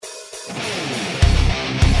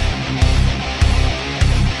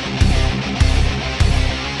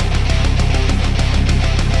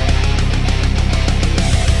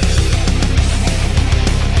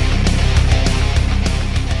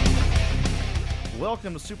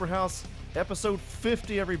welcome to Superhouse episode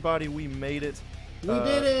 50, everybody. We made it. We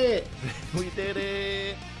did it! We did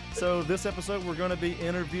it! So this episode, we're going to be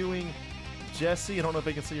interviewing Jesse. I don't know if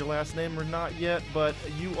I can say your last name or not yet, but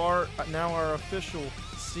you are now our official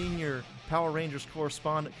senior Power Rangers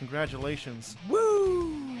correspondent. Congratulations.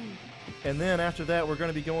 Woo! And then after that, we're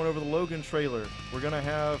going to be going over the Logan trailer. We're going to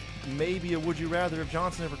have maybe a Would You Rather if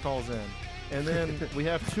Johnson ever calls in. And then we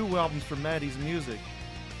have 2 albums from Maddie's Music.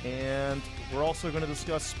 And we're also going to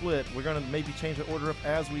discuss Split. We're going to maybe change the order up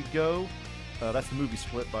as we go. That's the movie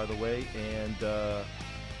Split, by the way. And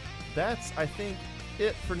that's, I think,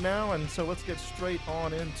 it for now. And so let's get straight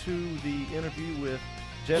on into the interview with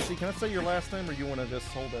Jesse. Can I say your last name, or you want to just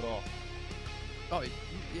hold that off? Oh,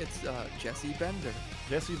 it's Jesse Bender.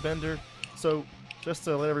 Jesse Bender. So, just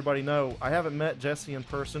to let everybody know, I haven't met Jesse in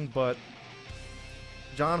person, but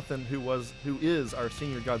Jonathan, who is our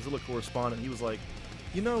senior Godzilla correspondent, he was like,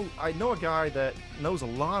 you know, I know a guy that knows a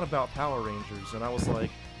lot about Power Rangers, and I was like,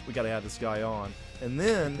 we got to add this guy on. And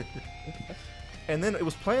then it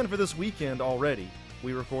was planned for this weekend already.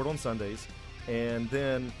 We record on Sundays, and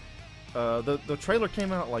then the trailer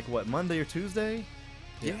came out like what, Monday or Tuesday?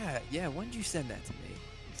 Yeah. When did you send that to me?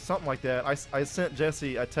 Something like that. I sent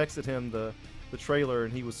Jesse, I texted him the trailer,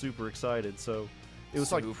 and he was super excited. So it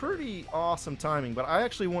was like pretty awesome timing. But I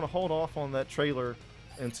actually want to hold off on that trailer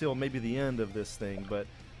until maybe the end of this thing. But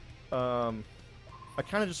I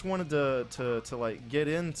kind of just wanted to like get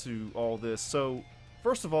into all this. So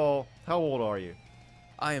first of all, how old are you?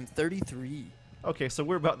 I am 33. Okay, so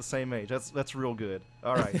we're about the same age. That's real good.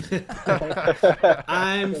 All right.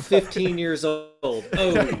 I'm 15 years old. Oh.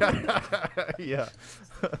 Yeah.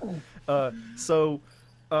 So,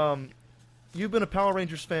 you've been a Power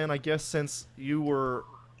Rangers fan, I guess, since the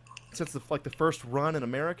first run in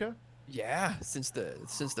America. Yeah, since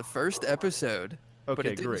the first episode. Okay, but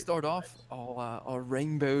it didn't great. start off all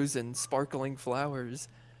rainbows and sparkling flowers.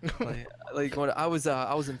 like when I was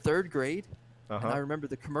in 3rd grade. Uh-huh. And I remember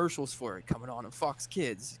the commercials for it coming on Fox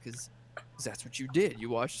Kids because that's what you did. You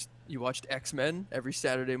watched X-Men every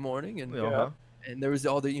Saturday morning, and and there was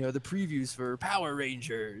all the the previews for Power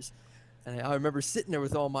Rangers. And I remember sitting there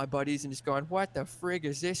with all my buddies and just going, "What the frig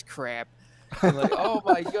is this crap?" And like, "Oh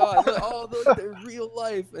my god, look, they're real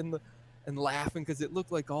life," and laughing because it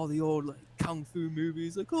looked like all the old like kung fu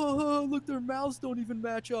movies. Like, "Oh, look, their mouths don't even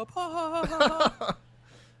match up." Ha ha ha ha.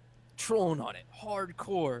 Trolling on it,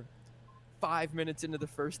 hardcore. 5 minutes into the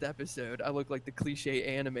first episode, I look like the cliche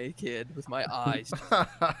anime kid with my eyes just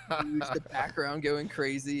the background going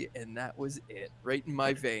crazy, and that was it, right in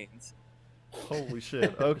my veins. Holy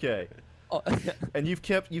shit. Okay. And you've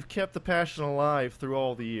kept the passion alive through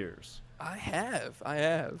all the years. I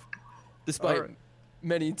have. Despite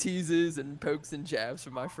many teases and pokes and jabs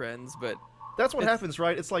from my friends, but that's what happens,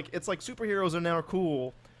 right? It's like superheroes are now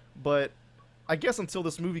cool, but I guess until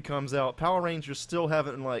this movie comes out, Power Rangers still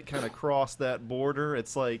haven't like kind of crossed that border.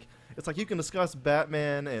 It's like you can discuss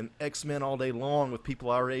Batman and X-Men all day long with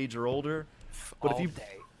people our age or older, but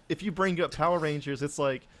if you bring up Power Rangers, it's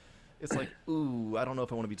like, ooh, I don't know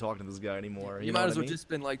if I want to be talking to this guy anymore. You might as well just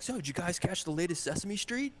been like, so did you guys catch the latest Sesame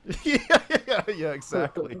Street? yeah,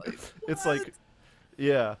 exactly. It's like,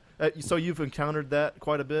 yeah. So you've encountered that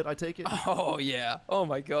quite a bit, I take it? Oh yeah. Oh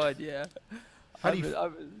my god, yeah. I've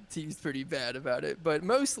been teased pretty bad about it, but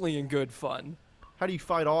mostly in good fun. How do you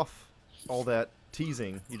fight off all that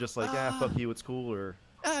teasing? You just like, fuck you, it's cool, or?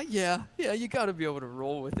 Yeah, you gotta be able to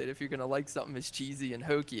roll with it if you're gonna like something as cheesy and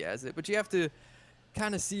hokey as it, but you have to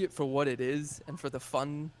kind of see it for what it is and for the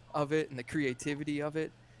fun of it and the creativity of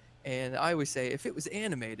it. And I always say, if it was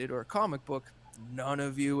animated or a comic book, none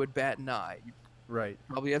of you would bat an eye. You'd right.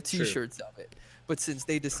 probably have T-shirts of it. But since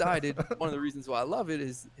they decided, one of the reasons why I love it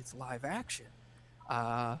is it's live action.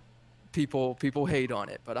 People hate on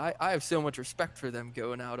it, but I have so much respect for them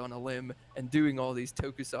going out on a limb and doing all these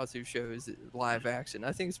tokusatsu shows live action.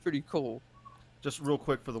 I think it's pretty cool. Just real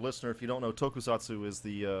quick for the listener, if you don't know, tokusatsu is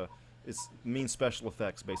it means special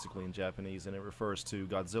effects basically in Japanese, and it refers to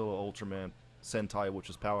Godzilla, Ultraman, Sentai, which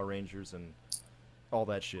is Power Rangers, and all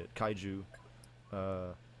that shit, kaiju.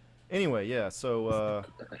 Anyway, yeah. So,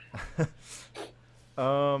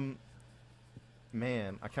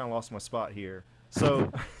 man, I kind of lost my spot here. So,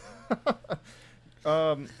 It's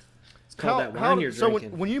called that wine you're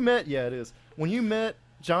drinking. So when you met, it is. When you met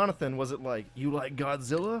Jonathan, was it like, you like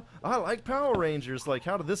Godzilla? I like Power Rangers. Like,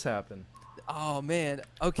 how did this happen? Oh man.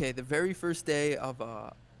 Okay, the very first day of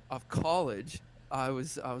college, I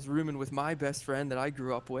was rooming with my best friend that I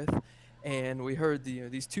grew up with, and we heard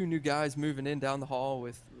these 2 new guys moving in down the hall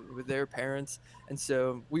with their parents, and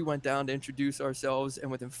so we went down to introduce ourselves,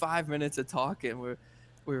 and within 5 minutes of talking, we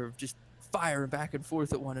were just firing back and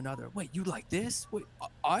forth at one another. Wait, you like this? Wait,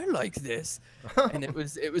 I like this. And it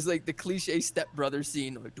was like the cliche stepbrother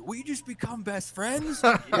scene. Like, do we just become best friends?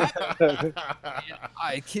 Yeah.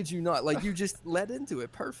 I kid you not. Like, you just led into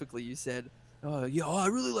it perfectly. You said, yeah, I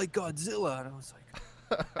really like Godzilla. And I was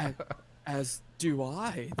like, as do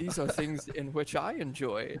I. These are things in which I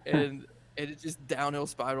enjoy. And it just downhill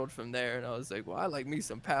spiraled from there. And I was like, well, I like me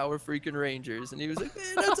some Power freaking Rangers. And he was like,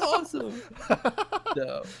 man, that's awesome.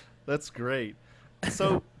 So, that's great.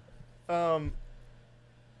 So,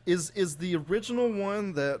 is the original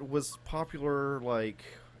one that was popular, like,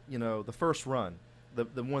 you know, the first run,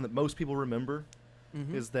 the one that most people remember,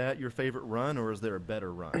 is that your favorite run, or is there a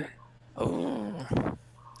better run? Oh,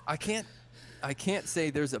 I can't say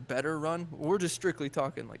there's a better run. We're just strictly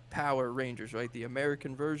talking like Power Rangers, right? The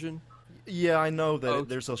American version. Yeah, I know that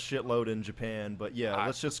there's a shitload in Japan, but yeah,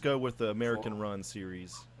 let's just go with the American Run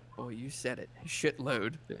series. Oh, you said it.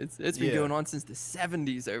 Shitload. It's been going on since the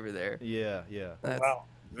 70s over there. Yeah, yeah. Wow.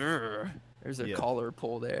 There's a collar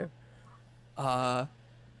pull there. I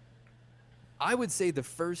would say the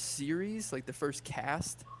first series, like the first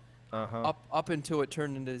cast, up until it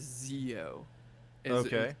turned into Zeo.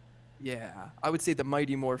 Yeah, I would say the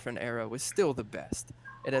Mighty Morphin era was still the best.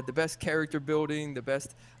 It had the best character building, the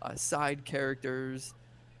best side characters.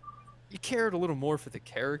 You cared a little more for the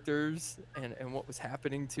characters and what was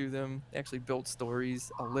happening to them. They actually built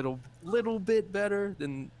stories a little bit better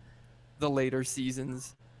than the later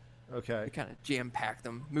seasons. Okay. They kind of jam-packed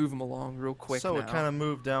them, move them along real quick. So now. It kind of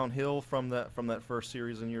moved downhill from that first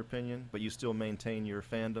series, in your opinion, but you still maintain your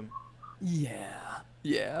fandom.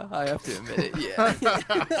 Yeah, I have to admit it. Yeah.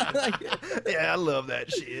 Yeah, I love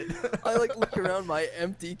that shit. I like look around my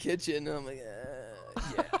empty kitchen and I'm like,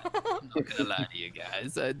 yeah. I'm not gonna lie to you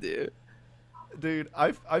guys, I do. Dude,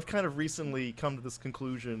 I've kind of recently come to this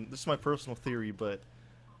conclusion. This is my personal theory, but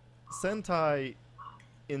Sentai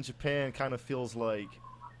in Japan kind of feels like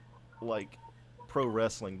pro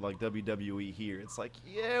wrestling, like WWE here. It's like,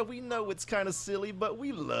 yeah, we know it's kind of silly, but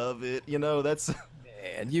we love it. You know, that's.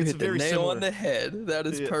 Man, you hit the nail on the head. That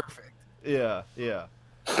is perfect. Yeah, yeah.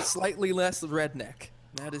 Slightly less redneck.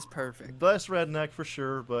 That is perfect. Less redneck for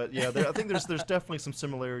sure, but yeah, I think there's definitely some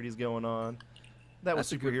similarities going on. That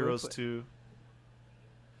was superheroes too.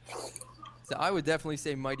 So I would definitely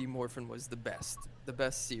say Mighty Morphin was the best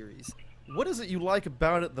series. What is it you like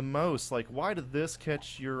about it the most? Like, why did this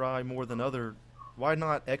catch your eye more than other? Why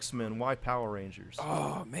not X-Men? Why Power Rangers?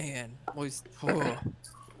 Oh man, it's God.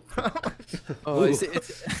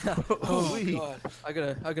 I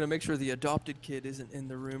gotta make sure the adopted kid isn't in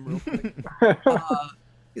the room real quick.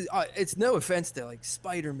 It's no offense to like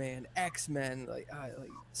Spider-Man, X-Men, like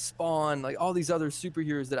Spawn, like all these other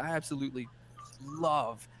superheroes that I absolutely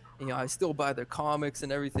love. You know, I still buy their comics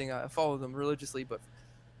and everything. I follow them religiously, but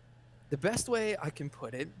the best way I can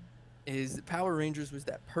put it is Power Rangers was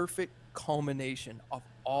that perfect culmination of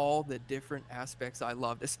all the different aspects I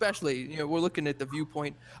loved. Especially, you know, we're looking at the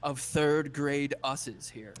viewpoint of third grade us's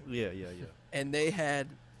here. Yeah. And they had,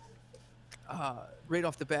 right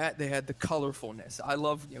off the bat, they had the colorfulness. I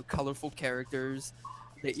love, you know, colorful characters.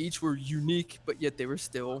 They each were unique, but yet they were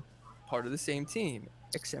still part of the same team,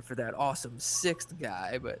 except for that awesome sixth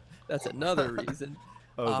guy. But that's another reason.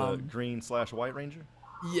 Oh, the green/white ranger.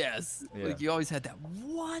 Yes, yeah. Like you always had that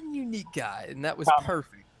one unique guy, and that was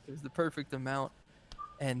perfect. It was the perfect amount,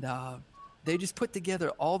 and they just put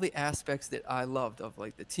together all the aspects that I loved of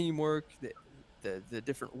like the teamwork, the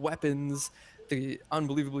different weapons, the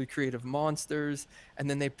unbelievably creative monsters, and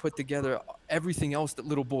then they put together everything else that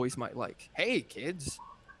little boys might like. Hey kids,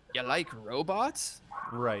 you like robots?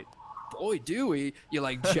 Right. Boy, do we. You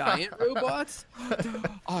like giant robots?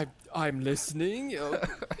 I'm listening. You know,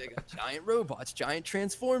 they got giant robots, giant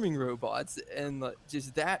transforming robots, and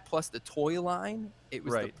just that plus the toy line, it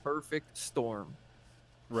was the perfect storm.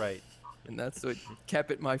 Right. And that's what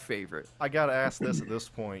kept it my favorite. I gotta ask this at this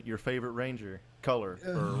point. Your favorite ranger, color,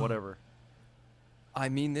 or whatever. I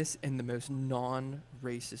mean this in the most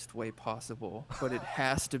non-racist way possible, but it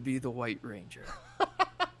has to be the White Ranger.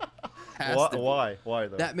 Why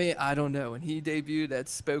though? That man, I don't know. When he debuted, that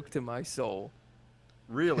spoke to my soul.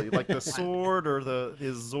 Really? Like the sword or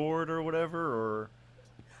his Zord or whatever, or?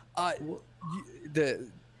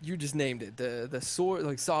 You just named it. The sword,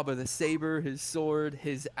 like Saba the Saber, his sword,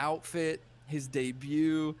 his outfit, his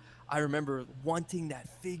debut. I remember wanting that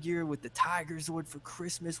figure with the Tiger Zord for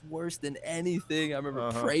Christmas worse than anything. I remember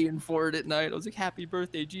praying for it at night. I was like, happy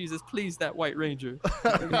birthday, Jesus, please, that White Ranger.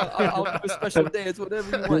 Like, I'll do a special dance,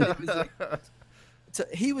 whatever you want. It was like,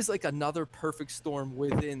 he was like another perfect storm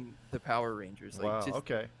within the Power Rangers. Like, wow,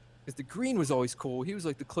 okay. because the green was always cool. He was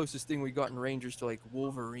like the closest thing we got in Rangers to like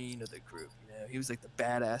Wolverine of the group. You know, he was like the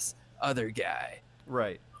badass other guy.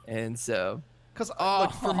 Right. And so, Because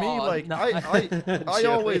like for me, like nice. I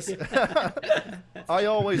always I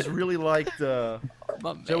always really liked. My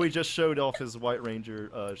man. Joey just showed off his White Ranger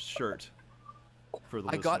shirt. For the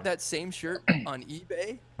I listener. got that same shirt on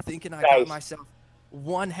eBay, thinking I Nice. got myself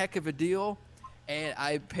one heck of a deal, and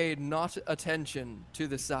I paid not attention to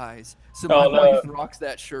the size. So my Oh, no. wife rocks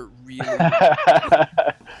that shirt really well.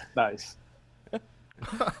 Nice.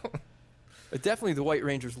 But definitely the White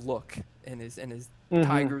Ranger's look and his Mhm.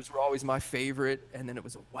 tigers were always my favorite, and then it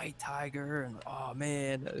was a white tiger, and oh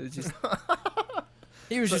man, it was just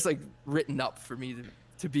he was just like written up for me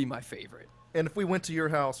to be my favorite. And if we went to your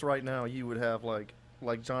house right now, you would have like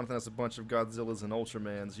Jonathan has a bunch of Godzillas and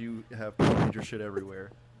Ultramans. You have Power Ranger shit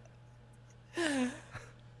everywhere.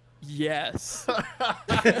 Yes.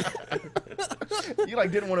 You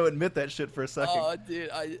like didn't want to admit that shit for a second. Oh, dude,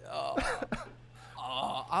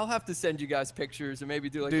 I'll have to send you guys pictures and maybe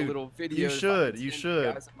do like Dude, a little video. you if I should, can you send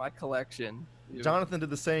should. guys my collection. Jonathan did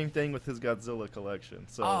the same thing with his Godzilla collection.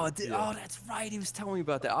 So Oh, yeah. oh, that's right. He was telling me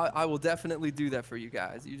about that. I will definitely do that for you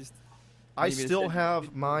guys. You just. I need me to still send you have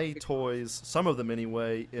video my pictures. toys, some of them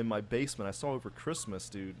anyway, in my basement. I saw over Christmas,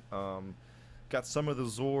 dude. Got some of the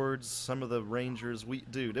Zords, some of the Rangers.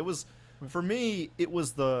 Dude, it was, for me, it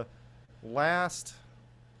was the last,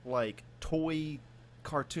 like, toy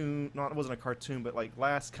cartoon. Not, it wasn't a cartoon, but like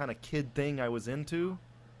last kind of kid thing I was into.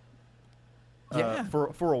 Yeah.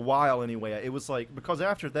 For a while anyway. It was like, because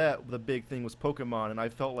after that, the big thing was Pokemon, and I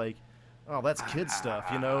felt like, oh, that's kid stuff,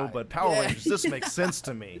 you know. But Power Yeah. Rangers, this makes sense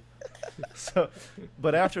to me. So,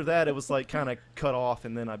 but after that, it was like kind of cut off,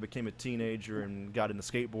 and then I became a teenager and got into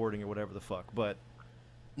skateboarding or whatever the fuck. But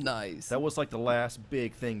Nice. that was like the last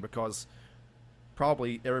big thing, because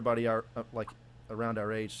probably everybody like around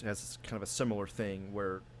our age has kind of a similar thing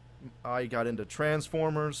where I got into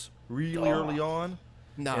Transformers really early on.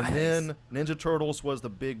 Nice. And then Ninja Turtles was the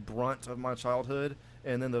big brunt of my childhood,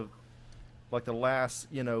 and then the last,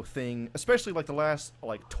 you know, thing, especially like the last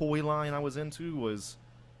like toy line I was into was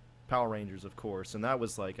Power Rangers, of course, and that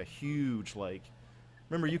was like a huge like.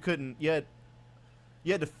 Remember, you had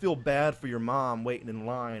to feel bad for your mom waiting in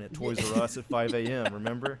line at Toys R Us at 5 a.m.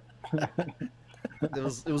 Remember? It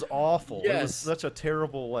was awful. It was Yes. such a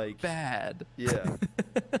terrible like. Bad. Yeah.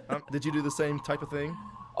 Did you do the same type of thing?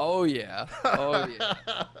 Oh yeah. Oh yeah.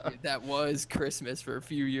 Yeah, that was Christmas for a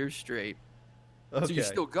few years straight. Okay. So you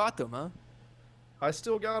still got them, huh? I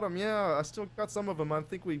still got them, yeah. I still got some of them. I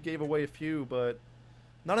think we gave away a few, but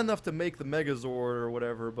not enough to make the Megazord or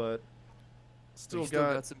whatever. But still, you still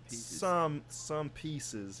got, got some pieces. Some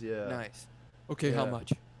pieces, yeah. Nice. Okay, how Yeah.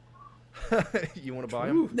 much? You want to buy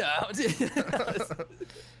them? No.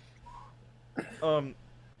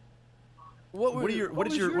 What What are your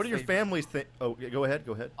favorite? families think? Oh, yeah, go ahead.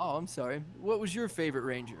 Oh, I'm sorry. What was your favorite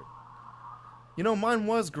Ranger? You know, mine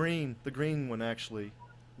was green, the green one actually.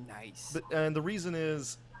 Nice. And the reason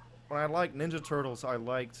is, when I liked Ninja Turtles, I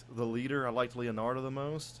liked the leader. I liked Leonardo the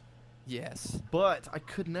most. Yes. But I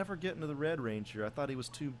could never get into the Red Ranger. I thought he was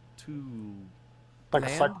too. Like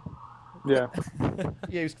a Bland? yeah. Yeah,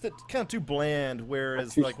 he was kind of too bland.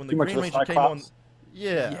 Whereas, Too- like when the too much Green of a Ranger came on, Cyclops.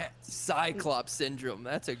 yeah, Cyclops syndrome.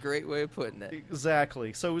 That's a great way of putting it.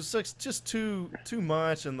 exactly. So it was just too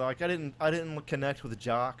much, and like I didn't connect with the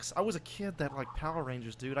jocks. I was a kid that liked Power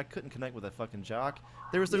Rangers, dude. I couldn't connect with that fucking jock.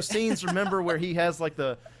 There was those scenes, remember, where he has like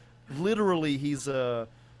literally he's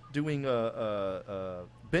doing a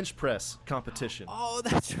bench press competition. Oh,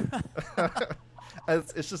 that's right.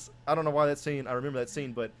 It's just, I don't know why that scene, I remember that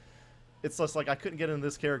scene, but it's just like I couldn't get into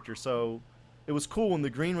this character, so it was cool when the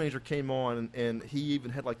Green Ranger came on, and he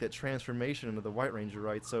even had like that transformation into the White Ranger,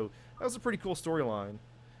 right? So that was a pretty cool storyline.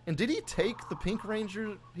 And did he take the Pink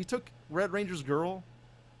Ranger? He took Red Ranger's girl?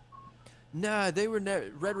 Nah, they were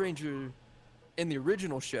Red Ranger in the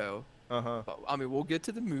original show. Uh-huh. I mean, we'll get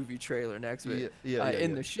to the movie trailer next, but Yeah,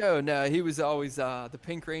 in the show, no, he was always the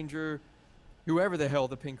Pink Ranger. Whoever the hell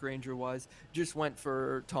the Pink Ranger was, just went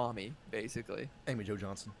for Tommy, basically. Amy Jo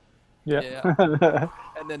Johnson. Yeah.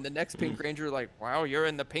 And then the next Pink Ranger, like, wow, you're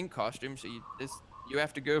in the pink costume, so you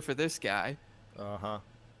have to go for this guy. Uh-huh.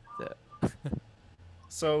 So-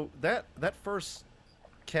 So that first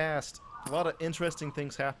cast, a lot of interesting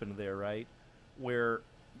things happened there, right? Where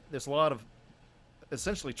there's a lot of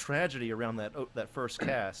essentially tragedy around that first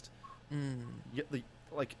cast.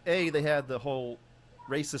 They had the whole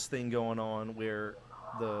racist thing going on where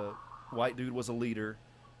the white dude was a leader,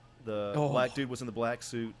 the black dude was in the black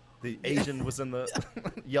suit, the Asian was in the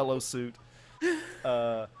yellow suit.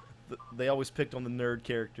 They always picked on the nerd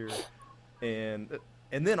character, and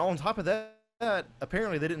And then on top of that,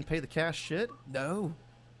 apparently they didn't pay the cast shit. No,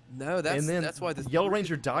 And then that's why the Yellow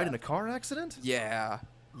Ranger died in a car accident. Yeah.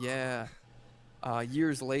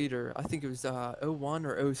 Years later, I think it was '01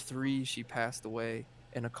 or '03, she passed away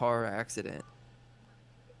in a car accident.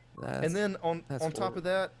 And then on top horrible. of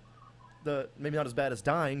that, maybe not as bad as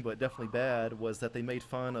dying, but definitely bad, was that they made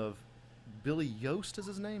fun of Billy Yost is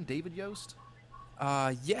his name, David Yost.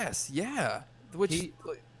 Yes, yeah. Which,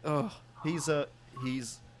 he's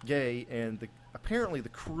gay, and apparently the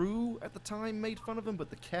crew at the time made fun of him, but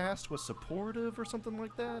the cast was supportive or something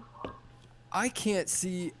like that. I can't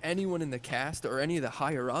see anyone in the cast or any of the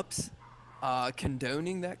higher ups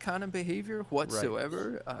condoning that kind of behavior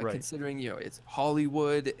whatsoever. Right. Considering it's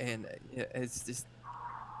Hollywood and it's just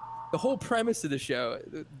the whole premise of the show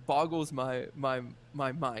boggles my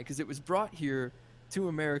mind because it was brought here to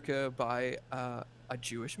America by a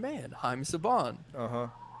Jewish man, Haim Saban.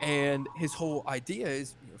 And his whole idea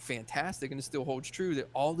is fantastic, and it still holds true that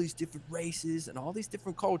all these different races and all these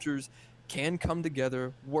different cultures can come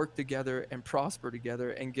together, work together, and prosper together,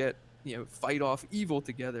 and get fight off evil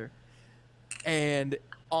together. And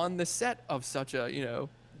on the set of such a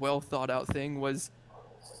well thought out thing was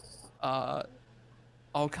all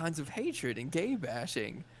kinds of hatred and gay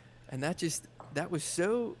bashing, and that was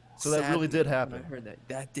so. So that really did happen. I heard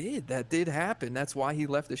that did happen. That's why he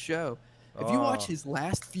left the show. If you watch his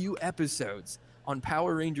last few episodes on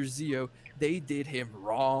Power Rangers Zeo, they did him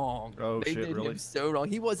wrong. They did him so wrong.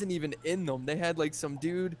 He wasn't even in them. They had like some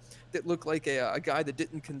dude that looked like a guy that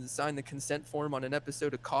didn't sign the consent form on an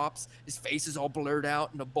episode of Cops. His face is all blurred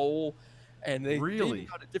out in a bowl. And they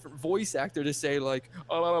got a different voice actor to say like,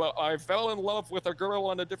 I fell in love with a girl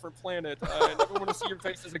on a different planet. I never want to see your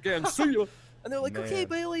faces again. See ya. And they're like, okay,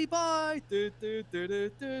 Bailey, bye. That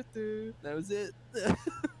was it.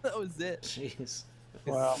 That was it. Jeez.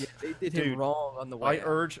 Wow. Yeah, they did him wrong on the way. I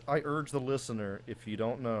urge the listener, if you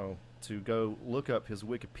don't know, to go look up his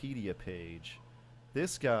Wikipedia page.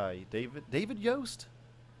 This guy, David Yost?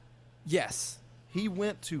 Yes. He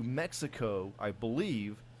went to Mexico, I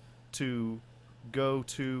believe, to go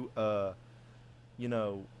to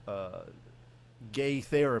gay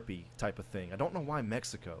therapy type of thing. I don't know why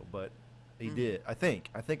Mexico, but he did. I think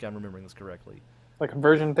I'm remembering this correctly. Like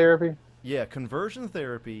conversion therapy? Yeah, conversion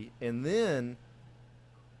therapy, and then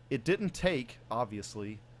it didn't take,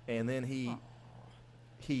 obviously, and then he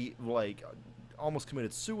like almost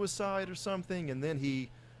committed suicide or something, and then he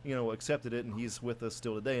accepted it, and he's with us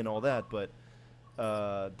still today and all that, but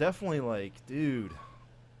definitely like, dude,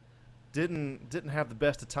 didn't have the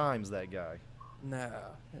best of times, that guy. No,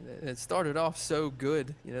 it started off so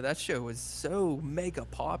good. That show was so mega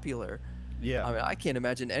popular. Yeah. I mean, I can't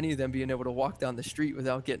imagine any of them being able to walk down the street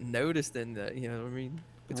without getting noticed in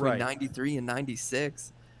between 93 and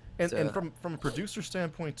 96. And from a producer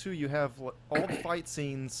standpoint too, you have all the fight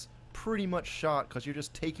scenes pretty much shot because you're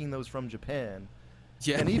just taking those from Japan.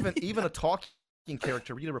 Yeah. And even a talking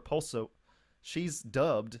character, Rita Repulsa, she's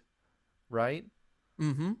dubbed, right?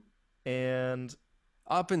 Mm-hmm. And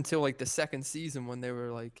up until like the second season when they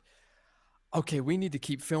were like, okay, we need to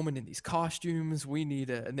keep filming in these costumes. We need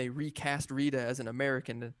and they recast Rita as an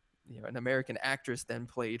American, an American actress then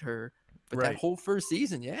played her. But that whole first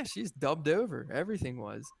season, yeah, she's dubbed over. Everything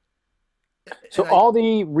was. So all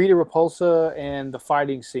the Rita Repulsa and the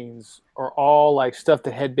fighting scenes are all like stuff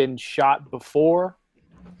that had been shot before?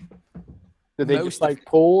 That they just like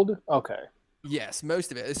pulled? Okay. Yes,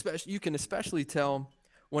 most of it. You can especially tell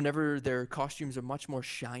whenever their costumes are much more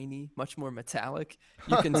shiny, much more metallic.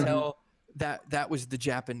 You can tell that was the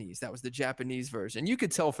Japanese. That was the Japanese version. You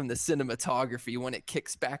could tell from the cinematography when it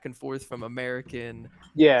kicks back and forth from American.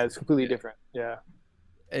 Yeah, it's completely different. Yeah.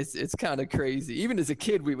 It's kind of crazy. Even as a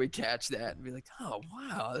kid, we would catch that and be like, "Oh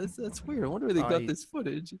wow, that's weird. I wonder where they got this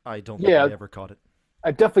footage." I don't think I ever caught it.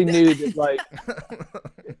 I definitely knew that, like,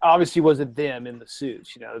 obviously wasn't them in the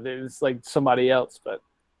suits. It's like somebody else. But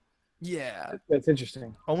yeah, that's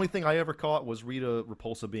interesting. Only thing I ever caught was Rita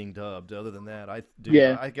Repulsa being dubbed. Other than that,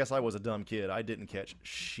 I guess I was a dumb kid. I didn't catch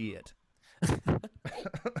shit. I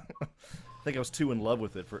think I was too in love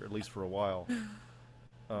with it at least for a while.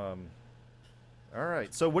 All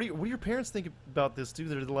right. So what do your parents think about this, dude?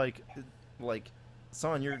 They're like,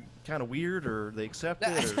 son, you're kind of weird, or they accept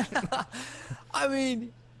it? Or... I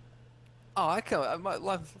mean,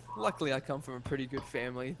 luckily I come from a pretty good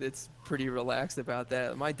family that's pretty relaxed about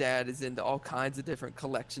that. My dad is into all kinds of different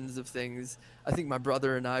collections of things. I think my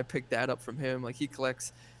brother and I picked that up from him. Like, he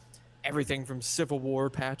collects everything from Civil War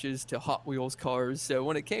patches to Hot Wheels cars. So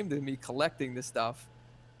when it came to me collecting this stuff,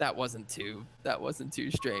 that wasn't too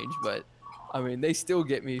strange. But I mean, they still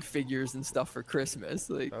get me figures and stuff for Christmas.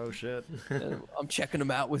 Like, oh shit. I'm checking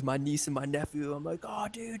them out with my niece and my nephew. I'm like, oh,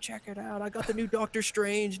 dude, check it out. I got the new Doctor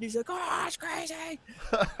Strange, and he's like, oh, it's crazy.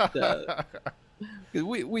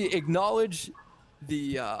 We acknowledge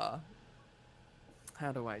the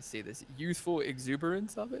how do I say this, youthful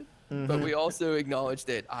exuberance of it, but we also acknowledge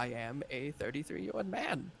that I am a 33-year-old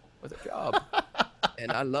man with a job.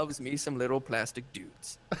 And I loves me some little plastic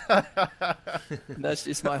dudes. And that's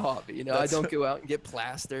just my hobby. You know, I don't go out and get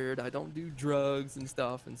plastered. I don't do drugs and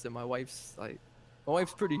stuff. And so my wife's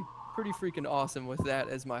pretty freaking awesome with that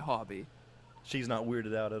as my hobby. She's not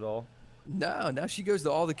weirded out at all. No, now she goes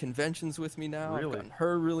to all the conventions with me now. Really? I've gotten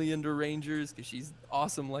her really into Rangers because she's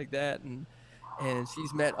awesome like that. And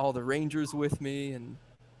she's met all the Rangers with me. And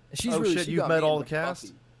she's really, shit, she you've got met me all the into cast?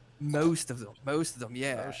 Buffy. Most of them,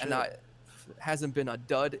 yeah. Oh, shit. And hasn't been a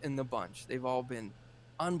dud in the bunch. They've all been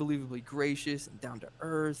unbelievably gracious and down to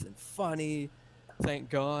earth and funny. Thank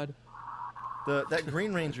God. That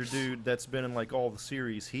Green Ranger dude that's been in like all the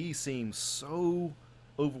series, he seems so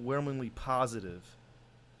overwhelmingly positive.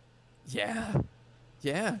 Yeah.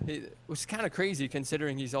 It was kind of crazy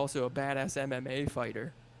considering he's also a badass MMA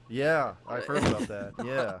fighter. Yeah, I've heard about that.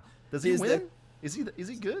 Yeah. Does he win? Is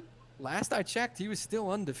he good? Last I checked, he was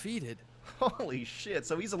still undefeated. Holy shit!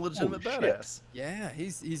 So he's a legitimate Holy badass. Yeah,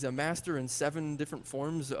 he's a master in 7 different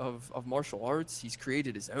forms of martial arts. He's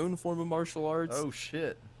created his own form of martial arts. Oh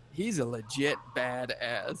shit! He's a legit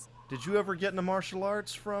badass. Did you ever get into martial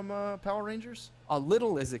arts from Power Rangers? A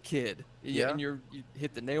little as a kid. Yeah. And you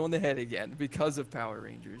hit the nail on the head again because of Power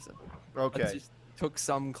Rangers. Okay. I just took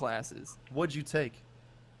some classes. What'd you take?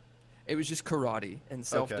 It was just karate and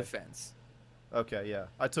self-defense. Okay, yeah.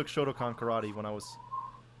 I took Shotokan karate when I was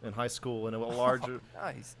in high school, and it was larger.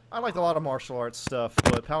 Nice. I liked a lot of martial arts stuff,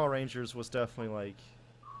 but Power Rangers was definitely like.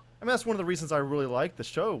 I mean, that's one of the reasons I really liked the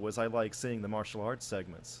show was I like seeing the martial arts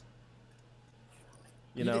segments.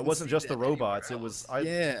 You know, it didn't wasn't see just the that anywhere robots. It was else.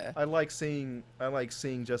 Yeah. I like seeing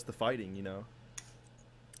just the fighting. You know.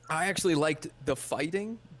 I actually liked the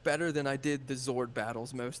fighting better than I did the Zord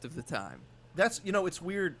battles most of the time. That's it's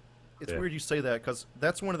weird. It's weird you say that because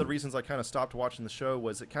that's one of the reasons I kind of stopped watching the show.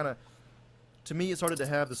 Was it kind of, to me, it started to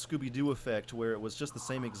have the Scooby-Doo effect where it was just the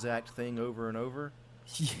same exact thing over and over.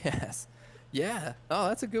 Yes. Yeah. Oh,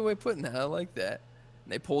 that's a good way of putting that. I like that.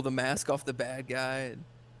 And they pull the mask off the bad guy.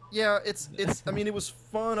 Yeah, it's. I mean, it was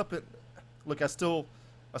fun up at. Look, I still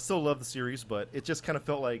love the series, but it just kind of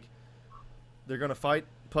felt like they're gonna fight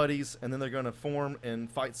putties, and then they're gonna form and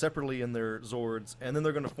fight separately in their Zords, and then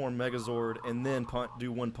they're gonna form Megazord, and then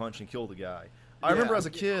do one punch and kill the guy. I remember as a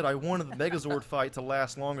kid, I wanted the Megazord fight to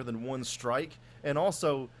last longer than one strike, and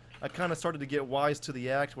also I kind of started to get wise to the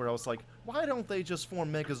act where I was like, why don't they just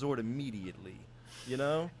form Megazord immediately? You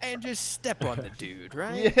know? And just step on the dude,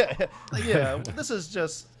 right? Yeah. This is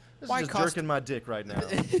just Why cost- jerking my dick right now.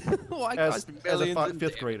 Why as cost a millions in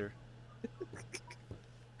fifth damage? grader.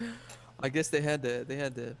 I guess they had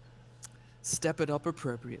to step it up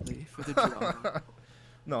appropriately for the drama.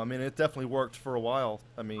 No, I mean, it definitely worked for a while.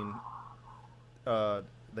 I mean,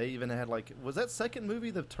 they even had was that second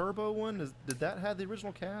movie, the Turbo one? Did that have the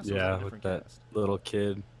original cast? Or was that a Yeah, different with that cast? little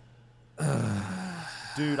kid.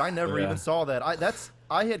 Dude, I never even saw that.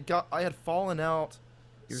 I had fallen out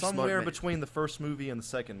You're a smart somewhere man. between the first movie and the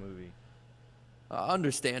second movie.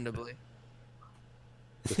 Understandably.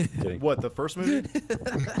 Just kidding. What, the first movie?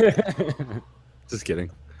 Just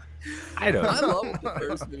kidding. I don't. I love the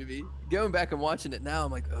first movie. Going back and watching it now,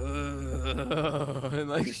 I'm like, ugh, and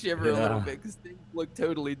like shiver a little Yeah. bit because things look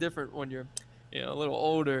totally different when you're, a little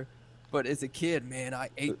older. But as a kid, man, I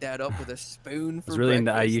ate that up with a spoon for It's really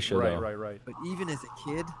into breakfast. Aisha though. Right. But even as a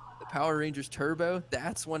kid, the Power Rangers Turbo,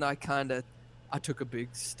 that's when I took a big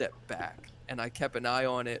step back and I kept an eye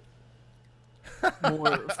on it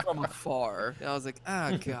more from afar. And I was like,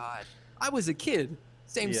 oh God. I was a kid,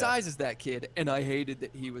 same Yeah. size as that kid, and I hated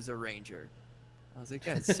that he was a ranger. I was like,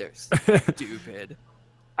 that's so stupid.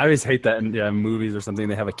 I always hate that in movies or something.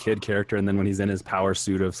 They have a kid character, and then when he's in his power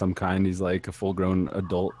suit of some kind, he's like a full-grown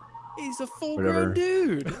adult. He's a Whatever. full-grown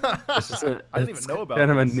dude. It's just I didn't even know about kind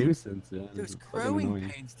of a this. nuisance. Yeah, Those it's fucking growing annoying.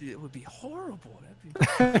 pains, dude, it would be horrible.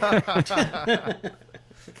 That'd be...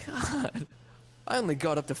 God. I only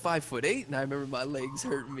got up to 5'8", and I remember my legs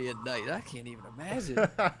hurting me at night. I can't even imagine.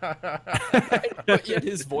 But yet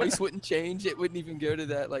his voice wouldn't change. It wouldn't even go to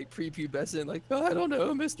that like prepubescent, like, oh, I don't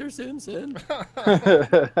know, Mr. Simpson.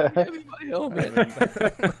 Give me my helmet.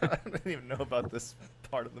 I didn't even know about this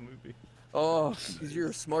part of the movie. Oh, 'cause you're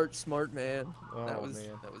a smart man. Oh, that was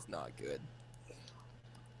man. not good.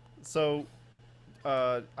 So,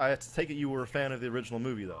 I have to take it you were a fan of the original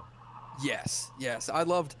movie, though. Yes. I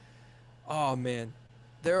loved Oh man,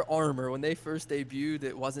 their armor when they first debuted,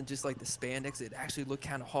 it wasn't just like the spandex. It actually looked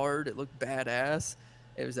kind of hard. It looked badass.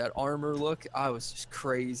 It was that armor look. I was just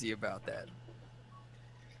crazy about that.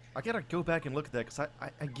 I gotta go back and look at that because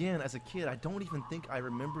again, as a kid, I don't even think I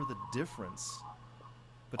remember the difference.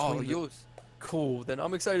 Cool. Then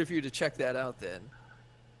I'm excited for you to check that out. Then.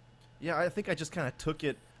 Yeah, I think I just kind of took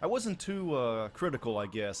it. I wasn't too critical, I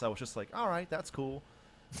guess. I was just like, all right, that's cool.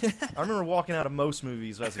 I remember walking out of most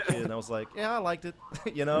movies as a kid, and I was like, yeah, I liked it,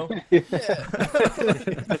 you know? it's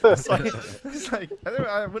like,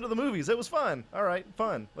 I went to the movies. It was fun. All right,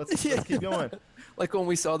 fun. Let's keep going. Like when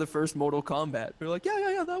we saw the first Mortal Kombat. We were like,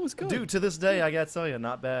 yeah, that was good. Dude, to this day, I got to tell you,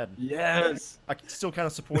 not bad. Yes. I still kind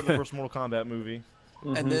of support the first Mortal Kombat movie.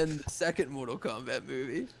 And then the second Mortal Kombat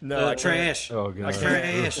movie. No, trash. Oh, God.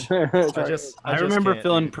 Trash. I remember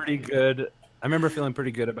feeling pretty good. I remember feeling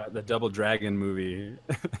pretty good about the Double Dragon movie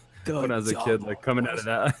when I was a kid, like coming out of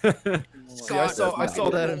that. See, I saw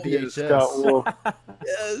that in VHS. Scott Wolf.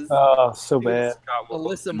 Yes. Oh, so bad.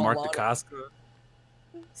 Alyssa Mark Milano Dacascos.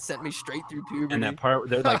 sent me straight through puberty. And that part,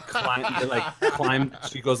 they're like climb.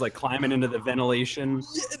 She goes like climbing into the ventilation.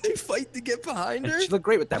 Yeah, they fight to get behind her. And she looked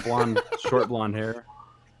great with that short blonde hair.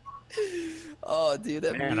 Oh, dude,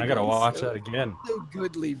 that Man, movie I gotta was watch that again. So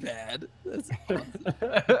goodly bad. That's awesome.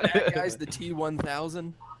 That guy's the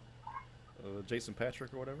T-1000. Jason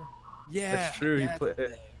Patrick or whatever. Yeah, That's true. He played.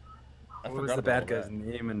 I What was forgot the bad about all guy's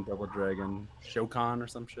name in Double Dragon? Shokan or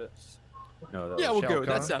some shit? No, that Yeah, was we'll Shao go.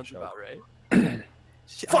 That Kahn? sounds about right.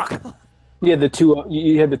 Fuck! You had the two.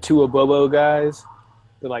 You had the two Bobo guys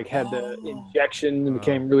that like had the injection and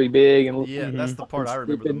became really big and Yeah, that's the part I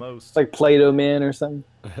remember the stupid. most. It's like Play-Doh Men or something.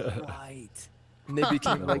 Right. And they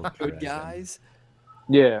became like good Dragon. guys.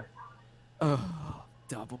 Yeah. Oh,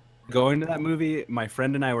 double. Going to that movie, my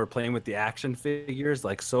friend and I were playing with the action figures,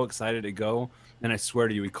 like so excited to go. And I swear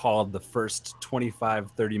to you, we called the first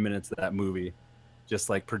 25, 30 minutes of that movie, just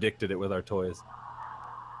like predicted it with our toys.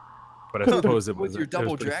 But I suppose it was, With your it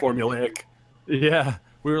Double was pretty Dragon formulaic. Yeah.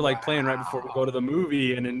 We were like playing right before we go to the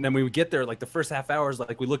movie. And then we would get there, like the first half hours,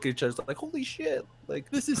 like we look at each other like, holy shit. Like,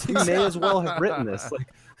 This is we may as well have written this. Like,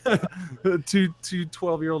 two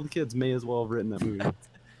 12-year-old kids may as well have written that movie.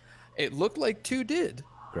 It looked like two did.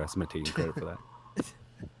 Grass, I'm taking credit for that.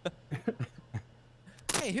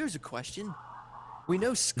 Hey, here's a question. We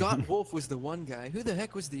know Scott Wolf was the one guy. Who the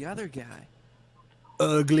heck was the other guy?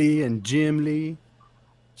 Ugly and Jim Lee.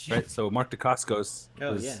 Right, so Mark Dacascos.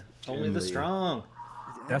 Oh was yeah, only Jim the Lee. strong.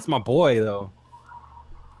 That's my boy, though.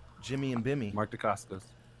 Jimmy and Bimmy. Mark Dacascos.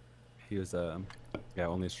 He was,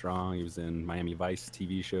 Only Strong. He was in Miami Vice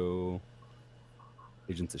TV show.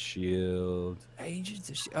 Agents of S.H.I.E.L.D.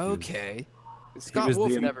 Agents of Okay. was Scott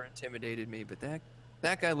Wolf the- never intimidated me, but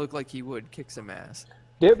that guy looked like he would kick some ass.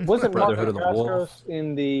 Wasn't Mark Brotherhood of the Wolf. Dacascos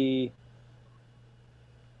in the?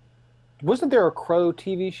 Wasn't there a Crow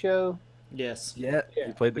TV show? Yes. Yeah, Yeah.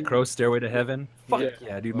 he played the Crow Stairway to Heaven. Fuck Yeah.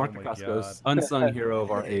 yeah, dude. Oh Mark my Dacascos, unsung hero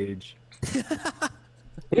of our age.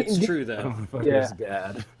 It's true though. Motherfucker's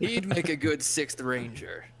bad. He'd make a good Sixth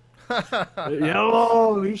Ranger.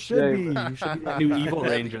 Yo, he should be. Yeah. He should be that new evil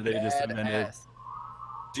ranger they just invented. Badass.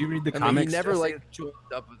 Do you read the I mean, comics? he never Jesse? like joined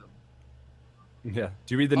up with them. Yeah.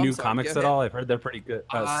 Do you read the I'm new sorry, comics go at ahead. all? I've heard they're pretty good.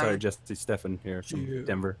 I Sorry, Jesse Stefan here from do.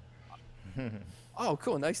 Denver. Oh,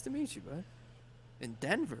 cool. Nice to meet you, bud. In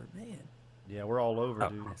Denver, man. Yeah, we're all over, Oh,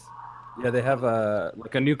 dude. nice. Yeah, they have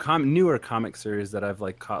like a newer comic series that I've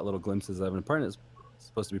like caught little glimpses of, and part of it's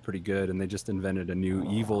supposed to be pretty good. And they just invented a new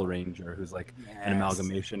evil ranger who's like an Yes.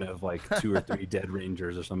 amalgamation of like 2 or 3 dead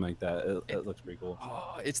rangers or something like that. It looks pretty cool.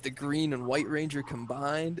 Oh, it's the Green and White Ranger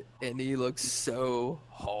combined, and he looks so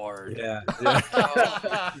hard. Yeah.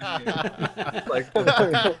 like I'm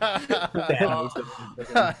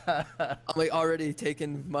like already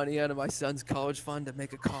taking money out of my son's college fund to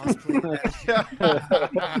make a cosplay.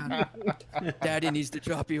 Daddy needs to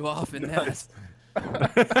drop you off in that.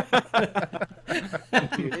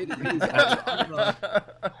 Dude, it is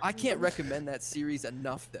I can't recommend that series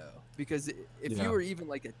enough though, because if Yeah. you were even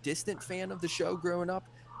like a distant fan of the show growing up,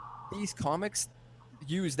 these comics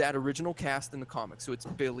use that original cast in the comics. So it's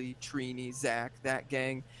Billy, Trini, Zach, that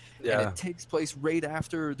gang, and Yeah. it takes place right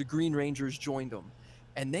after the Green Rangers joined them.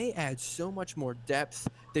 And they add so much more depth.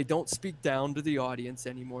 They don't speak down to the audience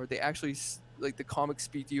anymore. They actually like the comics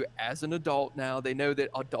speak to you as an adult now. They know that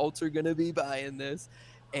adults are gonna be buying this,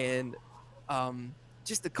 and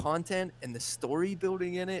just the content and the story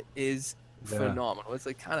building in it is Yeah. phenomenal. It's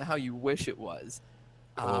like kind of how you wish it was.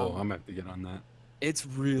 Oh, I'm gonna have to get on that. It's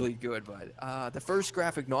really good, bud. The first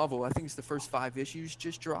graphic novel, I think it's the first 5 issues,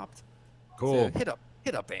 just dropped. Cool. So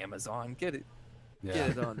hit up Amazon, get it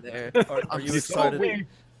Yeah. on there. Are I'm you so excited?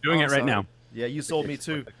 Doing Oh, it right sorry. now. Yeah, you sold me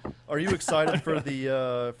too. Are you excited for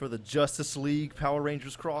the Justice League Power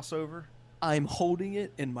Rangers crossover? I'm holding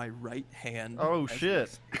it in my right hand. Oh as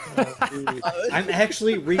shit! I'm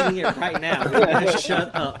actually reading it right now. You guys shut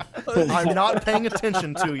up. I'm not paying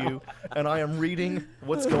attention to you, and I am reading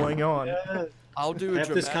what's going on. I'll do a Half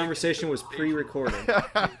this dramatic conversation was pre-recorded.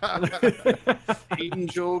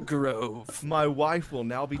 Angel Grove. My wife will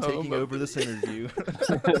now be taking over this interview.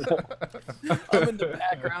 I'm in the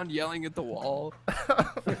background yelling at the wall.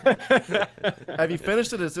 Have you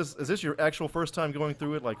finished it? Is this your actual first time going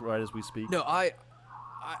through it, like right as we speak? No,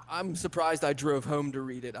 I'm surprised I drove home to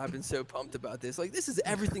read it. I've been so pumped about this. Like, this is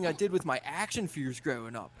everything I did with my action figures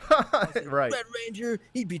growing up. Right. Red Ranger,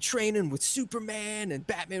 he'd be training with Superman, and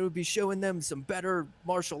Batman would be showing them some better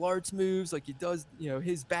martial arts moves, like he does,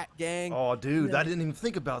 his Bat Gang. Oh, dude, I didn't even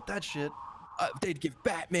think about that shit. They'd give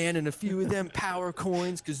Batman and a few of them power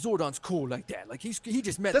coins, because Zordon's cool like that. Like, he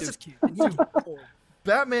just met That's those kids, and he's cool.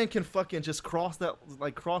 Batman can fucking just crosses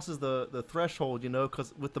the threshold,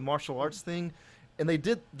 because with the martial arts thing. And I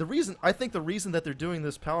think the reason that they're doing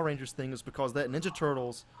this Power Rangers thing is because that Ninja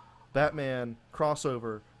Turtles Batman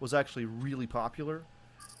crossover was actually really popular.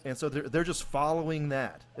 And so they're just following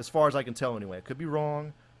that, as far as I can tell anyway. I could be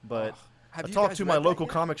wrong, but I talked to my local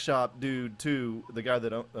comic shop dude too, the guy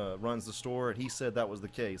that runs the store, and he said that was the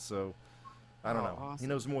case. So I don't know. Awesome. He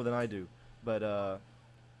knows more than I do. But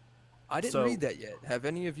I didn't read that yet. Have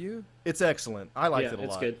any of you? it's excellent. I liked it a lot.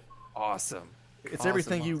 It's good. Awesome. It's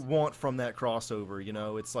everything you want from that crossover,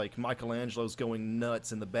 It's like Michelangelo's going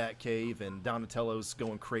nuts in the Batcave, and Donatello's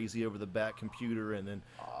going crazy over the Bat computer, and then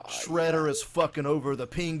Shredder is fucking over the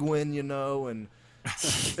Penguin, and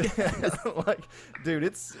like, dude,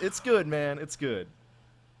 it's good, man. It's good.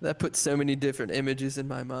 That puts so many different images in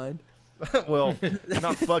my mind. Well,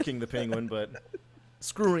 not fucking the Penguin, but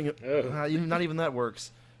screwing it. Oh. Not even that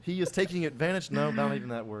works. He is taking advantage. No, not even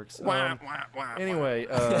that works. Anyway,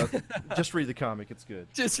 just read the comic. It's good.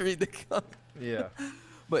 Just read the comic. Yeah.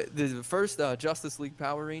 But the first Justice League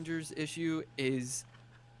Power Rangers issue is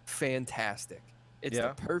fantastic. It's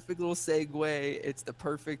the perfect little segue. It's the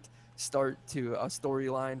perfect start to a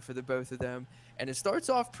storyline for the both of them. And it starts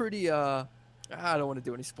off pretty, I don't want to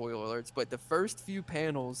do any spoiler alerts, but the first few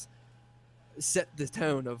panels set the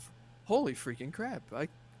tone of, holy freaking crap, I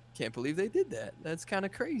can't believe they did that. That's kind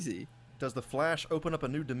of crazy. Does the Flash open up a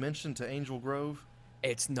new dimension to Angel Grove?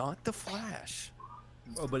 It's not the Flash.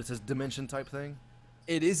 Oh, but it's a dimension type thing?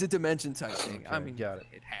 It is a dimension type thing. I Okay, mean, got it.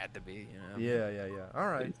 it had to be, Yeah. All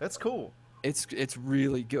right. That's cool. It's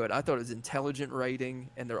really good. I thought it was intelligent writing,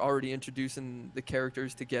 and they're already introducing the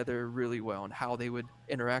characters together really well and how they would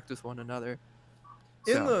interact with one another.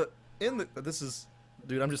 This is,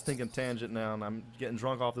 dude, I'm just thinking tangent now, and I'm getting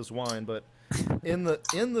drunk off this wine, but in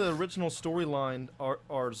the original storyline, are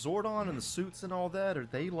Zordon and the suits and all that, are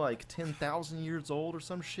they like 10,000 years old or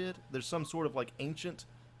some shit? There's some sort of like ancient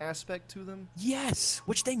aspect to them? Yes,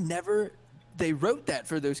 which they wrote that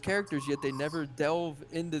for those characters, yet they never delve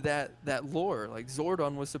into that lore. Like,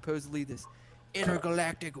 Zordon was supposedly this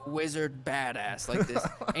intergalactic wizard badass, like this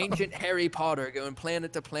ancient Harry Potter going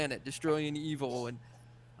planet to planet, destroying evil. And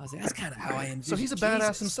I was like, that's kind of how I envision. So he's a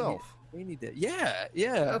badass himself. We need that.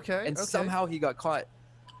 Yeah. Okay. And somehow he got caught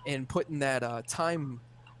in putting that time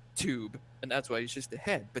tube, and that's why he's just a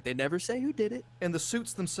head. But they never say who did it. And the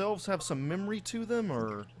suits themselves have some memory to them,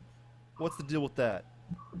 or what's the deal with that?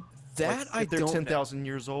 That like, if they're don't know. 10,000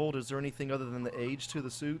 years old, is there anything other than the age to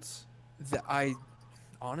the suits?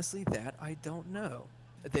 Honestly, that I don't know.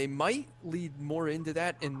 They might lead more into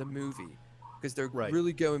that in the movie, because they're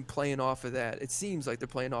really playing off of that. It seems like they're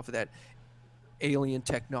playing off of that alien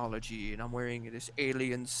technology, and I'm wearing this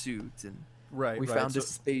alien suit, and we found a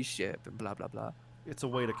spaceship, and blah blah blah. It's a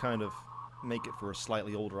way to kind of make it for a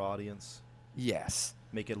slightly older audience. Yes.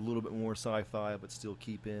 Make it a little bit more sci-fi, but still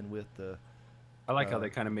keep in with the. I like how they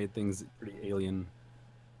kind of made things pretty alien.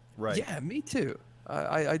 Right. Yeah, me too.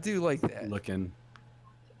 I do like that. Looking.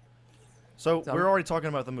 So we're already talking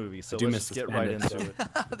about the movie, so let's just get right into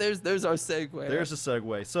it. There's our segue. There's a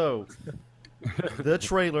segue. So, the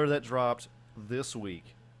trailer that dropped this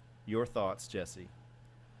week. Your thoughts, Jesse?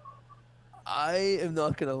 I am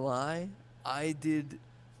not gonna lie. I did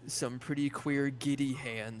some pretty queer giddy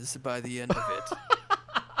hands by the end of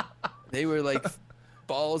it. They were like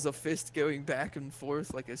balls of fist going back and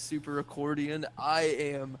forth like a super accordion.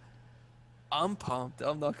 I'm pumped.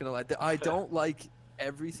 I'm not gonna lie. I don't like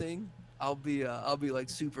everything. I'll be like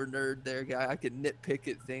super nerd there, guy. I can nitpick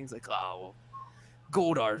at things like, oh,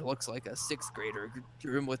 Goldar looks like a 6th grader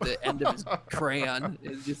drew him with the end of his crayon.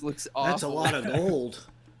 It just looks awful. That's a lot of gold.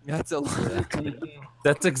 That's a lot.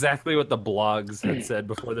 That's exactly what the blogs had said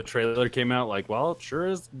before the trailer came out. Like, well, it sure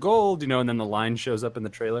is gold, and then the line shows up in the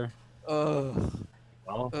trailer. Oh.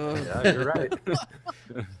 Well, yeah, you're right.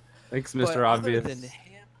 Thanks, Mr. Obvious.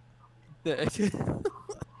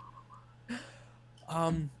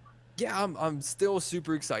 Yeah, I'm still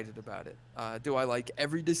super excited about it. Do I like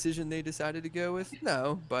every decision they decided to go with?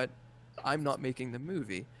 No, but I'm not making the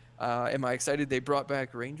movie. Am I excited they brought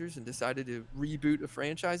back Rangers and decided to reboot a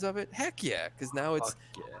franchise of it? Heck yeah, because now it's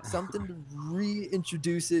something to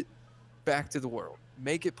reintroduce it back to the world,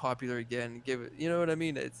 make it popular again, give it, you know what I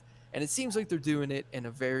mean? And it seems like they're doing it in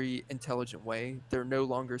a very intelligent way. They're no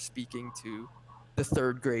longer speaking to the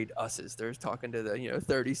third grade us's. They're talking to the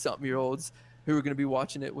 30-something-year-olds who are going to be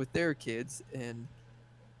watching it with their kids and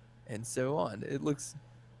so on. It looks.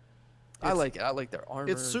 I like it. I like their armor.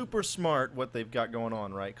 It's super smart what they've got going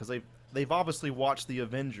on, right? Because they've obviously watched the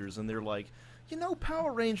Avengers and they're like,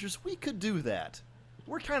 Power Rangers, we could do that.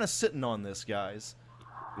 We're kind of sitting on this, guys.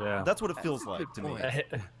 Yeah, that's what it feels like to me.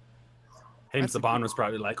 Haim Saban was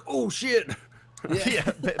probably like, "Oh shit."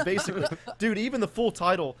 Yeah, basically, dude. Even the full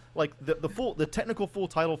title, like the technical full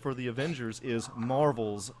title for the Avengers is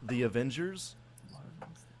Marvel's The Avengers,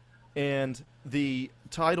 and the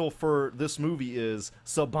title for this movie is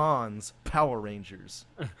Saban's Power Rangers.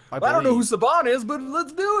 I don't know who Saban is, but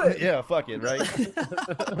let's do it. Yeah, fuck it, right?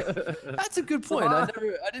 That's a good point. I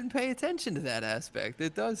didn't pay attention to that aspect.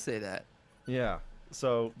 It does say that. Yeah.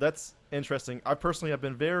 So that's interesting. I personally have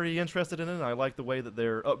been very interested in it. I like the way that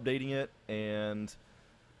they're updating it, and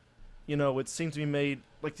it seems to be made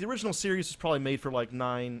like the original series was probably made for like 8,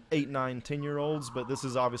 9, 10-year-olds, but this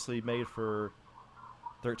is obviously made for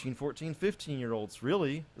 13, 14, 15-year-olds.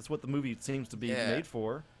 Really, that's what the movie seems to be made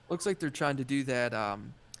for. Looks like they're trying to do that,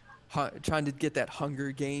 trying to get that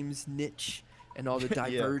Hunger Games niche and all the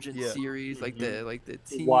Divergent series, like the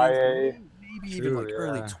teens, YA, maybe even like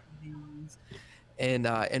early 20s.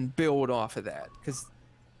 And build off of that, because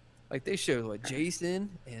like they showed like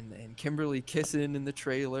Jason and Kimberly kissing in the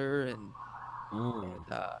trailer, and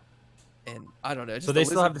I don't know. So they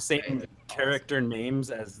still have the same character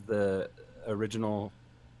names as the original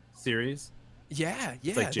series. Yeah.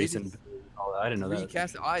 It's like Jason. I didn't know that.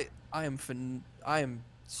 Recast. I am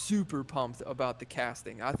super pumped about the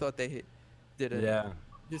casting. I thought they did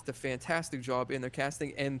just a fantastic job in their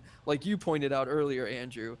casting, and like you pointed out earlier,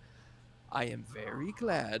 Andrew, I am very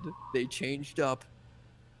glad they changed up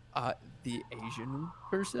the Asian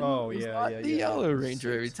person. Oh, is yeah, not yeah, the yeah. Yellow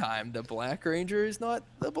Ranger every time. The Black Ranger is not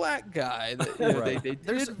the black guy. Right. They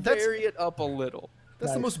did vary it up a little.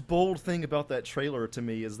 That's the most bold thing about that trailer to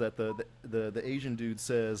me, is that the Asian dude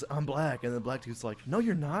says, "I'm black," and the black dude's like, "No,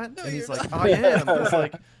 you're not," and he's like, "I am." It's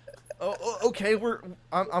like, oh, okay,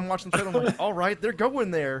 I'm watching the trailer. I'm like, all right, they're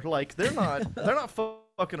going there. Like they're not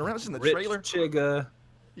fucking around. It's in the trailer. Chigga.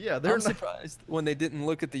 Yeah, they're I'm surprised when they didn't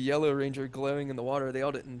look at the Yellow Ranger glowing in the water. They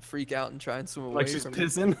all didn't freak out and try and swim away. Like she's from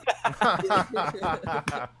pissing.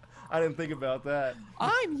 I didn't think about that.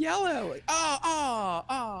 I'm yellow.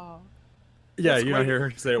 Oh. Yeah, you don't hear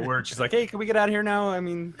her say a word. She's like, "Hey, can we get out of here now? I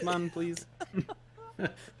mean, come on, please."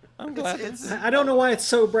 I'm glad I don't know why it's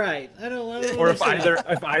so bright. I don't or if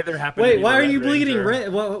either happens. Wait, why are you bleeding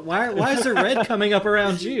red? Why is there red coming up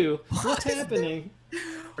around you? What's happening?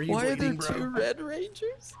 Why are there two Red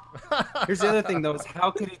Rangers? Here's the other thing, though: is how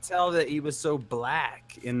could he tell that he was so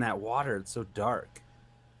black in that water? It's so dark.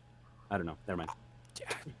 I don't know. Never mind.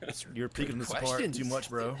 You're picking this apart too much,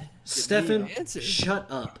 bro. Stefan, shut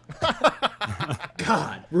up.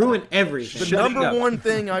 God, ruin everything. The number one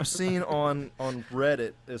thing I've seen on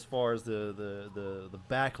Reddit as far as the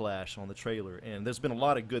backlash on the trailer, and there's been a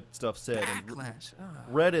lot of good stuff said. Backlash.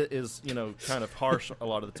 And Reddit is, kind of harsh a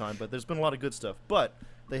lot of the time, but there's been a lot of good stuff. But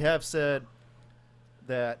they have said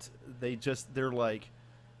that they're like,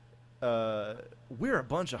 we're a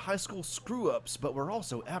bunch of high school screw-ups, but we're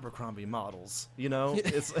also Abercrombie models.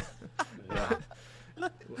 It's. I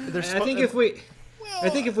think if we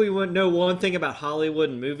know one thing about Hollywood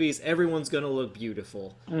and movies, everyone's gonna look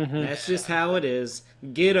beautiful. Mm-hmm. That's just how it is.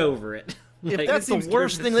 Get over it. If that's the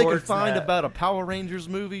worst thing they could find about a Power Rangers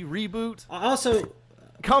movie reboot. Also,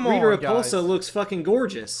 come on, Rita Repulsa looks fucking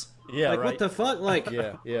gorgeous. Yeah, like right. What the fuck? Like,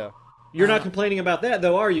 yeah. You're not complaining about that,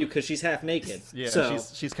 though, are you? Because she's half naked. Yeah, so.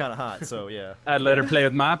 she's kind of hot, so yeah. I'd let her play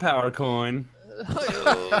with my power coin.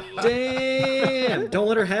 Damn! Don't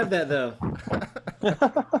let her have that, though.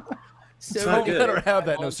 So don't let her have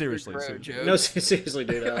that. No, seriously. No, seriously,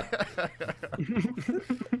 dude.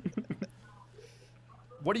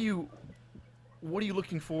 What are you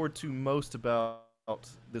looking forward to most about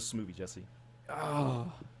this movie, Jesse?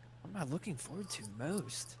 Oh, what am I looking forward to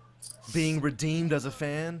most? being redeemed as a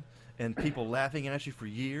fan and people laughing at you for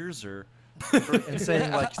years, or and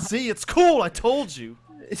saying like, "See, it's cool. I told you."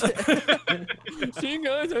 See,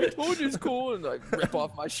 guys, I told you it's cool, and like rip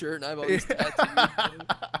off my shirt and I have all these tattoos.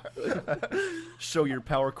 Show your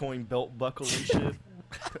power coin belt buckle and shit.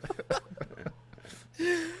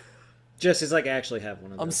 Jesse's like, I actually have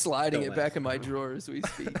one of those. I'm sliding Don't it laugh. back in my drawer as we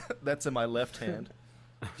speak. That's in my left hand.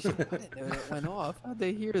 Shit, I didn't know that went off. How'd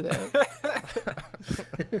they hear that?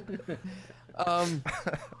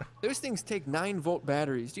 Those things take 9-volt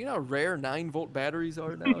batteries. Do you know how rare 9-volt batteries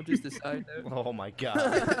are now? Just a side note. Oh my god.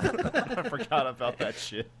 I forgot about that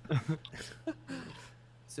shit.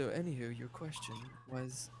 So, anywho, your question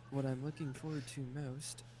was what I'm looking forward to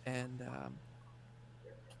most, and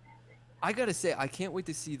I gotta say, I can't wait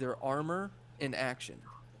to see their armor in action.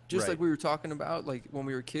 Just Right. like we were talking about, like when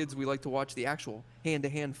we were kids, we like to watch the actual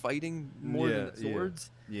hand-to-hand fighting more than the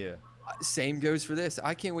swords. Yeah. Same goes for this.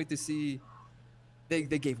 I can't wait to see. They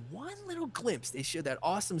gave one little glimpse. They showed that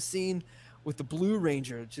awesome scene with the Blue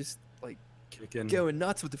Ranger just like Kicking. going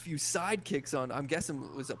nuts with a few sidekicks on. I'm guessing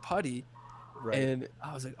it was a putty, Right. and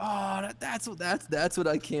I was like, oh, that's what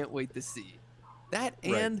I can't wait to see. That,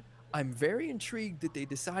 and I'm very intrigued that they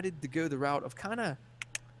decided to go the route of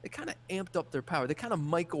they kind of amped up their power. They kind of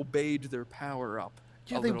Michael Bay'd their power up.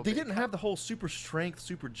 Yeah, a they little bit. didn't have the whole super strength,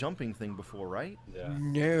 super jumping thing before, right? Yeah.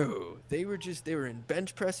 No, they were in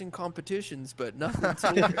bench pressing competitions, but nothing.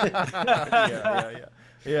 Too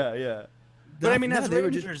Yeah. But I mean, No, as they were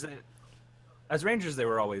Rangers, as Rangers, they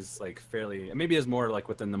were always like fairly. Maybe it's more like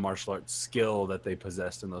within the martial arts skill that they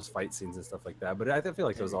possessed in those fight scenes and stuff like that. But I feel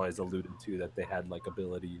like it was always alluded to that they had like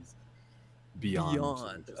abilities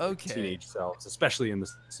beyond just, like, okay. teenage selves, especially in the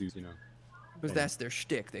suits, you know. Because that's their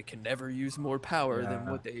shtick. They can never use more power than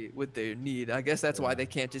what they need. I guess that's why they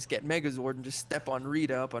can't just get Megazord and just step on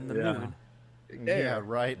Rita up on the moon. Yeah,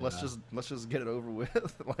 right. Let's just get it over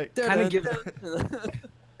with. Like, Kind of gives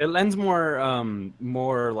it lends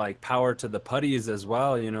more like power to the putties as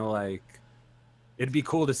well, you know, like it'd be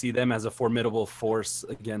cool to see them as a formidable force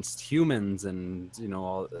against humans and, you know,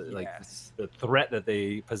 all like the threat that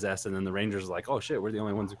they possess, and then the Rangers are like, oh shit, we're the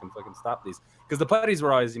only ones who can fucking stop these. Because the putties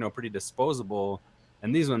were always, you know, pretty disposable,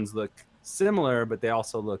 and these ones look similar, but they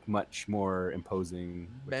also look much more imposing.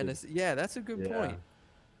 Menace. Yeah, that's a good point.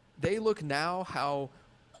 They look now how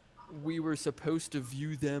we were supposed to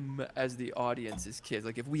view them as the audience as kids.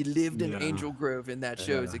 Like if we lived in Angel Grove in that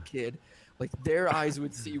show as a kid, like their eyes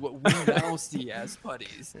would see what we now see as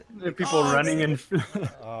putties. Like, people running in instead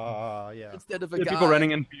of a guy. people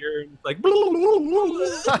running in fear, like what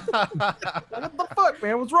the fuck,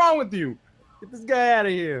 man? What's wrong with you? Get this guy out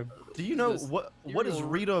of here. Do you know what does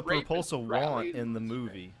Rita Repulsa want in the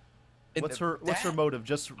movie? What's her motive?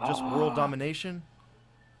 Just world domination?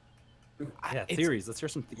 Yeah, theories. Let's hear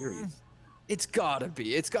some theories. It's gotta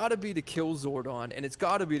be to kill Zordon, and it's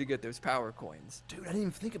gotta be to get those power coins. Dude, I didn't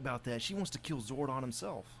even think about that. She wants to kill Zordon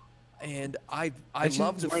himself. And I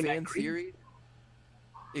love the fan theory.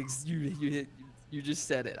 You just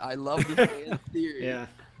said it. I love the fan theory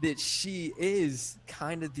that she is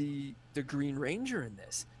kind of the Green Ranger in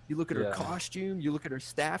this. You look at her costume, you look at her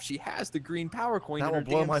staff. She has the green power coin. That will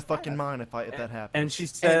blow my fucking mind if that happens. And she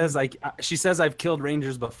says she says I've killed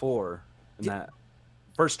Rangers before in that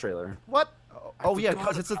first trailer. What? Oh yeah,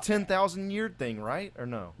 because it's a 10,000-year thing, right? Or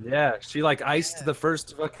no? Yeah, she like iced the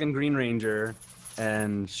first fucking Green Ranger,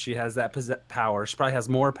 and she has that power. She probably has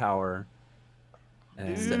more power.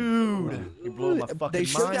 And, dude, you're blowing my fucking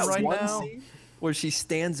mind right now. Scene where she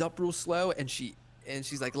stands up real slow and she's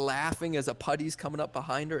like laughing as a putty's coming up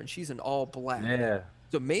behind her, and she's in all black. Yeah.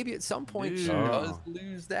 So maybe at some point she does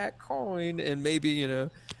lose that coin, and maybe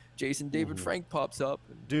Jason David Frank pops up.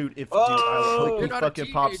 Dude, I hope he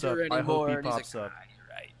fucking pops up. I hope he pops up.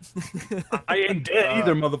 You're right. I ain't dead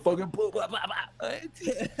either, motherfucker.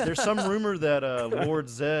 There's some rumor that Lord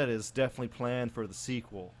Zed is definitely planned for the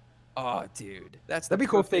sequel. Oh, dude, that'd be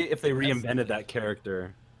cool if they reinvented that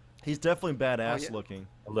character. He's definitely badass looking.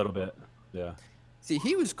 A little bit, yeah. See,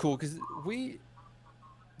 he was cool because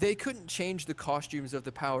they couldn't change the costumes of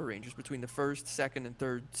the Power Rangers between the first, second, and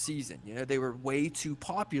third season. They were way too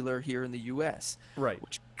popular here in the U.S. Right.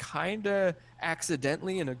 Which kind of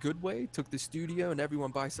accidentally, in a good way, took the studio and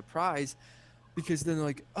everyone by surprise. Because then they're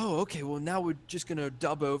like, oh, okay, well, now we're just going to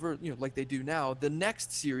dub over, like they do now. The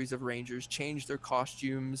next series of Rangers changed their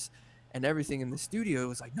costumes and everything in the studio. It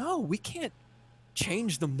was like, no, we can't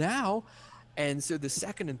change them now. And so the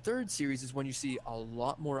second and third series is when you see a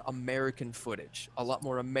lot more American footage, a lot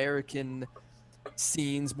more American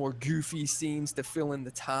scenes, more goofy scenes to fill in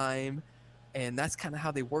the time. And that's kind of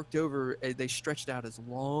how they worked over. They stretched out as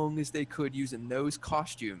long as they could using those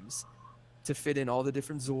costumes to fit in all the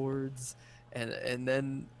different Zords. And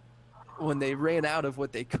then when they ran out of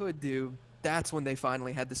what they could do, that's when they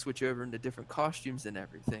finally had to switch over into different costumes and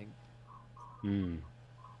everything.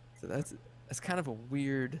 So that's kind of a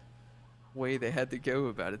weird way they had to go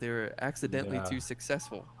about it. They were accidentally too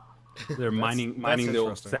successful. They're mining the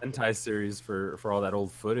old Sentai series for all that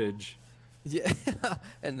old footage. Yeah,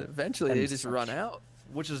 and eventually they just run out.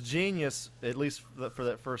 Which is genius, at least for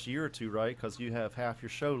that first year or two, right? Because you have half your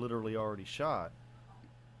show literally already shot.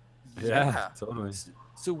 Yeah, totally.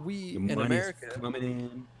 So we in America coming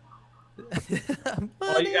in.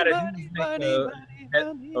 All you gotta do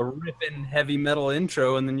is make a ripping heavy metal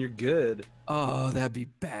intro, and then you're good. Oh, that'd be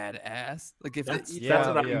badass! Like if each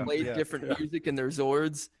played different music in their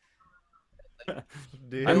Zords.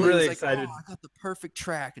 Dude. I'm really excited. I got the perfect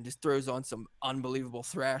track, and just throws on some unbelievable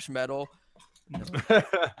thrash metal.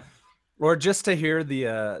 Or just to hear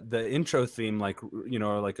the intro theme, like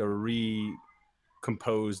like a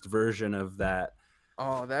recomposed version of that.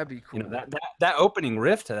 Oh, that'd be cool. That opening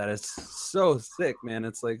riff to that is so sick, man.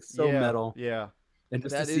 It's like so metal. Yeah. And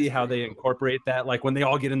just to see how they incorporate that, like when they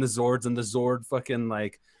all get in the Zords and the Zord fucking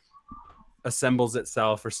like assembles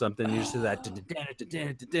itself or something, you just hear that,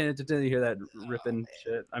 you hear that ripping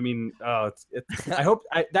shit. I mean, I hope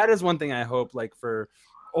that is one thing I hope, like for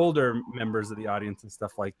older members of the audience and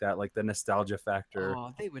stuff like that, like the nostalgia factor.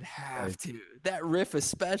 Oh, they would have to. That riff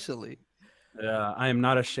especially. Yeah, I am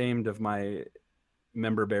not ashamed of my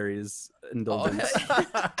member berries indulgence.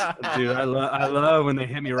 Dude, I love when they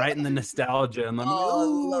hit me right in the nostalgia. I'm like,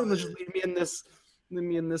 just leave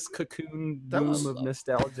me in this cocoon boom of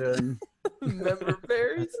nostalgia. Member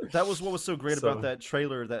berries. That was what was so great about that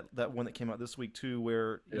trailer, that one that came out this week too,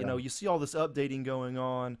 where you see all this updating going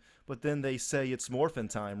on, but then they say it's morphin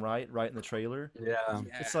time, right in the trailer. Yeah.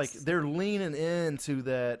 Yes. It's like they're leaning into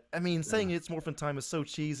that. I mean, saying it's morphin time is so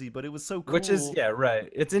cheesy, but it was so cool. Which is right.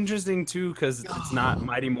 It's interesting too because it's not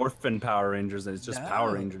Mighty Morphin Power Rangers, it's just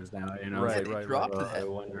Power Rangers now. Right. I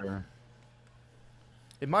wonder.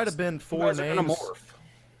 It might have been four names.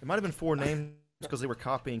 It might have been four names because they were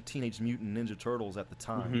copying Teenage Mutant Ninja Turtles at the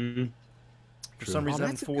time. Mm-hmm. For some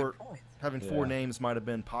reason, having four names might have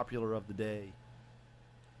been popular of the day.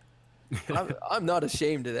 I'm not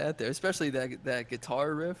ashamed of that, there, especially that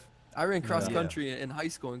guitar riff. I ran cross country in high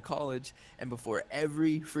school and college, and before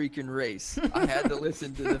every freaking race, I had to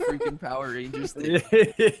listen to the freaking Power Rangers thing.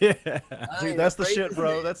 Dude, that's the shit,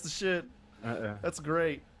 bro. That's the shit. That's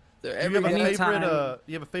great. Do you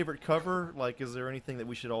have a favorite cover? Like, is there anything that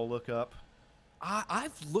we should all look up?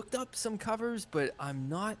 I've looked up some covers, but I'm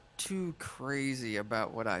not too crazy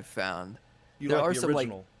about what I found. There like are the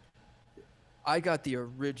original? I got the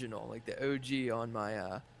original, like the OG on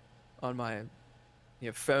my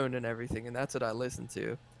phone and everything, and that's what I listen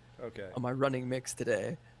to. Okay. On my running mix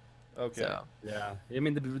today. Okay. So. Yeah. I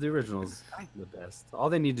mean, the original's the best. All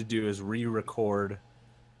they need to do is re-record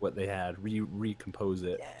what they had, recompose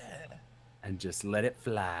it, and just let it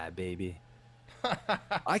fly, baby.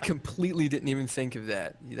 I completely didn't even think of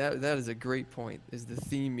that. That is a great point. Is the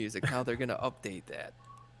theme music, how they're gonna update that?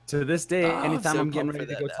 To this day, anytime I'm getting ready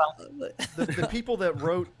to go talk, the people that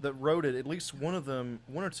wrote it, at least one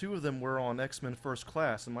or two of them were on X-Men First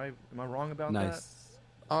Class. Am I wrong about that?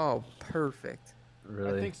 Oh, perfect.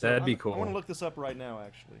 Really? I think so. That'd be cool. I want to look this up right now,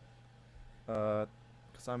 actually.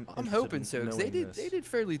 Because I'm hoping so. Because they did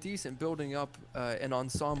fairly decent building up an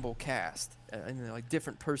ensemble cast and like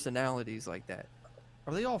different personalities like that.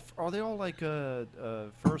 Are they all like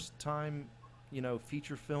first time,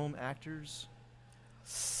 feature film actors?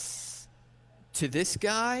 To this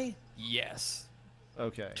guy, yes.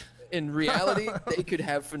 Okay. In reality, they could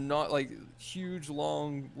have huge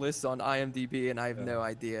long lists on IMDb, and I have no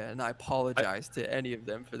idea. And I apologize to any of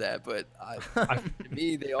them for that. But to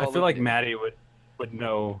me, they all. I feel like Maddie would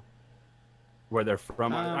know where they're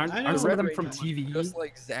from. Aren't some of them from TV? Just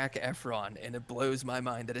like Zac Efron, and it blows my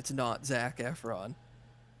mind that it's not Zac Efron.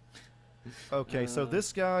 Okay, so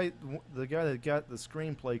this guy, the guy that got the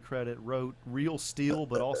screenplay credit, wrote Real Steel,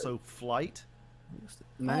 but also Flight.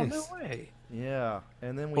 Nice. Oh, no way. Yeah,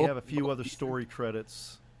 and then we have a few other story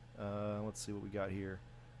credits. Let's see what we got here.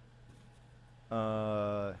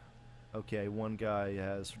 Okay, one guy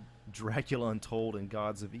has Dracula Untold and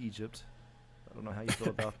Gods of Egypt. I don't know how you feel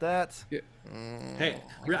about that. Hey,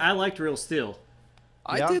 I liked Real Steel.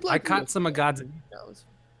 I caught some of Gods of Egypt.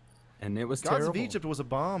 And it was terrible. Gods of Egypt was a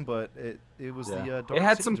bomb, but it was the Dark It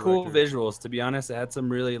had City some director. cool visuals, to be honest. It had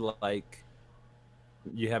some really,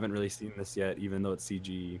 you haven't really seen this yet, even though it's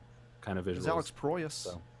CG kind of visuals. It was Alex Proyas.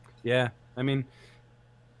 So, yeah, I mean,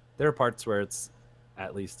 there are parts where it's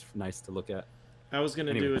at least nice to look at. I was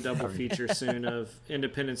gonna Anyway. do a double feature soon of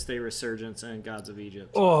Independence Day Resurgence and Gods of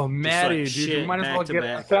Egypt. Oh, Just, Maddie, like, dude, you shit might as well back to get.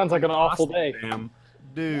 back. Sounds like an awful day. Damn.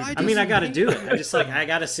 Dude, Why I mean, I does got to he do it. hate I just like I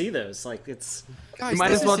got to see those. Like it's Guys, You might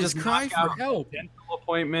this as well is his just cry knock for out help. a dental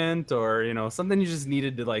appointment, or something you just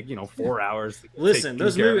needed to 4 hours. to listen. take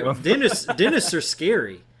Those care movies, of. dentists are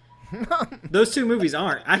scary. Those two movies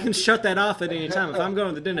aren't. I can shut that off at any time. If I'm going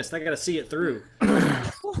to the dentist, I got to see it through.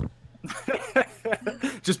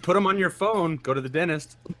 Just put them on your phone. Go to the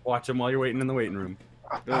dentist. Watch them while you're waiting in the waiting room.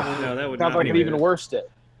 Oh, no, that would Sounds not like be an even good. worse day.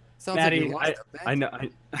 Sounds Maddie, like I know.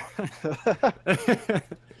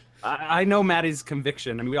 I know Maddie's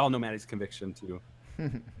conviction. I mean, we all know Maddie's conviction to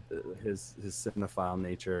his cinephile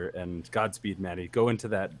nature. And Godspeed, Maddie. Go into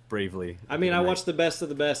that bravely. I mean, I tonight. watched the best of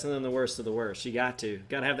the best and then the worst of the worst. You got to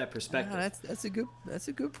have that Yeah, perspective. that's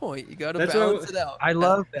a good point. You got to That's balance what- it out. I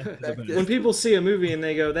love When people see a movie and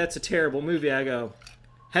they go, "That's a terrible movie," I go,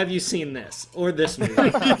 "Have you seen this or this movie?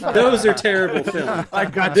 Those are terrible films. I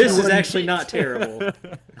got This you is one. actually not terrible."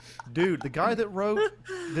 dude, the guy that wrote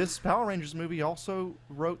this Power Rangers movie also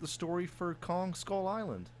wrote the story for Kong Skull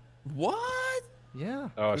Island. What? Yeah.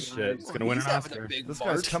 Oh shit! It's gonna win an He's having a Oscar. big This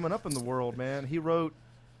March. guy's coming up in the world, man. He wrote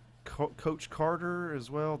Coach Carter as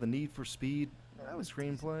well, The Need for Speed. That was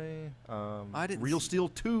screenplay. I didn't Real see- Steel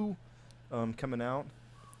 2 coming out.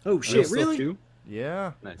 Oh Real shit! Steel Really? 2?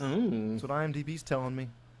 Yeah. Nice. Oh. That's what IMDb's telling me.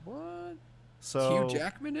 What? So, Hugh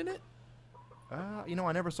Jackman in it?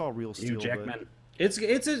 I never saw Real Steel. Hugh but- Jackman. It's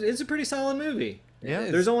a pretty solid movie. Yeah.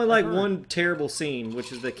 It There's is. only like I've heard. one terrible scene,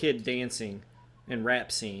 which is the kid dancing and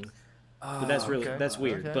rap scene. But that's really okay. that's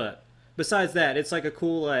weird. Okay. But besides that, it's like a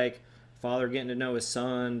cool like father getting to know his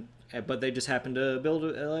son, but they just happen to build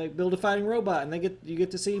a fighting robot, and you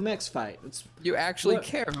get to see mechs fight. It's You actually What?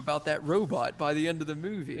 care about that robot by the end of the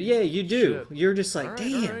movie. yeah, you do. Shit. You're just like, Alright,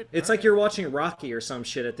 damn. alright, It's like you're watching Rocky or some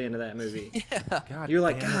shit at the end of that movie. God You're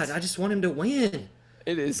like, damn God, it. I just want him to win.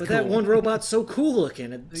 It is But cool. that one robot's so cool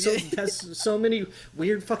looking. It has so many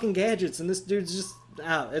weird fucking gadgets, and this dude's just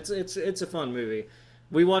out. It's a fun movie.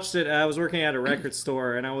 We watched it. I was working at a record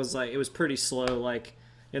store, and I was like, it was pretty slow, like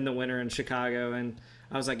in the winter in Chicago, and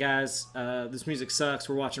I was like, guys, this music sucks.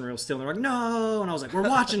 We're watching Real Steel. And they're like, no, and I was like, we're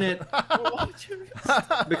watching it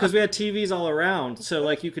because we had TVs all around, so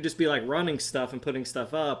like you could just be like running stuff and putting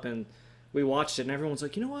stuff up, and we watched it, and everyone's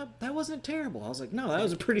like, you know what? That wasn't terrible. I was like, no, that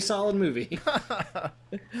was a pretty solid movie.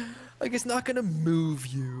 Like, it's not gonna move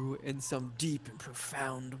you in some deep and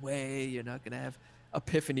profound way. You're not gonna have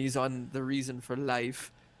epiphanies on the reason for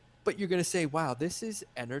life, but you're gonna say, "Wow, this is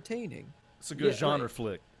entertaining." It's a good Yeah, genre like-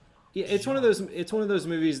 flick. Yeah, it's one of those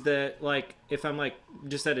movies that like if I'm like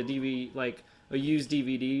just at a DVD like a used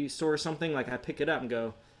DVD store or something, like I pick it up and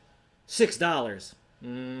go, $6.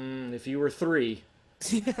 If you were 3,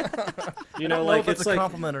 you know, I don't know like if it's it's a like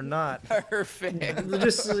compliment or not. Perfect.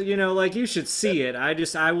 just like you should see it.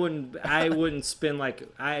 I wouldn't spend like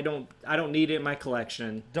I don't need it in my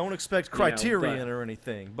collection. Don't expect know, Criterion but- or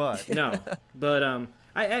anything, but No, but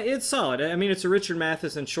it's solid. I mean, it's a Richard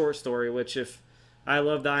Matheson short story, which if I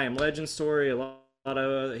love the I Am Legend story,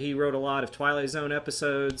 he wrote a lot of Twilight Zone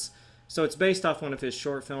episodes, so it's based off one of his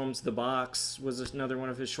short films. The Box was another one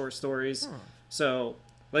of his short stories. So,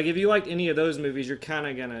 like, if you liked any of those movies, you're kind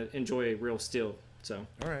of gonna enjoy Real Steel. So,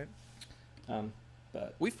 all right.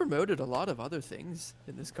 but We've promoted a lot of other things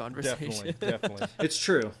in this conversation. Definitely. it's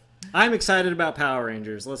true. I'm excited about Power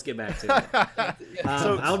Rangers. Let's get back to it.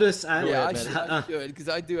 I'll just Yeah, I should, because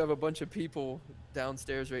I do have a bunch of people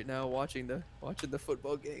downstairs right now watching the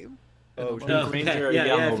football game. Oh, And I'm Pink Oh, Ranger or yeah,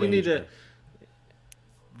 Yellow if you need to.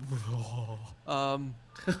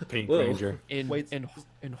 like, Pink Whoa. Ranger. in Wait. in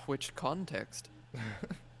which context?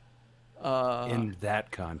 In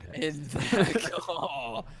that context. In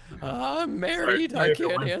that, I'm married. Sorry I if it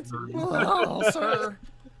can't went answer. through. Oh, sir.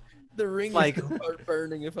 The ring Like- is gonna start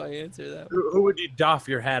burning if I answer that. Who would you doff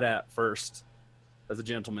your hat at first, as a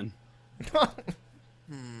gentleman?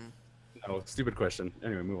 No, stupid question.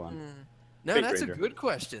 Anyway, move on. No, Pink that's Ranger. a good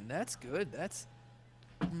question. That's good. That's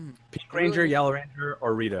Pink Ranger, Yellow Ranger,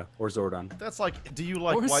 or Rita, or Zordon? That's like, do you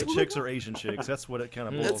like Or white Zordon. chicks or Asian chicks? That's what it kind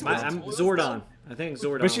of boils That's what down I'm to. Zordon. I think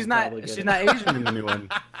Zordon. But she's will not. probably get She's it. not Asian in the new one.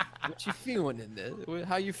 what you feeling in this?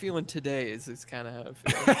 How you feeling today? Is kind of how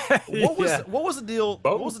I feel. What was the deal?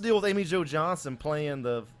 Both. What was the deal with Amy Jo Johnson playing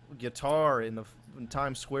the guitar in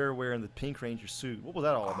Times Square wearing the Pink Ranger suit? What was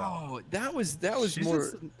that all about? Oh, that was She's more.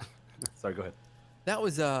 just- Sorry, go ahead. That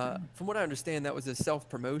was from what I understand, that was a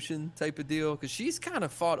self-promotion type of deal because she's kind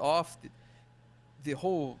of fought off the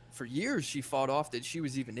whole for years. She fought off that she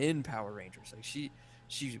was even in Power Rangers. Like she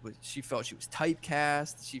she felt she was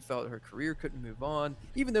typecast. She felt her career couldn't move on,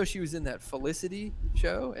 even though she was in that Felicity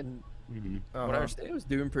show, and what I understand, it was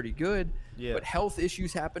doing pretty good. Yeah. But health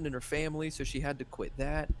issues happened in her family, so she had to quit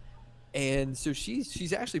that. And so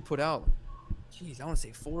she's actually put out, I want to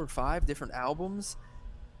say 4 or 5 different albums.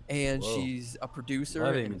 And she's a producer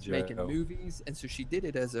and is making movies. And so she did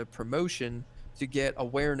it as a promotion to get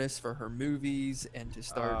awareness for her movies and to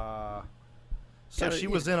start. So she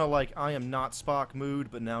was in a like I am not Spock mood,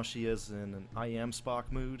 but now she is in an I am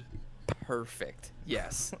Spock mood. Perfect.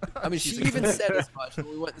 Yes. I mean, she even said as much when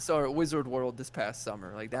we went and saw her at Wizard World this past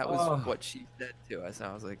summer. Like that was what she said to us. And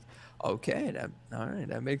I was like, okay, all right,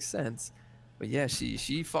 that makes sense. But yeah,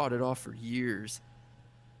 she fought it off for years.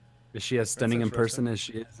 Is she as stunning in person as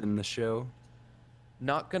she is in the show?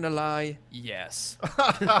 Not gonna lie, yes.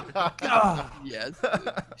 Yes.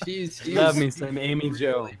 She's love me some Amy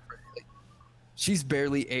Jo. She's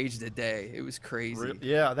barely aged a day. It was crazy.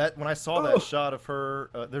 Yeah, that when I saw that shot of her,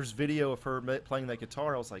 there's video of her playing that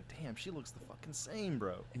guitar. I was like, damn, she looks the fucking same,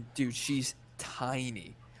 bro. And dude, she's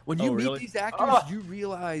tiny. When you meet these actors, you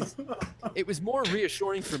realize it was more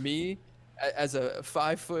reassuring for me as a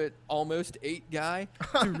 5 foot, almost 8 guy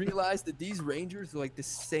to realize that these Rangers are like the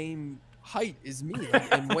same height as me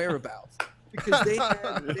and whereabouts. Because they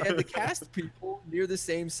had to cast people near the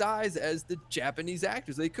same size as the Japanese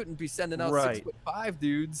actors. They couldn't be sending out 6'5"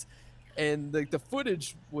 dudes, and like the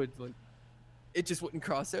footage would it just wouldn't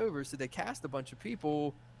cross over. So they cast a bunch of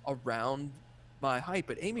people around my height.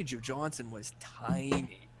 But Amy Jo Johnson was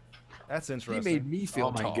tiny. That's interesting. She made me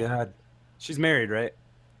feel tall. Oh my god, she's married, right?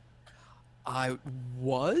 I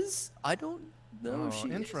don't know if she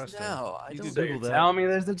is now. I don't Google that. Tell me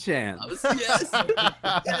there's a chance. Yes.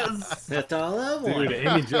 Yes. That's all I want. Dude,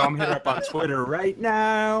 Amy Jo, I'm hitting her up on Twitter right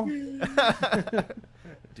now.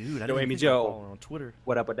 Dude, I know Amy Jo on Twitter.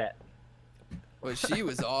 What up with that? Well, she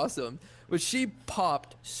was awesome. But she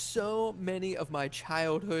popped so many of my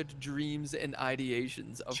childhood dreams and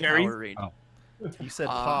ideations of Power Rangers. You said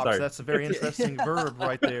pops. That's a very interesting verb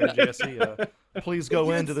right there, Jesse. Please go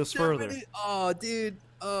into this further. Oh, dude.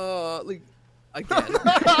 Like, again.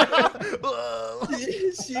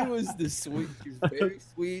 She was the sweet. She was very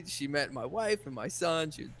sweet. She met my wife and my son.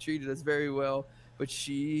 She treated us very well. But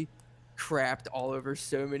she crapped all over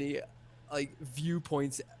so many like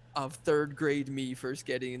viewpoints of 3rd grade me first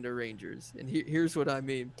getting into Rangers. And here's what I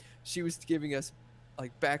mean. She was giving us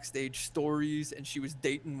like backstage stories, and she was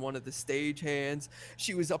dating one of the stagehands.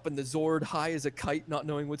 She was up in the Zord high as a kite, not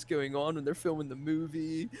knowing what's going on when they're filming the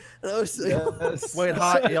movie. And I was like, wait,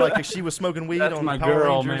 hot? Yeah, like she was smoking weed on the Power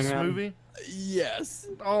Rangers movie? Yes.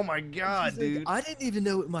 Oh my god, dude. Like, I didn't even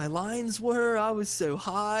know what my lines were. I was so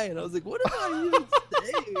high, and I was like, what am I even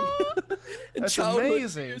saying? And that's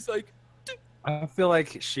amazing. He was like, I feel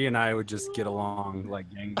like she and I would just get along like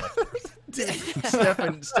gangbusters.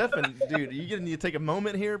 Stefan, dude, you gonna need to take a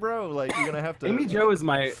moment here, bro. Like you're gonna have to. Amy Jo is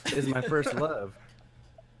my first love.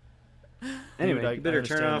 Anyway, you better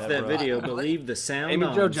turn off that video. Believe the sound. Amy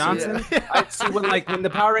Jo Johnson. Yeah. I see when the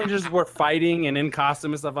Power Rangers were fighting and in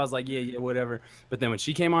costume and stuff, I was like, yeah, whatever. But then when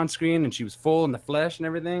she came on screen and she was full in the flesh and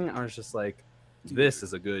everything, I was just like, this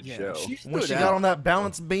is a good show. When she got on that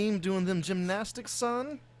balance beam doing them gymnastics,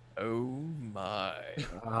 son. Oh my!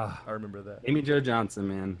 I remember that. Amy Jo Johnson,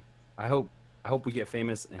 man. I hope we get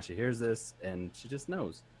famous and she hears this and she just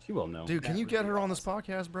knows. She will know. Dude, can you get her on this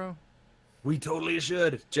podcast, bro? We totally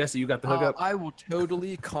should. Jesse, you got the hookup? I will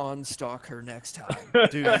totally stalk her next time.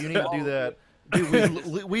 Dude, you need to do that.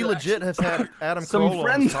 Dude, we legit have had Adam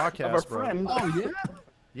Carolla on this podcast, bro. Oh yeah.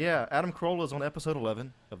 Yeah, Adam Carolla is on episode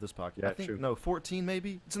 11 of this podcast. Yeah, I think true. No, 14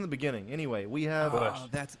 maybe. It's in the beginning. Anyway, we have. Oh,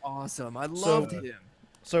 that's awesome. I loved him.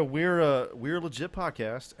 So we're a legit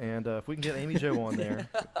podcast, and if we can get Amy Jo on there,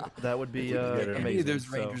 that would be amazing. Any of those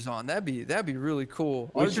Rangers on, that'd be really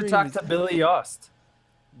cool. We should talk to Billy Yost.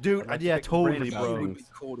 Dude, yeah, totally, bro. It would be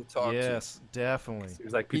cool to talk to. Yes, definitely.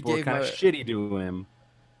 Seems like people are kind of shitty to him.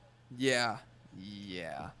 Yeah.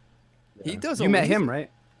 He does. You met him,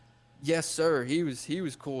 right? Yes, sir. He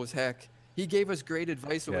was cool as heck. He gave us great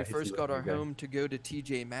advice when we first got our guy. home to go to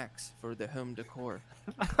TJ Maxx for the home decor.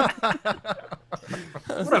 What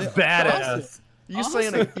a badass! You're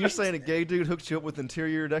saying a gay dude hooked you up with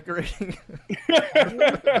interior decorating?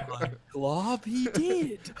 Glob, he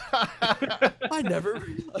did. I never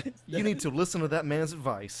realized. You need to listen to that man's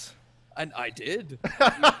advice. And I did.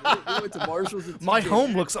 We went to Marshall's. And My TJ home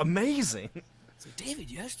Maxx. looks amazing. So David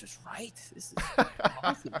Yester's right. This is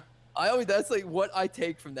awesome. That's like what I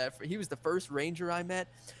take from that. He was the first Ranger I met.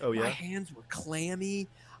 Oh yeah. My hands were clammy.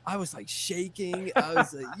 I was like shaking. I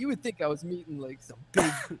was like, you would think I was meeting like some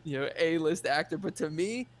big, A-list actor, but to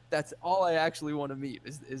me, that's all I actually want to meet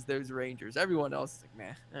is those Rangers. Everyone else is like,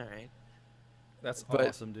 man, all right. That's But-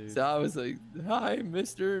 awesome, dude. So I was like, hi,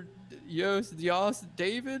 Mr. Yos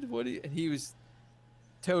David. And he was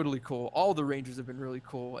totally cool. All the Rangers have been really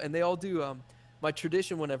cool. And they all do, my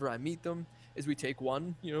tradition whenever I meet them is we take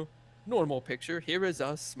one, normal picture. Here is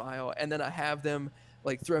us, smile. And then I have them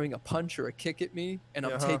like throwing a punch or a kick at me, and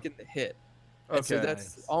I'm taking the hit. And so Okay.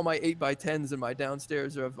 that's all my 8x10s in my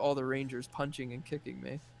downstairs are of all the Rangers punching and kicking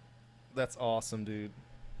me. That's awesome, dude.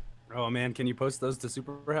 Oh man, can you post those to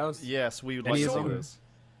Superhouse? Yes, we would Any like to of see them? this.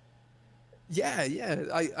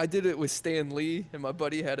 Yeah. I did it with Stan Lee, and my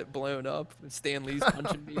buddy had it blown up. And Stan Lee's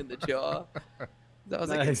punching me in the jaw. So I was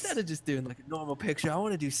like, Nice. instead of just doing like a normal picture, I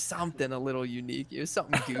want to do something a little unique.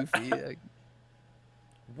 Something goofy. Like,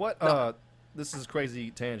 What? This is a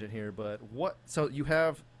crazy tangent here, but what? So you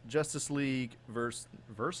have Justice League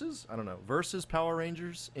versus Power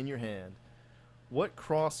Rangers in your hand. What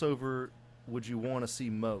crossover would you want to see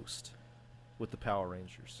most with the Power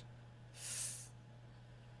Rangers?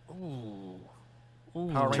 ooh.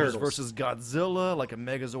 Power Rangers Turtles. versus Godzilla, like a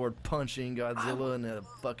Megazord punching Godzilla and a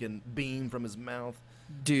fucking beam from his mouth.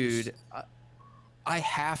 Dude, I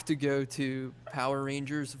have to go to Power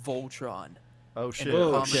Rangers Voltron. Oh shit!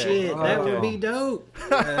 Whoa, okay. shit, that Okay. would be dope.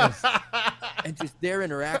 And just their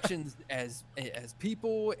interactions as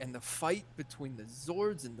people and the fight between the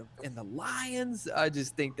Zords and the Lions. I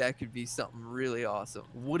just think that could be something really awesome.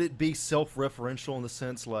 Would it be self-referential in the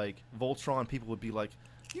sense like Voltron people would be like,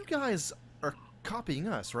 "You guys are copying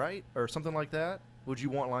us, right?" or something like that? Would you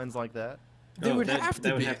want lines like that? They would that, have to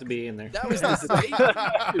that would be. have to be in there. That was the debate.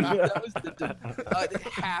 That was the it'd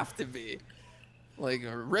have to be. Like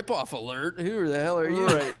a rip-off alert. Who the hell are you?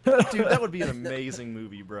 Right. Dude, that would be an amazing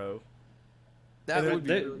movie, bro. That That- would be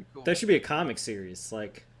that- really cool. That should be a comic series.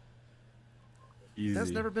 Like, Easy.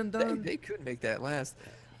 That's never been done. They could make that last.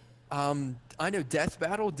 I know Death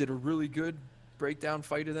Battle did a really good breakdown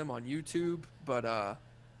fight of them on YouTube, but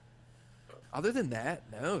other than that,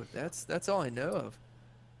 no, that's all I know of.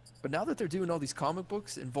 But now that they're doing all these comic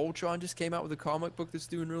books, and Voltron just came out with a comic book that's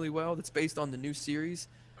doing really well, that's based on the new series,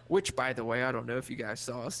 which, by the way, I don't know if you guys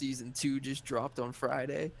saw, season 2 just dropped on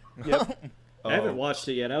Friday. I haven't watched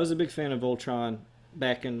it yet. I was a big fan of Voltron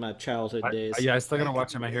back in my childhood days. Yeah, I still gonna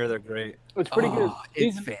watch them. I hear they're great. It's pretty good. Oh,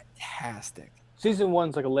 it's Season, fantastic. season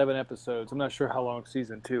 1's like 11 episodes. I'm not sure how long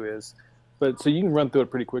season 2 is, but so you can run through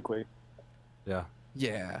it pretty quickly. Yeah.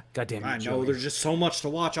 Yeah. God damn it, I know Joey. there's just so much to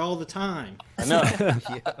watch all the time. I know.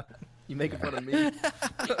 Yeah. You making fun of me?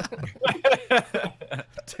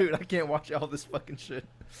 Dude, I can't watch all this fucking shit.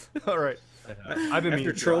 All right. I've been After meaning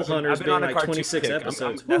to. Troll I've been Hunters on being a like cartoon 26 kick.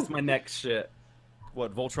 episodes. That's my next shit.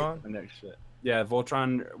 What, Voltron? My next shit. Yeah,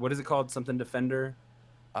 Voltron. What is it called? Something Defender.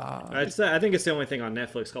 I think it's the only thing on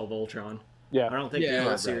Netflix called Voltron. Yeah. I don't think Yeah, the other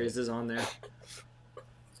right. series is on there.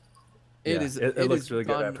 It Yeah, is. It looks really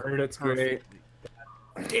good. done I've heard it's great.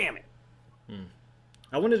 perfectly. Damn it.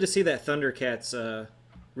 I wanted to see that Thundercats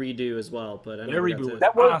redo as well, but I Their never got reboot to- was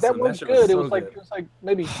That was awesome. That shit was good. so It was good. like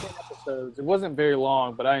maybe 10 episodes. It wasn't very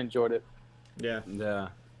long, but I enjoyed it. Yeah. Yeah.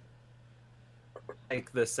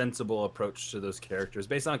 Like the sensible approach to those characters,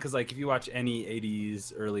 based on because like if you watch any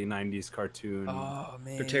 '80s, early '90s cartoon, Oh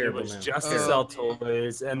man, They're it terrible was now. just Oh, to sell man.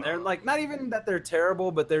 toys, and they're like not even that they're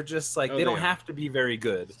terrible, but they're just like Oh, they they don't are. have to be very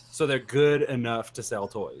good, so they're good enough to sell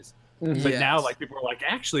toys. But now Yes. like people are like,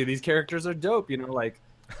 actually these characters are dope, like.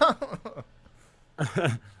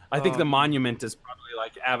 I think the monument is probably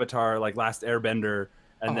like Avatar, like Last Airbender,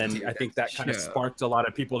 and Oh, then dude, I think that that kind of show. sparked a lot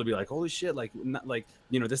of people to be like, "Holy shit!" Like, not, like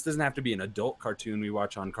this doesn't have to be an adult cartoon we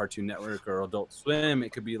watch on Cartoon Network or Adult Swim.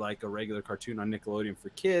 It could be like a regular cartoon on Nickelodeon for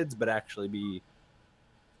kids, but actually be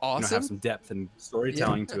awesome. have some depth and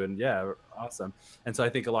storytelling to it. And yeah, awesome. And so I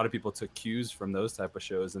think a lot of people took cues from those type of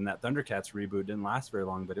shows, and that Thundercats reboot didn't last very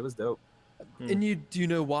long, but it was dope. And do you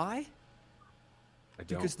know why? I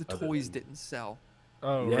don't, Because the other toys than- didn't sell.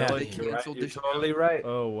 Oh, Yeah, really? They you're, right. canceled You're the show. totally right.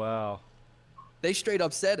 Oh, wow. They straight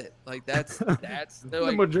up said it. Like that's they're The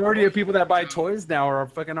like, majority of people that buy toys now are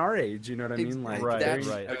fucking our age. You know what I mean? Like, Right, there's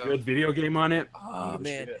right. a good video game on it. Oh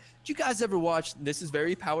man, shit. did you guys ever watch? This is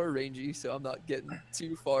very Power Rangy, so I'm not getting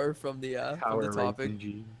too far from the topic.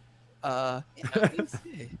 Ranging. Yeah,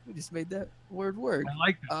 we just made that word work. I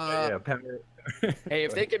like that. Uh, Power. Hey,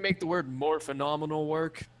 if they can make the word more phenomenal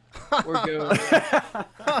work, we're going.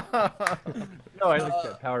 No, I like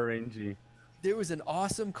that Power Rangy. There was an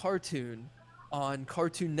awesome cartoon on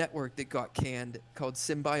Cartoon Network that got canned called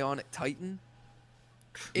Symbionic Titan.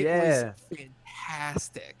 It Yeah. was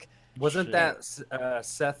fantastic. Wasn't Shit. that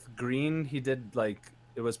Seth Green? He did like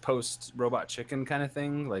it was post Robot Chicken kind of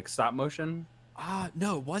thing, like stop motion.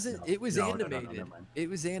 No, it wasn't. No. It was No, animated. never mind. It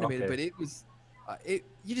was animated, Okay. but it was.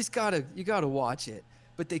 You just gotta watch it.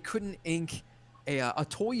 But they couldn't ink a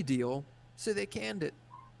toy deal, so they canned it.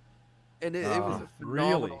 And it was a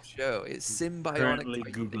phenomenal really? show. It's Symbionic. Currently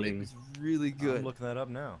Titan. It Googling. was really good. I'm looking that up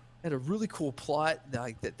now. Had a really cool plot.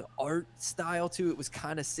 Like the art style to it was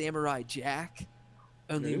kind of Samurai Jack,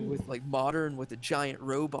 only with like modern with a giant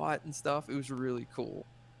robot and stuff. It was really cool.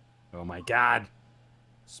 Oh my god.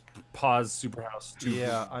 Pause Superhouse 2.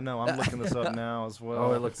 Yeah, I know. I'm looking this up now as well.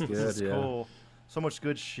 Oh, it looks This good, is yeah. cool. So much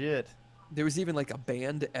good shit. There was even like a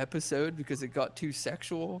banned episode because it got too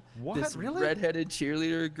sexual. What? This Really? redheaded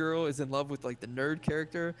cheerleader girl is in love with like the nerd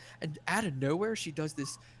character, and out of nowhere she does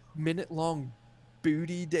this minute-long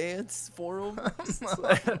booty dance for him.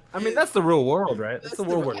 I mean, that's the real world, right? That's the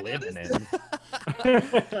world we're right- living in.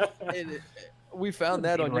 We found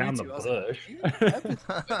that on Around the YouTube. I was like, bush. "Weird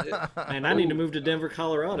episode." Man, I need to move to Denver,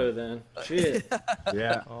 Colorado then. Shit.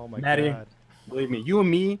 Yeah. Oh my Maddie, god. believe me, you and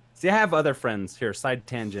me. See, I have other friends here. Side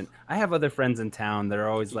tangent. I have other friends in town that are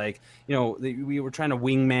always like, we were trying to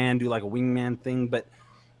do like a wingman thing, but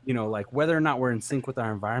like whether or not we're in sync with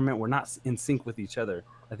our environment, we're not in sync with each other.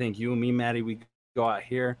 I think you and me, Maddie, we go out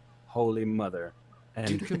here, holy mother,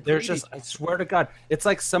 and Dude, there's just, I swear to God, it's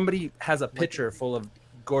like somebody has a pitcher full of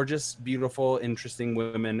gorgeous, beautiful, interesting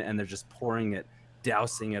women, and they're just pouring it,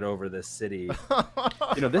 dousing it over this city.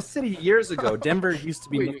 This city years ago, Denver used to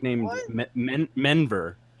be Wait, nicknamed what?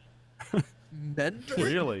 Menver. Mentor?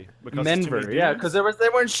 Really? Because it's too many Menver, yeah, dudes? because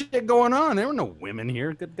there weren't shit going on. There were no women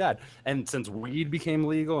here. Good God! And since weed became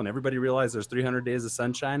legal and everybody realized there's 300 days of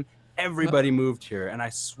sunshine, everybody moved here. And I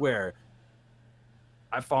swear,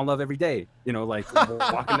 I fall in love every day. Like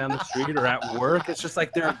walking down the street or at work, it's just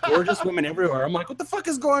like there are gorgeous women everywhere. I'm like, what the fuck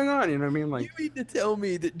is going on? You know what I mean? Like, You mean to tell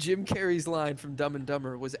me that Jim Carrey's line from Dumb and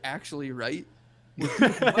Dumber was actually right?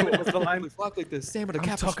 what was the line? Flock like the salmon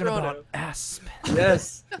I'm talking about Aspen.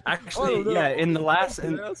 Yes, actually, yeah. In the last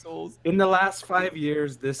assholes. in the last 5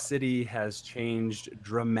 years, this city has changed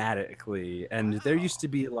dramatically, and there used to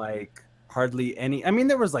be like hardly any. I mean,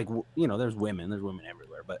 there was like there's women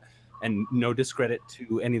everywhere, but and no discredit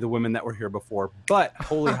to any of the women that were here before, but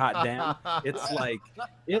holy hot damn, it's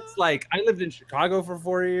like I lived in Chicago for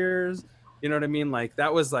 4 years. You know what I mean? Like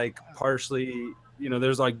that was like partially.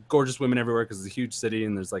 There's like gorgeous women everywhere because it's a huge city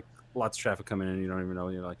and there's like lots of traffic coming in. You don't even know.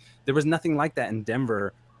 Like there was nothing like that in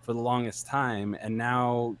Denver for the longest time, and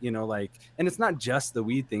now and it's not just the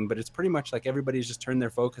weed thing, but it's pretty much like everybody's just turned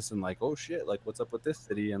their focus and like, oh shit, like what's up with this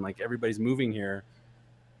city, and like everybody's moving here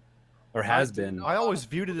or has been. I always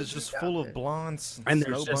viewed it as just full of blondes And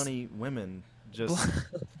snow there's just- bunny women. Just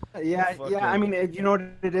Yeah. I fucking- mean, you know what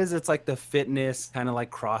it is? It's like the fitness, kind of like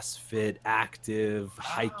CrossFit, active,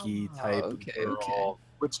 hikey type okay, girl, okay.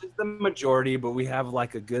 which is the majority. But we have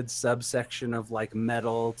like a good subsection of like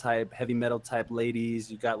metal type, heavy metal type ladies.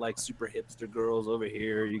 You got like super hipster girls over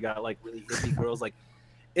here. You got like really hippie girls. Like,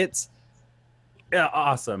 it's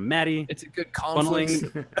awesome, Maddie. It's a good conflict.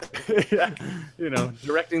 Funneling,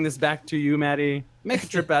 directing this back to you, Maddie. Make a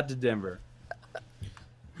trip out to Denver.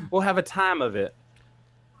 We'll have a time of it.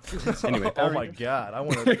 Anyway, oh my god, I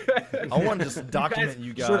want to just document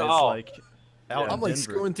you guys should all. like out I'm in like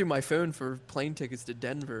Denver. scrolling through my phone for plane tickets to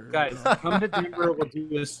Denver. Guys, come to Denver. We'll do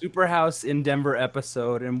a Superhouse in Denver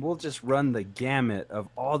episode, and we'll just run the gamut of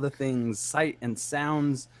all the things, sight and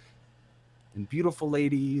sounds, and beautiful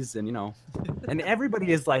ladies, and and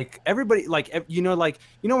everybody is like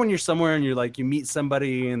when you're somewhere and you're like you meet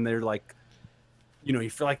somebody and they're like. You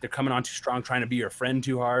feel like they're coming on too strong, trying to be your friend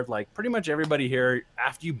too hard. Like pretty much everybody here,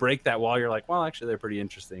 after you break that wall, you're like, well, actually, they're pretty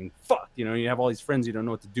interesting. Fuck, you have all these friends you don't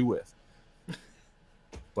know what to do with.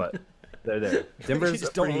 But they're there. Denver's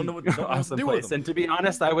just a don't pretty know what to awesome do with place. them. And to be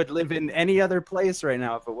honest, I would live in any other place right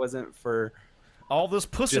now if it wasn't for All this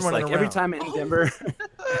pussy just running like around. every time in Denver.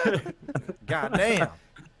 God damn,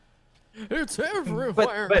 It's everywhere.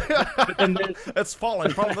 but then there's, it's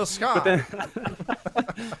falling from the sky.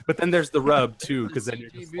 but then there's the rub too, because then you're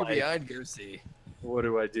just movie like, I'd go see. what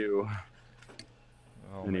do I do?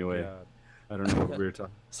 Oh my Anyway. God. I don't know what we were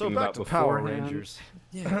talking. So back to Power beforehand. Rangers.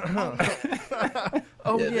 Yeah.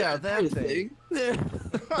 Oh yeah, that thing.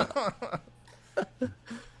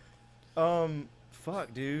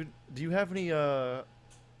 Fuck, dude. Do you have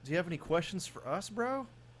any questions for us, bro?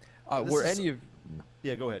 This Were is- any of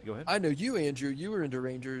Yeah, go ahead. I know you, Andrew. You were into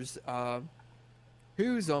Rangers.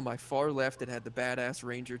 Who's on my far left that had the badass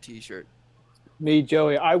Ranger T-shirt? Me,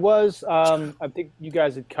 Joey. I was. I think you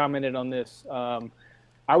guys had commented on this.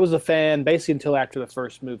 I was a fan basically until after the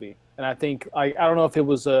first movie, and I think I don't know if it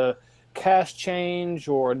was cast change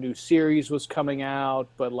or a new series was coming out,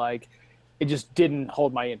 but like it just didn't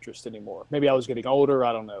hold my interest anymore. Maybe I was getting older,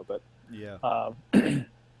 I don't know, but Yeah.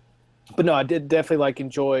 but no, I did definitely like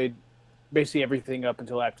enjoyed basically everything up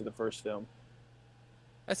until after the first film.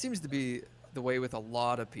 That seems to be the way with a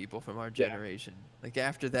lot of people from our generation. Like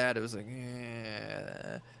after that, it was like,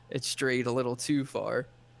 it strayed a little too far.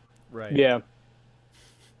 Right. Yeah.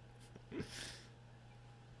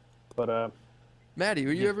 But Maddie,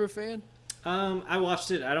 were you ever a fan? I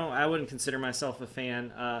watched it. I wouldn't consider myself a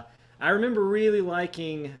fan. I remember really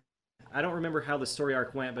liking. I don't remember how the story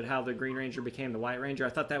arc went, but how the Green Ranger became the White Ranger. I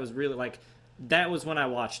thought that was really like. That was when I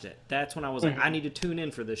watched it. That's when I was like, I need to tune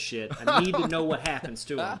in for this shit. I need to know what happens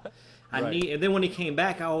to him. And then when he came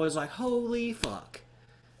back, I was like, holy fuck.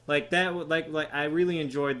 Like that, like I really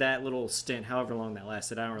enjoyed that little stint, however long that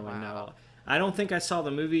lasted. I don't really know. I don't think I saw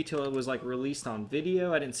the movie till it was like released on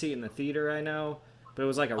video. I didn't see it in the theater, I know, but it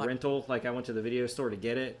was like a rental. Like I went to the video store to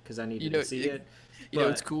get it because I needed to see it. You know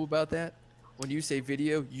what's cool about that? When you say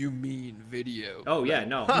video, you mean video. Oh yeah,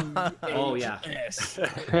 no. Oh yeah.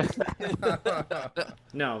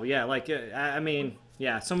 No, yeah, like I mean,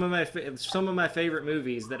 yeah. Some of my favorite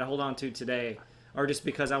movies that I hold on to today are just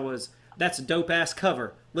because that's a dope ass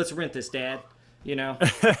cover. Let's rent this, Dad. You know.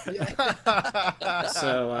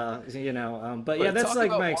 So but yeah, that's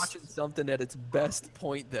like my watching something at its best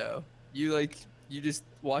point though. You just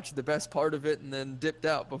watched the best part of it and then dipped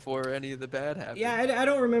out before any of the bad happened. Yeah, I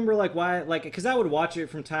don't remember like why, like, because I would watch it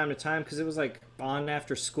from time to time because it was like on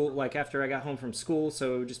after school, like after I got home from school,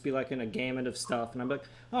 so it would just be like in a gamut of stuff, and I'm like,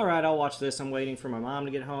 all right, I'll watch this. I'm waiting for my mom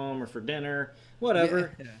to get home or for dinner,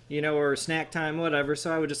 whatever, or snack time, whatever.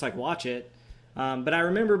 So I would just like watch it. But I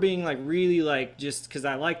remember being like really like just because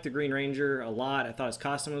I liked the Green Ranger a lot. I thought his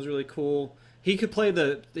costume was really cool. He could play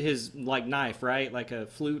his like knife, right? Like a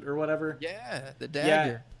flute or whatever. Yeah, the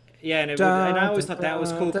dagger. Yeah, and I always thought that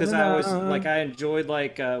was cool because I enjoyed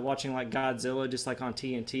like watching like Godzilla just like on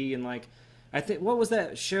TNT and like I think what was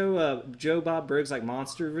that show Joe Bob Briggs like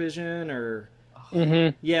Monster Vision or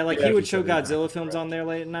yeah like he would show Godzilla films on there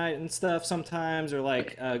late at night and stuff sometimes or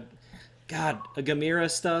like a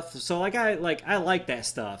Gamera stuff. So like I like that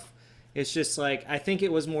stuff. It's just like I think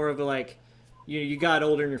it was more of a like. You got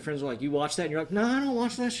older and your friends were like, you watch that? And you're like, no, I don't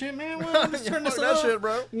watch that shit, man. Well, just turn this off. Shit,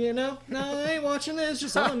 bro. No, I ain't watching this.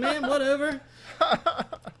 Just, oh, man, whatever.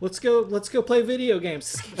 Let's go play video games.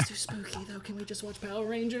 This game's too spooky, though. Can we just watch Power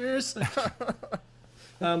Rangers?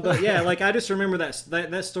 But yeah, like I just remember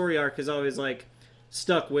that story arc is always like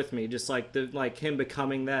stuck with me. Just like him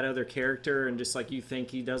becoming that other character and just like you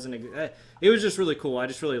think he doesn't. It was just really cool. I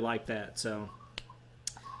just really liked that. So.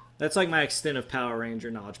 That's like my extent of Power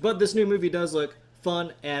Ranger knowledge. But this new movie does look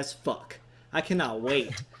fun as fuck. I cannot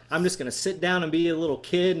wait. I'm just going to sit down and be a little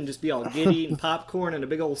kid and just be all giddy eating popcorn and a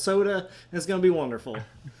big old soda. And it's going to be wonderful.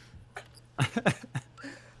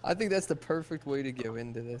 I think that's the perfect way to go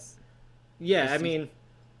into this. Yeah, I mean...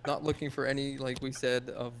 Not looking for any, like we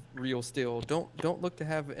said, of real still. Don't look to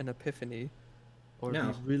have an epiphany. Or be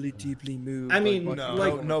really deeply moved. I mean,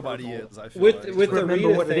 nobody is, I feel with the remember Rita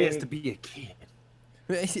what thing, it is to be a kid.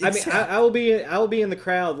 I mean, I will be in the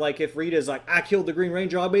crowd. Like if Rita's like, I killed the Green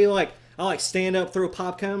Ranger, I'll like stand up, throw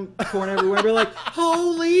popcorn everywhere, and be like,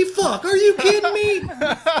 holy fuck, are you kidding me?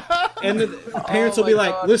 And the parents will be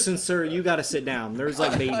like, listen, sir, you got to sit down. There's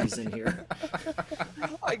like babies in here.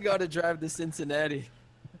 I gotta drive to Cincinnati.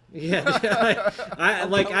 Yeah,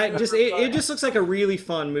 it just looks like a really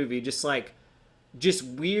fun movie. Just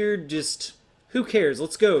weird. Who cares?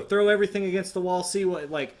 Let's go throw everything against the wall.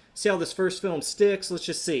 See how this first film sticks. Let's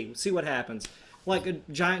just see what happens. Like a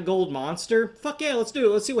giant gold monster. Fuck yeah, let's do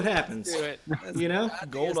it. Let's see what happens. Do it.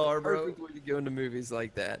 Gold Arbor. Perfect way to go into movies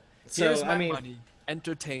like that. So Here's my money.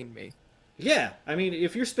 Entertain me. Yeah, I mean,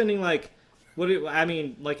 if you're spending like, like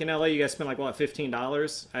in LA, you guys spend like what,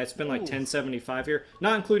 $15? I spend like $10.75 here,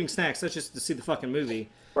 not including snacks. That's just to see the fucking movie.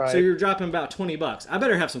 Right. So you're dropping about $20. I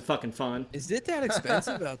better have some fucking fun. Is it that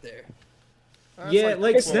expensive out there? Yeah,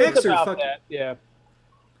 like snacks are fucking. Yeah.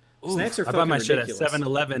 Snacks are I fucking bought my ridiculous. shit at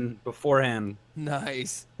 7-Eleven beforehand.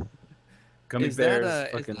 Nice. Gummy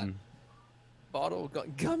bears. Bottle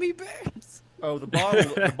gummy bears. Oh, the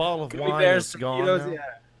bottle of wine is gone now.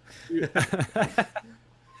 Yeah.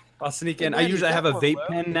 I'll sneak in. I usually have a vape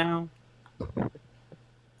pen now.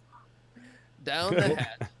 Down the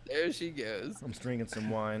hatch. There she goes. I'm drinking some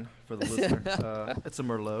wine for the listener. It's a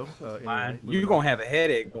Merlot. Anyway, you're going to have a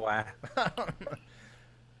headache, boy.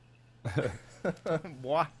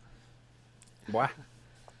 Boy.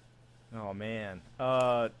 Oh, man.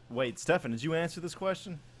 Wait, Stefan, did you answer this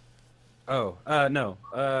question? Oh, no.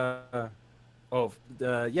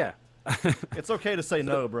 Yeah. It's okay to say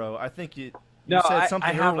no, bro. I think you No, said I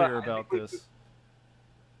something have earlier I about think this.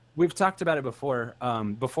 we've talked about it before.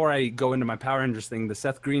 Before I go into my Power Rangers thing, the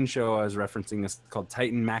Seth Green show I was referencing is called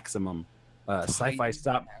Titan Maximum. Sci-fi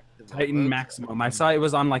stop. Titan Maximum. I saw it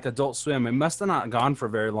was on like Adult Swim. It must have not gone for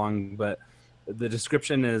very long, but the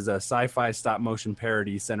description is a sci-fi stop motion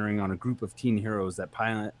parody centering on a group of teen heroes that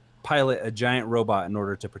pilot a giant robot in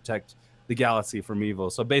order to protect the galaxy from evil.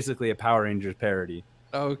 So basically a Power Rangers parody.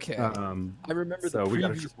 Okay. I remember so the we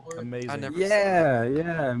gotta previews for it. Amazing. I never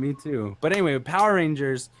Yeah, me too. But anyway, Power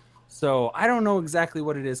Rangers. So I don't know exactly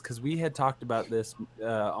what it is because we had talked about this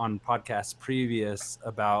on podcasts previous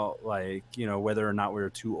about like, you know, whether or not we were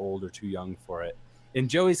too old or too young for it. In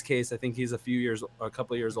Joey's case, I think he's a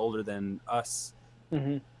couple of years older than us,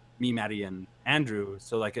 me, Maddie, and Andrew.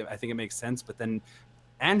 So like, I think it makes sense. But then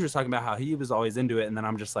Andrew's talking about how he was always into it. And then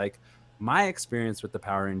I'm just like, my experience with the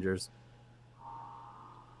Power Rangers,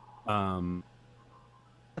 the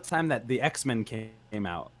time that the X-Men came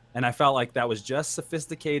out, and I felt like that was just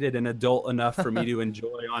sophisticated and adult enough for me to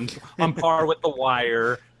enjoy on par with The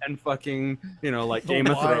Wire and fucking, you know, like Game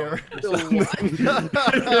of Thrones. You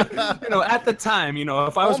know, at the time, you know,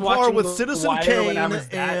 if I was on par watching with The Citizen Wire Kane when I was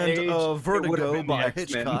that and age, it would've Vertigo been by the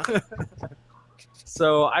X-Men. Hitchcock.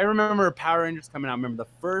 So I remember Power Rangers coming out. I remember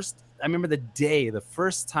the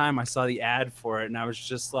first time I saw the ad for it, and I was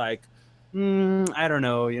just like, I don't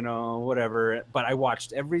know, you know, whatever. But I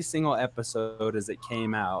watched every single episode as it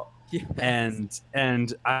came out. Yes.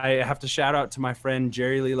 And I have to shout out to my friend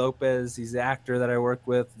Jerry Lee Lopez. He's the actor that I work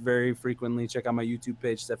with very frequently. Check out my YouTube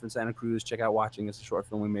page, Stefan Santa Cruz. Check out Watching. It's a short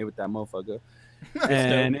film we made with that motherfucker.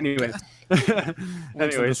 And anyway,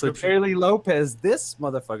 so Jerry Lee Lopez, this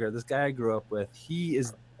motherfucker, this guy I grew up with, he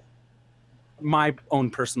is my own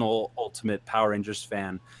personal ultimate Power Rangers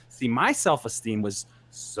fan. See, my self-esteem was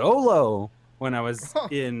so low when I was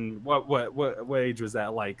in what age was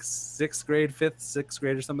that? Like sixth grade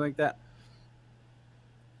or something like that.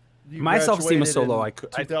 My self-esteem was so low.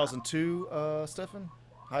 2002, Stefan,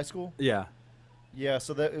 high school. Yeah. Yeah,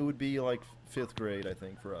 so that it would be like fifth grade, I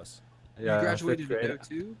think, for us. Yeah, you graduated in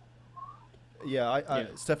 02? Yeah,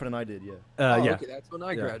 Stefan and I did. Yeah. Yeah. Okay, that's when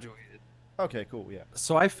I graduated. Okay, cool. Yeah.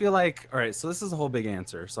 So I feel like, all right, so this is a whole big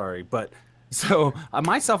answer. Sorry, but so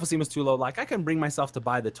my self-esteem was too low. Like I couldn't bring myself to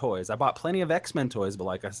buy the toys. I bought plenty of X-Men toys, but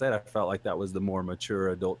like I said, I felt like that was the more mature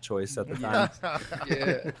adult choice at the time.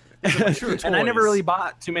 Yeah. And I never really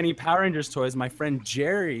bought too many Power Rangers toys. My friend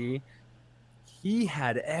Jerry, he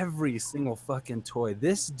had every single fucking toy.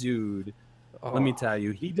 This dude, let me tell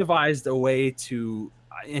you, he devised a way to.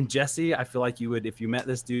 And Jesse, I feel like you would, if you met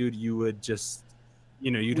this dude, you would just,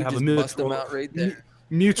 you know, you'd have a mutual, out right there.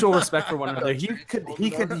 mutual respect for one another. He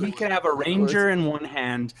could have a ranger in one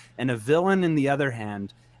hand and a villain in the other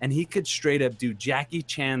hand, and he could straight up do Jackie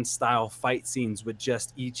Chan style fight scenes with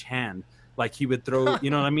just each hand. Like he would throw, you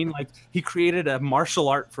know what I mean? Like he created a martial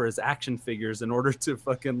art for his action figures in order to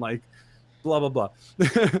fucking like, blah blah blah.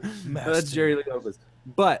 That's Jerry Lee Lopez.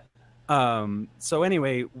 But so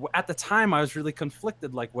anyway, at the time I was really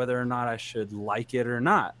conflicted, like whether or not I should like it or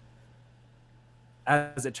not.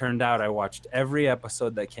 As it turned out, I watched every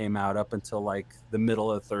episode that came out up until like the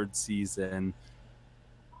middle of the third season.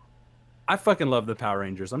 I fucking love the Power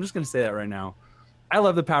Rangers. I'm just going to say that right now. I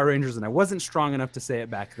love the Power Rangers, and I wasn't strong enough to say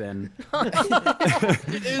it back then.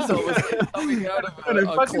 It is almost like coming out of a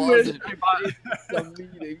closet some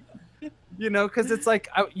meeting. You know, because it's like,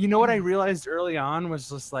 you know what I realized early on was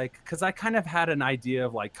just like, because I kind of had an idea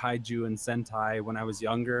of like kaiju and Sentai when I was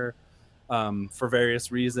younger. For various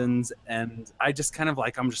reasons, and I just kind of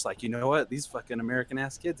like, I'm just like, you know what, these fucking American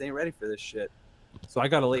ass kids ain't ready for this shit, so I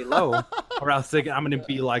gotta lay low, or else thinking I'm gonna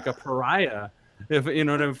be like a pariah if you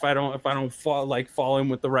know, if I don't fall in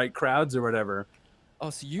with the right crowds or whatever.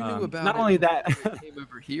 Oh, so you knew about not it only that, came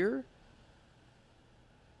over here.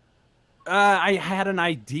 I had an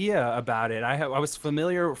idea about it. I was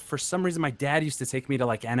familiar. For some reason, my dad used to take me to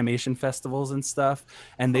like animation festivals and stuff,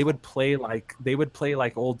 and they would play like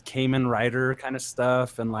old Kamen Rider kind of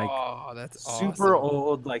stuff and like that's super awesome.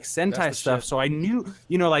 old like Sentai stuff. shit. So I knew,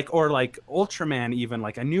 you know, like, or like Ultraman even.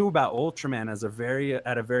 Like I knew about Ultraman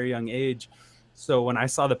at a very young age. So when I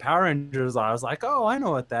saw the Power Rangers, I was like, oh, I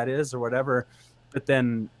know what that is or whatever. But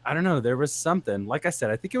then, I don't know, there was something. Like I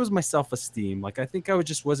said, I think it was my self-esteem. Like, I think I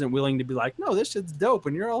just wasn't willing to be like, no, this shit's dope,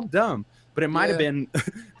 and you're all dumb. But it might have been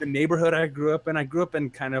the neighborhood I grew up in. I grew up in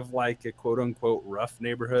kind of like a quote-unquote rough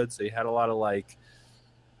neighborhood, so you had a lot of, like,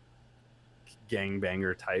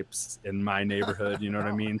 gangbanger types in my neighborhood. You know what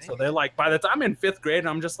I mean? So they're like, by the time I'm in 5th grade,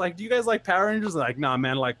 I'm just like, do you guys like Power Rangers? They're like, nah,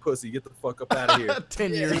 man, like pussy. Get the fuck up out of here.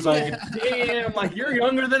 10 years Like, old. damn, like you're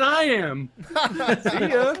younger than I am. See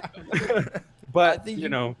ya. I But think you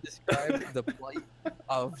know, describe the plight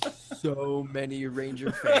of so many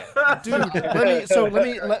Ranger fans. Dude, let me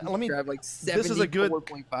Describe like this is a good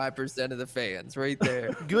 74.5% of the fans right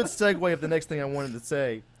there. good segue of the next thing I wanted to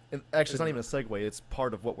say. And actually, it's not even a segue. It's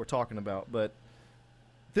part of what we're talking about. But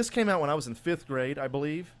this came out when I was in 5th grade, I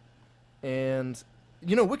believe. And,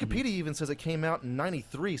 you know, Wikipedia even says it came out in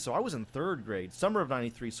 93. So I was in 3rd grade, summer of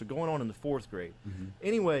 93. So going on in the 4th grade.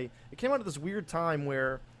 Anyway, it came out at this weird time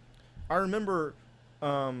where I remember,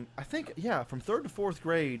 I think, yeah, from 3rd to 4th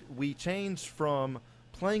grade, we changed from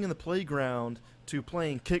playing in the playground to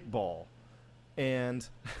playing kickball. And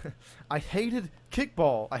I hated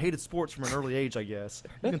kickball. I hated sports from an early age, I guess.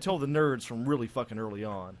 You can tell the nerds from really fucking early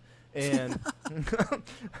on. And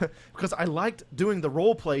because I liked doing the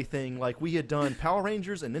role play thing, like we had done Power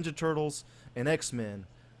Rangers and Ninja Turtles and X-Men.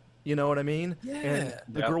 You know what I mean? Yeah. And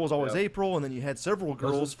the Yep, girl was always yep. April, and then you had several Those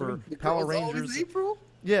girls are for The Power girl's always Rangers. April?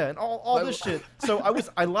 Yeah, and all Why- this shit. So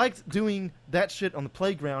I liked doing that shit on the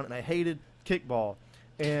playground, and I hated kickball.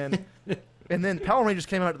 And then Power Rangers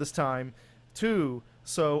came out at this time too.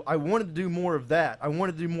 So I wanted to do more of that. I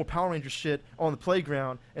wanted to do more Power Rangers shit on the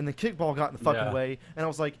playground, and then kickball got in the fucking Yeah. way. And I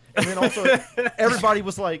was like, and then also everybody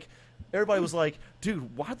was like,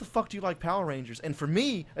 dude, why the fuck do you like Power Rangers? And for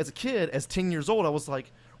me, as a kid, as 10 years old, I was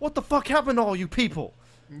like, what the fuck happened to all you people?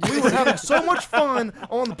 We were having so much fun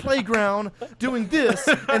on the playground doing this,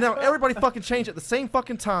 and now everybody fucking changed at the same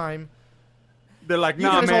fucking time. they're like, You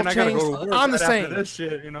nah, guys man, all I gotta go changed. to work I'm the right after same. this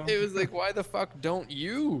shit, you know? It was like, why the fuck don't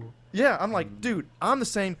you? Yeah, I'm like, dude, I'm the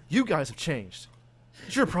same. You guys have changed.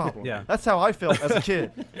 It's your problem. Yeah. That's how I felt as a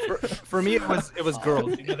kid. For me, it was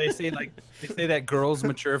girls. You know, they say that girls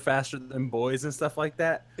mature faster than boys and stuff like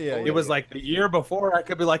that. Yeah, It yeah, was yeah. like the year before, I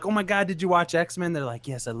could be like, oh my god, did you watch X-Men? They're like,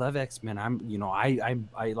 yes, I love X-Men.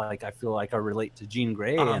 I feel like I relate to Jean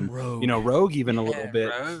Grey and Rogue. you know Rogue even a little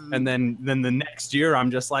bit. And then the next year, I'm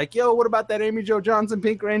just like, yo, what about that Amy Jo Johnson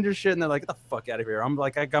Pink Ranger shit? And they're like, get the fuck out of here. I'm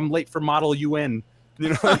like, I'm late for Model UN. You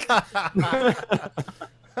know, like, I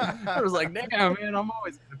was like, damn, man, I'm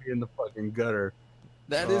always gonna be in the fucking gutter.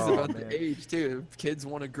 That is Oh, about man. the age too. Kids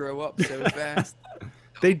want to grow up so fast.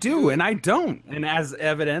 They do, and I don't. And as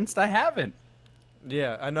evidenced, I haven't.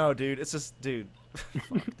 Yeah, I know, dude. It's just, dude.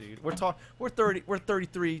 Fuck, dude. We're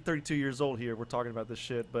 33, 32 years old here. We're talking about this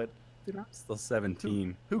shit, but Dude, I'm still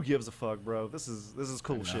 17. who gives a fuck, bro? This is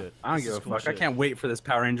cool shit. I don't This give is a cool fuck. I shit. can't wait for this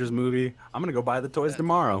Power Rangers movie. I'm gonna go buy the toys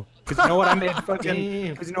tomorrow. Cause you know what? I made fucking.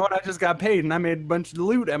 Damn. Cause you know what? I just got paid and I made a bunch of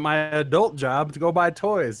loot at my adult job to go buy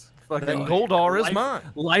toys. Fucking And Goldar is life- mine.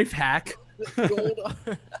 Life hack. Gold.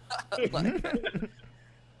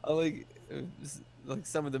 I like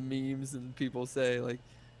some of the memes and people say like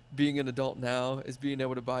being an adult now is being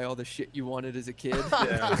able to buy all the shit you wanted as a kid.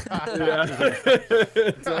 Yeah.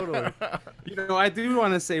 Totally. You know, I do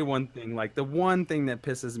want to say one thing. Like the one thing that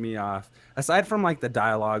pisses me off, aside from like the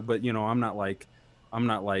dialogue, but you know, I'm not like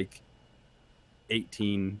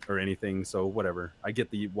 18 or anything, so whatever. I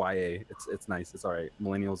get the YA. It's nice. It's all right.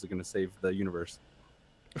 Millennials are gonna save the universe.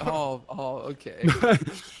 Oh, okay.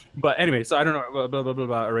 But anyway, so I don't know. Blah, blah, blah,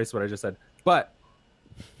 blah, erase what I just said. But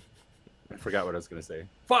I forgot what I was gonna say.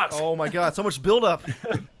 Fuck. Oh my god, so much buildup.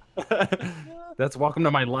 That's welcome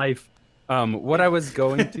to my life. What I was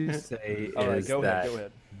going to say All right, is go that ahead. Go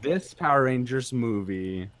ahead. this Power Rangers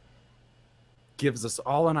movie gives us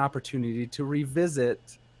all an opportunity to revisit.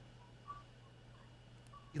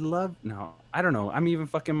 No, I don't know. I'm even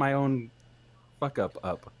fucking my own fuck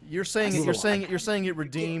up. You're saying it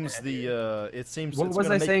redeems the. It seems. What it's was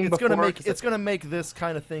gonna I make, saying it's gonna before? make 'Cause it's gonna make this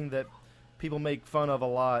kind of thing that people make fun of a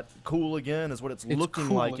lot cool again. Is what it's looking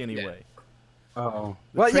cool like again. anyway. Oh,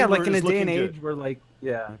 The well, yeah, like trailer in a is day and looking age, good. we're like,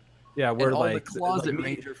 yeah, And we're all like the closet like,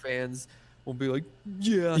 Ranger fans will be like,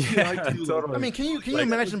 yeah, Yeah, I do. totally. I mean, can you Like-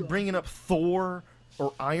 imagine bringing up Thor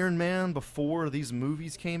or Iron Man before these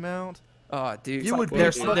movies came out? Oh, dude. You would be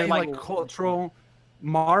they're fucking like like- cultural.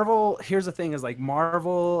 Marvel. Here's the thing: is like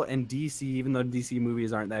Marvel and DC, even though DC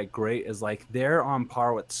movies aren't that great, is like they're on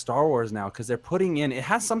par with Star Wars now because they're putting in. It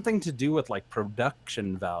has something to do with like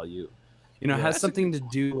production value. You know, it Yeah, has that's a something to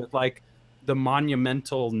do with like the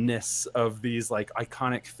monumentalness of these like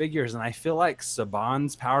iconic figures, and I feel like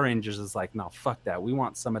Saban's Power Rangers is like, no, fuck that. We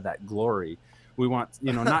want some of that glory. We want,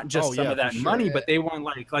 you know, not just Oh, some yeah, of that for sure. money, but they want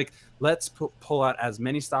like let's pull out as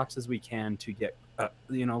many stops as we can to get,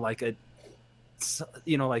 you know, like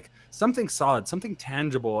like something solid, something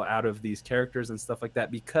tangible out of these characters and stuff like that,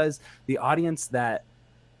 because the audience that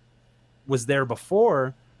was there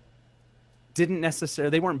before didn't necessarily,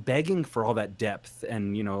 they weren't begging for all that depth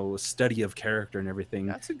and, you know, study of character and everything.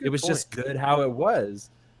 That's a good It was point. just good how it was.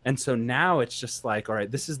 And so now it's just like, all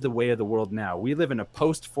right, this is the way of the world now. We live in a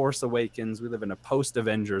post-Force Awakens. We live in a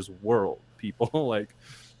post-Avengers world, people. Like,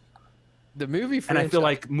 The movie and I feel franchise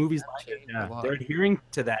like movies like it, changed a lot. they're adhering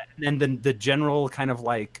to that. And then the general kind of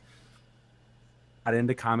like, not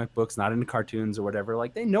into comic books, not into cartoons or whatever,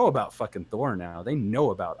 like they know about fucking Thor now. They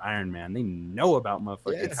know about Iron Man. They know about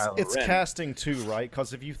motherfucking Kylo It's Ren. casting too, right?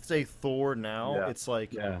 Because if you say Thor now, Yeah. it's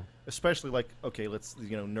like, Yeah. especially like, okay, let's,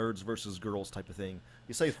 you know, nerds versus girls type of thing.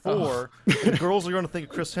 You say Thor, and girls are going to think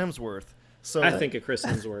of Chris Hemsworth. So I think of Chris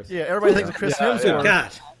Hemsworth. yeah, everybody thinks of Chris Hemsworth.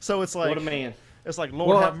 God, So it's like, what a man. it's like, Lord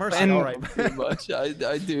Well, have mercy. and- All right. Pretty much. I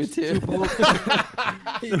do too.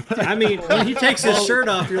 I mean, when he takes his shirt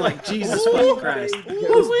off, you're like, Jesus fucking Christ.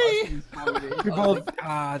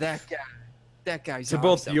 That guy's To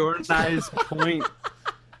both awesome. your and I's point,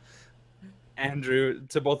 Andrew,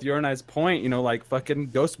 to both your and I's point, you know, like fucking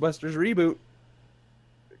Ghostbusters reboot,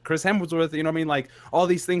 Chris Hemsworth, you know what I mean? Like all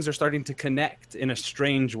these things are starting to connect in a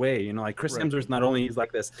strange way. You know, like Chris Right. Hemsworth, not only he's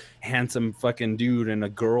like this handsome fucking dude in a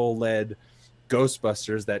girl-led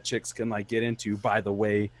Ghostbusters that chicks can like get into. By the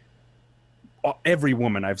way, every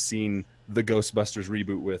woman I've seen the Ghostbusters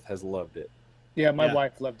reboot with has loved it. Yeah, my Yeah.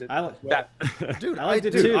 wife loved it. I like That, Dude, I liked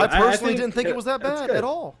it dude, too. I I personally think didn't think it was that that's bad good. at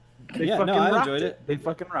all. they Yeah, no, fucking I rocked enjoyed it. it. They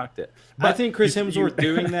fucking rocked it. I But think Chris you- Hemsworth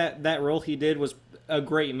doing that role he did was a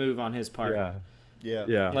great move on his part. Yeah. Yeah.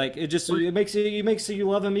 Yeah. Like it makes you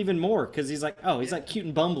love him even more because he's like, oh, he's like cute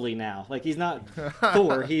and bumbly now. Like he's not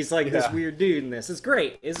Thor. He's like this Yeah. weird dude in this. It's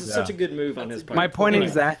great. This is Yeah. such a good move on his part. My point Anyway.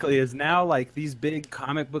 exactly is now like these big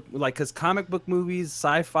comic book, like, because comic book movies,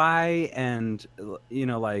 sci-fi, and you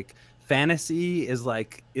know, like fantasy is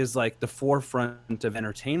like the forefront of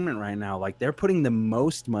entertainment right now. Like they're putting the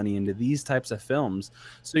most money into these types of films.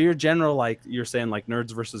 So your general, like you're saying, like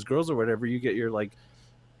nerds versus girls or whatever, you get your like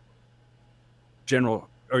general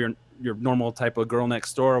or your normal type of girl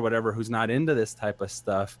next door or whatever who's not into this type of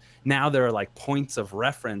stuff. Now there are like points of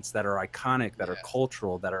reference that are iconic, that are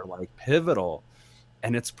cultural, that are like pivotal.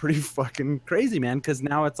 And it's pretty fucking crazy, man, because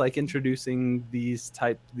now it's like introducing these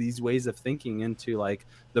ways of thinking into like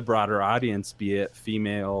the broader audience, be it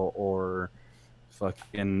female or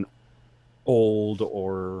fucking old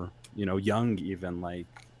or, you know, young even. Like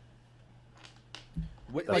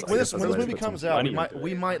Like when this movie put some comes out, money into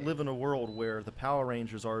we it. might live in a world where the Power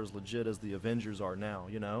Rangers are as legit as the Avengers are now.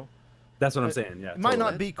 You know, that's what I'm saying. Yeah, it might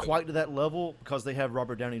totally. not be quite to that level because they have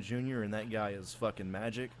Robert Downey Jr. and that guy is fucking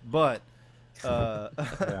magic. But, Yeah.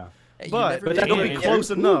 Hey, you but never but that'll that be can't-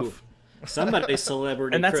 close ooh. enough. Somebody's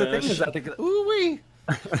celebrity And that's the crush. thing is, I think Ooh wee.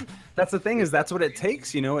 that's the thing is that's what it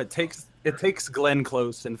takes. You know, it takes Glenn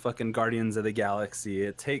Close in fucking Guardians of the Galaxy.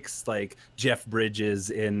 It takes like Jeff Bridges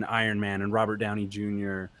in Iron Man and Robert Downey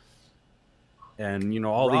Jr. And you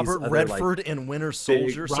know all Robert these other, Redford like, and Winter big-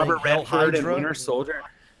 Soldier. Robert saying Hell Redford and Hydra. Winter Soldier.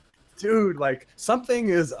 Dude, like something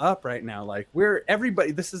is up right now. Like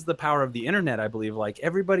everybody. This is the power of the internet, I believe. Like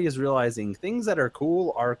everybody is realizing things that are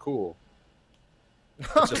cool are cool.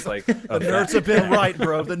 It's just like The nerds have been right,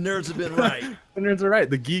 bro. The nerds have been right. The nerds are right.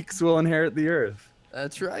 The geeks will inherit the earth.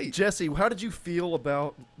 That's right. Jesse, how did you feel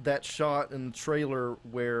about that shot in the trailer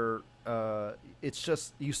where it's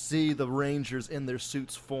just you see the Rangers in their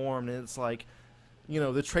suits formed, and it's like, you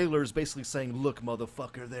know, the trailer is basically saying, "Look,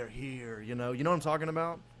 motherfucker, they're here." You know what I'm talking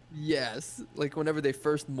about? Yes, like whenever they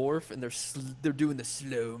first morph and they're doing the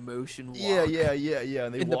slow motion walk. Yeah.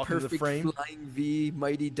 And they In the walk into perfect the frame. flying V,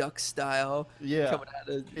 Mighty Duck style. Yeah. Coming out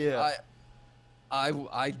of, Yeah. I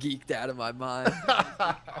geeked out of my mind.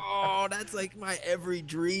 Oh, that's like my every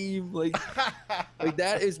dream. Like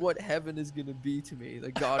that is what heaven is gonna be to me.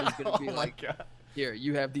 Like God is gonna be Oh my like, God. here,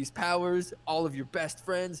 you have these powers. All of your best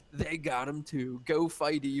friends, they got them too. Go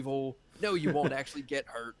fight evil. No, you won't actually get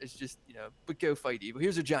hurt. It's just, you know, but go fight evil.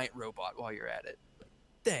 Here's a giant robot while you're at it. Like,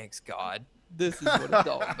 thanks, God. This is what it's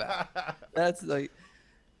all about. That's like,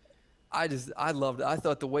 I loved it. I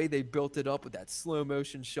thought the way they built it up with that slow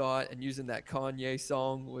motion shot and using that Kanye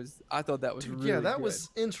song I thought that was Dude, really yeah, that good. was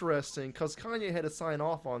interesting because Kanye had to sign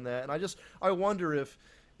off on that, and I wonder if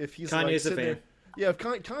he's like Kanye's a sitting fan. there. Yeah, if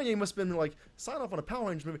Kanye must have been like, sign off on a Power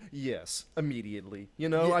Rangers movie. Yes, immediately. You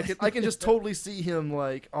know, Yeah. I can just totally see him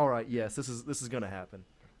like, all right, yes, this is gonna happen.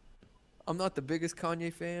 I'm not the biggest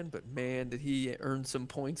Kanye fan, but man, did he earn some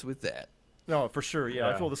points with that. No, for sure. Yeah,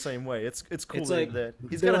 I Yeah. feel the same way. It's cool It's like that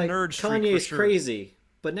he's they're got a like, nerd streak Kanye's for sure. crazy,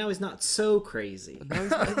 but now he's not so crazy No,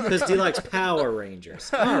 he's not- because he likes Power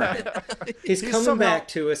Rangers. All right, he's coming somehow- back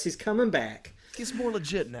to us. He's coming back. He's more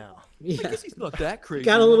legit now. I Yeah, guess he's not that crazy.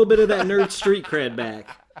 got a little bit of that nerd street cred back.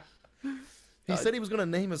 He said he was gonna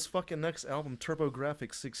name his fucking next album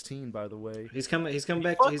TurboGrafx 16. By the way, He's coming to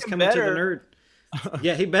the better. nerd.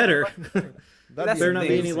 Yeah, he better. That'd Better not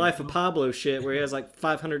be any Life of Pablo shit where he has like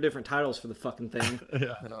 500 different titles for the fucking thing.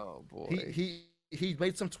 Yeah. Oh boy. He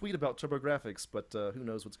made some tweet about TurboGrafx, but who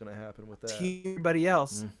knows what's gonna happen with that? Everybody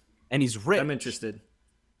else, and he's rich. I'm interested.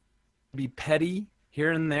 Be petty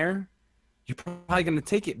here and there. You're probably gonna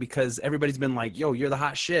take it because everybody's been like, "Yo, you're the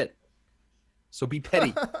hot shit." So be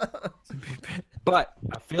petty. But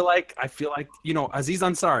I feel like Aziz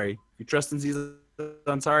Ansari. If you trust Aziz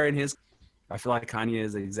Ansari and his, I feel like Kanye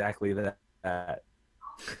is exactly that. I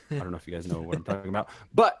don't know if you guys know what I'm talking about,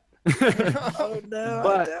 but Oh no.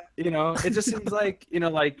 but it just seems like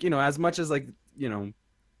as much as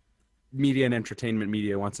media and entertainment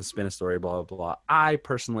media wants to spin a story, blah blah blah. I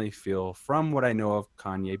personally feel, from what I know of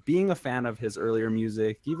Kanye, being a fan of his earlier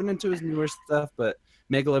music, even into his newer stuff, but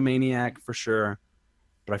Megalomaniac for sure.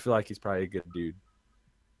 But I feel like he's probably a good dude.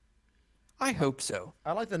 I hope so.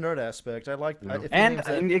 I like the nerd aspect. I like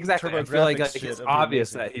And exactly. I feel like TurboGrafx it's shit,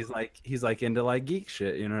 obvious that'd that he's into geek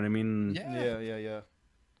shit. You know what I mean? Yeah.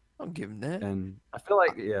 I'll give him that. And I feel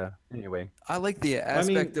like Anyway, I like the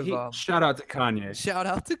aspect of shout out to Kanye. shout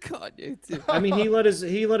out to Kanye too. I mean, he let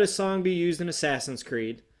his song be used in Assassin's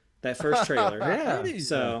Creed, that first trailer. Yeah.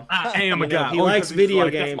 So I am a guy. he likes video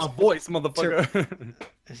games. That's my voice, motherfucker.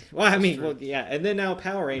 well, I mean, yeah, and then now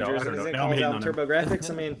Power Rangers. I don't know. Is it Now I'm called hating out on him. TurboGrafx?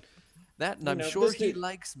 I mean, That, and I'm this sure he dude-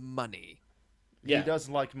 likes money. yeah. He does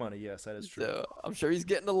like money. Yes, that is true. So I'm sure he's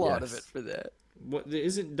getting a lot of Yes. it for that. What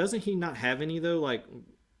is it? Doesn't he not have any though?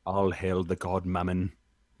 All hail the god Mammon.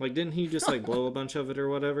 Didn't he just blow a bunch of it or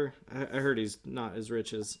whatever? I heard he's not as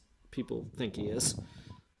rich as people think he is.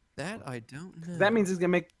 That I don't know. That means he's gonna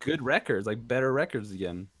make good records, like better records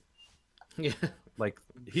again. Yeah. Like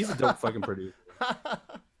he's a dope fucking producer.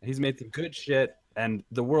 He's made some good shit, and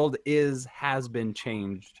the world has been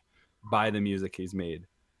changed by the music he's made.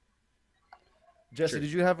 Jesse,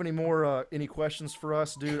 did you have any questions for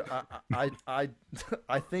us, dude? I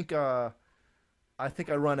think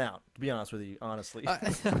I run out. To be honest with you, honestly.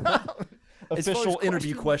 As far as Official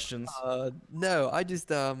interview questions, questions. No, I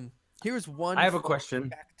just here's one. I have a fun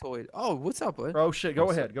question. Factoid. Oh, what's up, bud? Oh shit! Go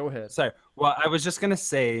ahead. Go ahead. Sorry. Well, I was just gonna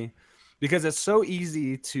say, because it's so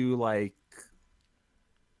easy to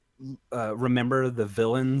remember the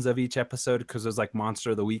villains of each episode because there's like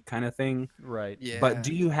Monster of the Week kind of thing. Right. Yeah. But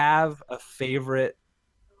do you have a favorite?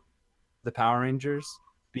 The Power Rangers.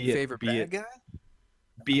 favorite bad guy?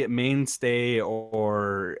 Be it mainstay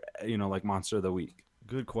or like Monster of the Week.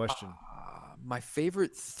 Good question. My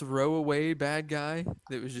favorite throwaway bad guy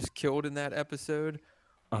that was just killed in that episode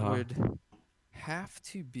would have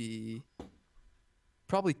to be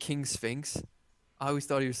probably King Sphinx. I always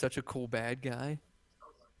thought he was such a cool bad guy.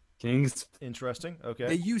 Kings. Interesting. They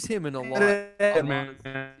Okay. use him in a lot.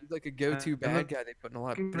 He's like a go-to bad guy they put in a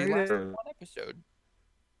lot. But he lasted one episode.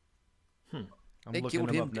 I'm They looking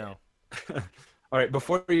killed him up him now. All right,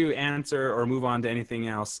 before you answer or move on to anything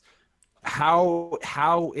else,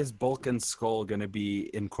 how is Bulk and Skull going to be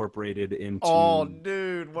incorporated into? Oh,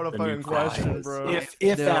 dude, what a the fucking new question, classes? bro.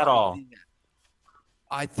 If No at all. idea.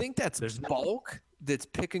 I think that's There's no- Bulk that's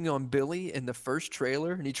picking on Billy in the first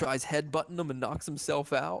trailer, and he tries headbutting him and knocks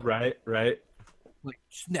himself out. Right. Like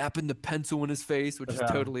snapping the pencil in his face, which is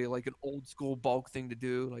totally like an old school Bulk thing to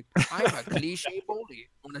do. Like, I'm a cliche bully.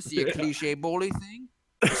 Want to see a cliche bully thing?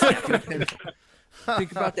 Snap your pencil.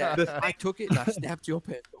 Think about that. I took it and I snapped your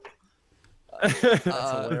pencil.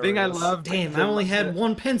 The thing I loved. Damn, I only had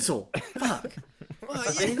one pencil. Fuck.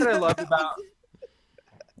 The thing that I loved about,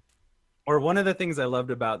 or one of the things I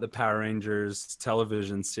loved about the Power Rangers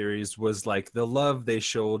television series was like the love they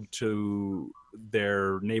showed to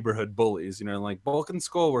their neighborhood bullies. Like Bulk and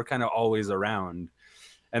Skull were kind of always around,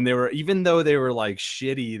 and they were, even though they were like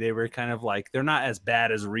shitty, they were kind of like, they're not as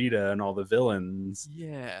bad as Rita and all the villains.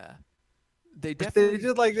 Yeah. They But definitely they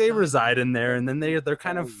just like they reside in there, and then they're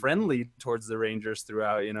kind of friendly towards the Rangers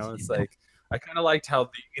throughout. It's like I kind of liked how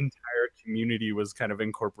the entire community was kind of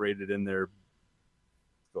incorporated in their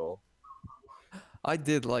goal. I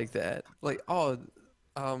did like that. I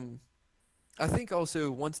think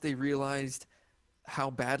also once they realized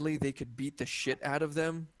how badly they could beat the shit out of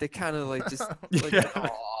them, they kind of just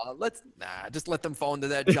just let them fall into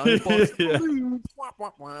that giant box. Yeah. Wah,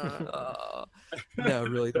 wah, wah. No,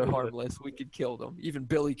 really, they're harmless. We could kill them. Even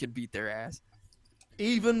Billy can beat their ass.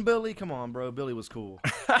 Even Billy, come on, bro. Billy was cool.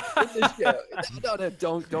 In this show, no,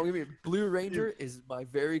 don't give me. Blue Ranger is my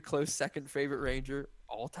very close second favorite Ranger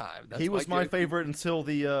all time. That's He was my go-to. favorite until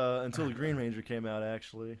the Green Ranger came out,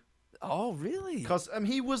 actually. Oh, really? Because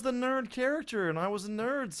he was the nerd character, and I was a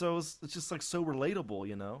nerd, so it's just like so relatable,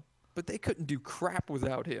 but they couldn't do crap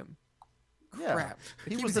without him. Yeah. Crap.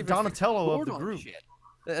 He He was was the even Donatello of Bored the on group. shit.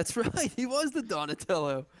 That's right. He was the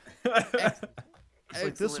Donatello. It's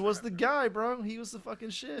like, this was the guy, bro. He was the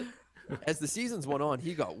fucking shit. As the seasons went on,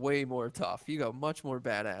 he got way more tough. He got much more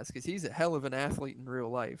badass because he's a hell of an athlete in real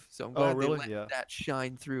life. So I'm glad really? they let Yeah. that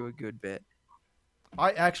shine through a good bit.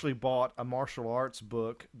 I actually bought a martial arts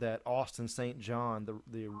book that Austin St. John,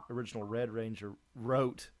 the original Red Ranger,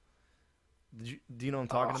 wrote. Do you know what I'm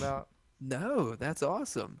talking about? No, that's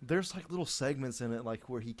awesome. There's like little segments in it, like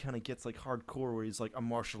where he kind of gets like hardcore, where he's like, a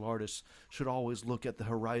martial artist should always look at the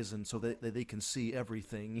horizon so that they can see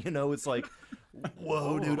everything. You know, it's like,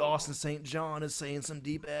 whoa, dude, Austin St. John is saying some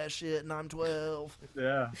deep ass shit, and I'm 12.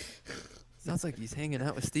 Yeah. Sounds like he's hanging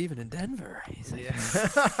out with Steven in Denver. He's like,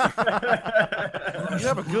 You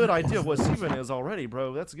have a good idea of what Steven is already,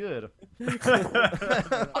 bro. That's good. I'm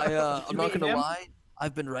not gonna lie.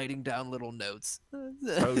 I've been writing down little notes.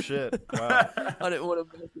 Oh shit! Wow. I didn't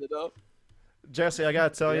want to mess it up. Jesse, I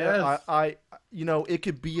gotta tell Yes. you, it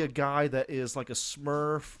could be a guy that is like a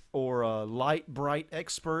Smurf or a light bright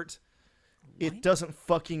expert. It doesn't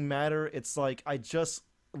fucking matter. It's like, I just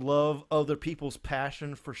love other people's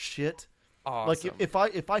passion for shit. Awesome.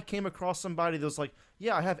 Like if I came across somebody that was like,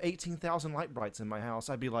 yeah, I have 18,000 light brights in my house,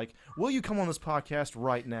 I'd be like, will you come on this podcast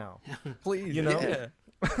right now? Please, You know? yeah.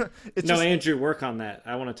 It's No, just, Andrew, work on that.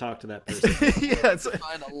 I want to talk to that person. yeah, it's,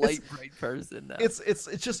 Find a light, bright person now. it's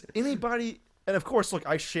just anybody. And of course, look,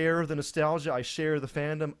 I share the nostalgia, I share the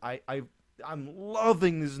fandom. I'm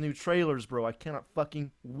loving these new trailers, bro. I cannot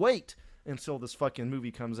fucking wait until this fucking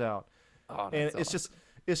movie comes out. Oh, And that's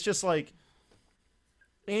it's just like,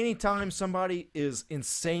 anytime somebody is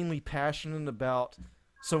insanely passionate about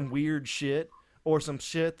some weird shit or some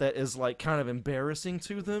shit that is like kind of embarrassing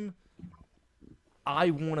to them,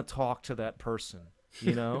 I want to talk to that person,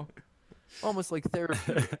 you know? almost like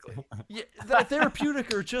therapeutically. Yeah, that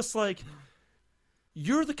therapeutic, or just like,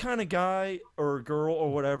 you're the kind of guy or girl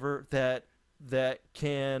or whatever that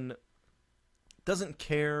doesn't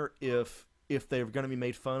care if they're going to be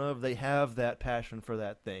made fun of. They have that passion for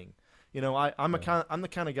that thing. You know, I'm the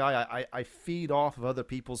kind of guy, I feed off of other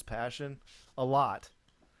people's passion a lot.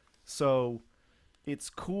 So it's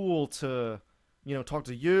cool to, talk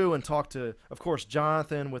to you and talk to, of course,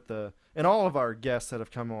 Jonathan and all of our guests that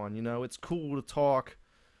have come on. You know, it's cool to talk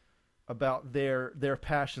about their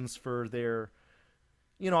passions for their,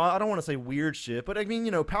 I don't want to say weird shit, but I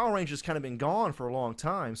mean, Power Rangers kind of been gone for a long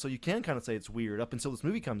time, so you can kind of say it's weird up until this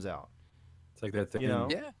movie comes out. It's like that thing.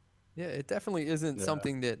 Yeah, it definitely isn't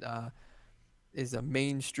something that is a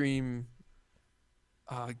mainstream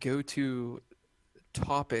go-to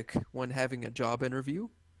topic when having a job interview.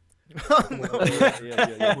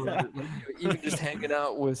 Yeah. Even just hanging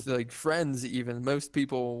out with like friends, even most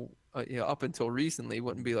people, up until recently,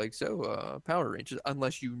 wouldn't be like, so Power Rangers,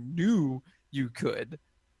 unless you knew you could.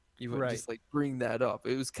 You would just like bring that up.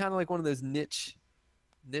 It was kind of like one of those niche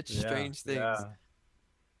strange things. Yeah.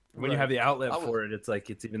 When you have the outlet for it, it's like,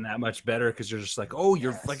 it's even that much better, because you're just like, oh,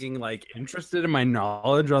 you're fucking like interested in my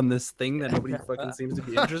knowledge on this thing that nobody fucking seems to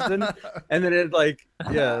be interested in. And then it like,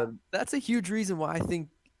 yeah. That's a huge reason why I think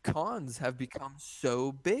cons have become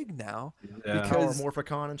so big now. Yeah. Because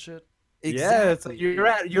Morphicon and shit. exactly. Yeah, it's like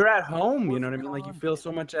you're at home, you know what I mean? Like, you feel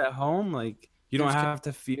so much at home, like you don't have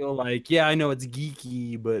to feel like, yeah, I know it's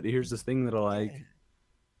geeky, but here's this thing that I like.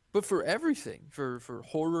 But for everything, for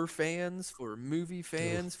horror fans, for movie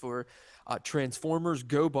fans, for Transformers,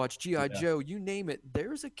 GoBots, G.I. Joe, you name it,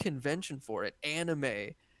 there's a convention for it, anime.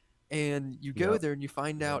 And you go there and you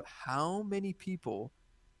find out how many people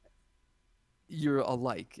you're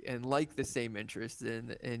alike and like the same interests.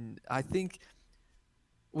 And I think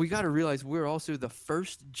we got to realize we're also the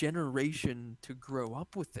first generation to grow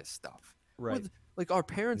up with this stuff. Right. Like, our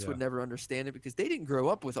parents would never understand it because they didn't grow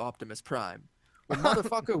up with Optimus Prime. Well,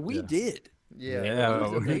 motherfucker, we did. Yeah. It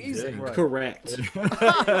was amazing. Right. Correct.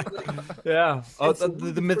 Yeah. Oh,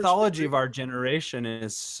 the mythology of our generation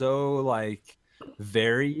is so like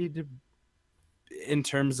varied in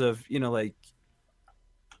terms of, like,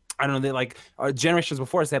 I don't know, they like generations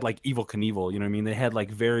before us, they had like Evel Knievel, you know what I mean? They had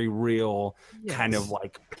like very real kind of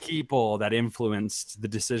like people that influenced the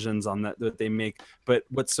decisions on that they make. But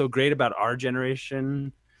what's so great about our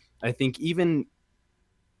generation, I think even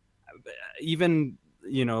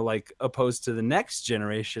like opposed to the next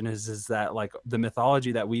generation is that like the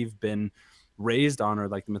mythology that we've been raised on, or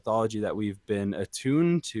like the mythology that we've been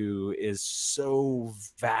attuned to, is so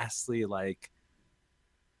vastly like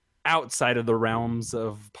outside of the realms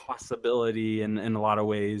of possibility in a lot of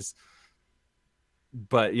ways.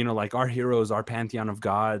 But like our heroes, our pantheon of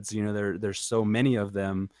gods, there's so many of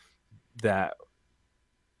them that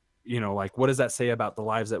like what does that say about the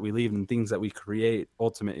lives that we lead and things that we create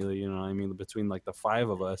ultimately, you know what I mean, between like the 5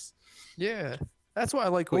 of us. Yeah, that's why I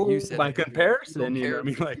like what you said. By comparison, you know what I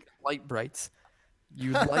mean, like light brights.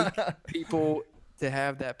 You like people to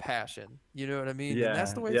have that passion. You know what I mean? Yeah, and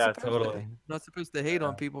that's the way yeah, it's supposed to be. totally. You're not supposed to hate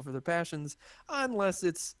on people for their passions unless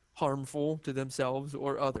it's harmful to themselves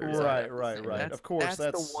or others. Right. Of course,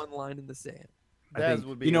 that's the one line in the sand. That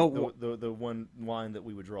would be the one line that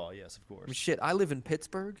we would draw. Yes, of course. I mean, shit, I live in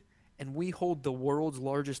Pittsburgh, and we hold the world's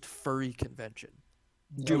largest furry convention.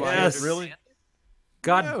 Do I really?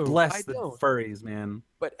 God bless the furries, man.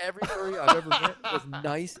 But every furry I've ever met was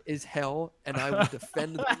nice as hell, and I would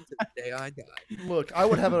defend them to the day I die. Look, I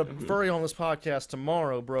would have a furry on this podcast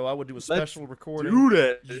tomorrow, bro. I would do a special recording. Do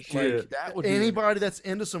that Like, shit. That would anybody that's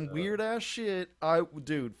into some weird ass shit,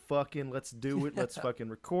 dude, fucking let's do it. Let's fucking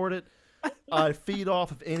record it. I feed off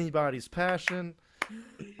of anybody's passion.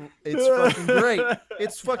 It's fucking great.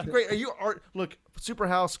 It's fucking great. Look,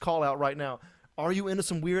 Superhouse call out right now. Are you into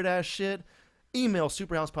some weird ass shit? Email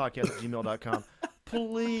superhousepodcast@gmail.com.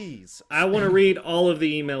 Please. I want to read all of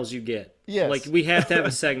the emails you get. Yes. Like, we have to have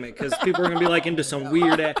a segment because people are gonna be like into some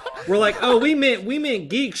weird ass. We're like, oh, we meant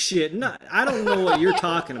geek shit. No, I don't know what you're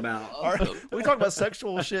talking about. We talk about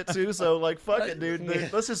sexual shit too, so like, fuck it, dude.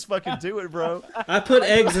 Let's just fucking do it, bro. I put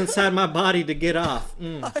eggs inside my body to get off.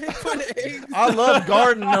 I love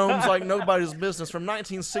garden gnomes like nobody's business. From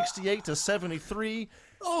 1968 to 73.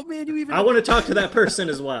 Oh man, you even. I want to talk to that person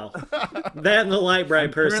as well. That and the light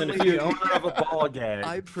bright person. If you owner of a ball gag.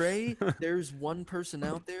 I pray there's one person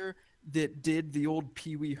out there that did the old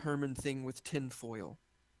Pee Wee Herman thing with tinfoil,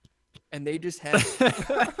 and they just had.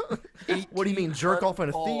 What do you mean, jerk off in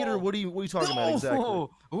a theater? What are you talking about exactly?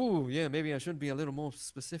 Oh yeah, maybe I should be a little more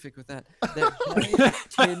specific with that. That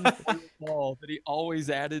giant tin ball that he always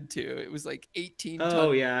added to. It was like 18 tons.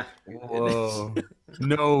 Oh yeah. Whoa.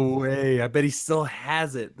 No way. I bet he still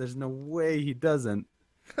has it. There's no way he doesn't.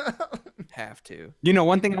 Have to. You know,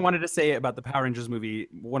 one thing I wanted to say about the Power Rangers movie,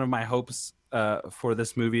 one of my hopes for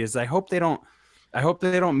this movie is I hope they don't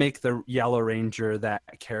make the Yellow Ranger that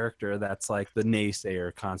character that's like the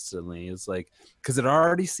naysayer constantly. It's like, because it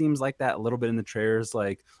already seems like that a little bit in the trailers,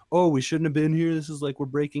 like, oh, we shouldn't have been here. This is like we're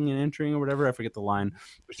breaking and entering or whatever. I forget the line,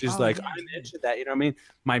 but she's I'm into that. You know what I mean?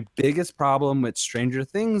 My biggest problem with Stranger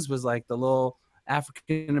Things was like the little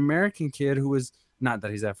African American kid who was not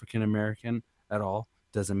that he's African American at all.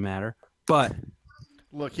 Doesn't matter. But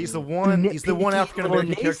look, he's the one African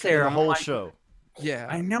American character in the whole show. Yeah,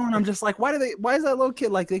 I know, and I'm just like, why is that little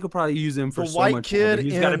kid like they could probably use him for the white kid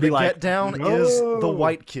he's in the Get Down is the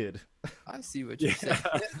white kid. I see what you're saying.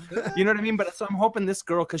 You know what I mean? But so I'm hoping this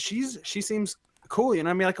girl, because she seems cool, you know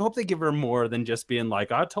what I mean? Like, I hope they give her more than just being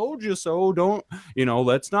like, I told you so, don't,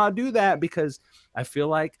 let's not do that, because I feel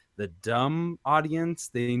like the dumb audience,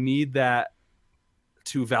 they need that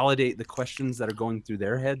to validate the questions that are going through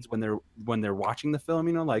their heads when they're watching the film,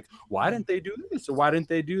 like, why didn't they do this or why didn't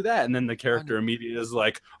they do that? And then the character immediately is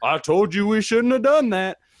like, I told you we shouldn't have done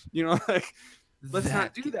that. Like, let's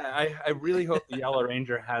not do that. I really hope the Yellow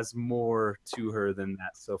Ranger has more to her than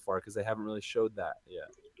that so far, because they haven't really showed that yet.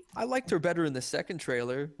 I liked her better in the second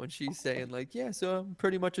trailer when she's saying like, yeah, so I'm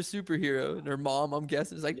pretty much a superhero, and her mom, I'm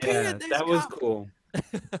guessing, is like, yeah, that was cool.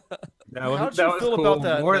 How'd you feel about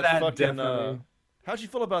that? More that fucking, how'd you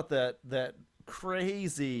feel about that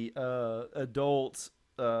crazy adult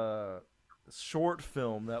short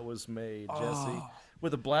film that was made, Jesse,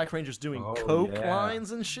 with the Black Rangers doing coke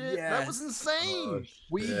lines and shit? Yes. That was insane.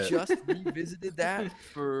 We just revisited that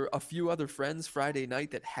for a few other friends Friday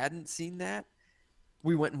night that hadn't seen that.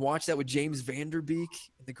 We went and watched that with James Vanderbeek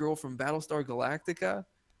and the girl from Battlestar Galactica.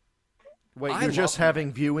 Wait, you're just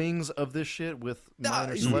having viewings of this shit with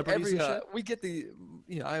minor celebrities and shit? We get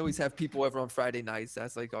I always have people over on Friday nights.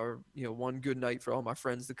 That's like our, one good night for all my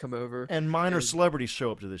friends to come over. And minor celebrities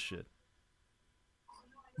show up to this shit.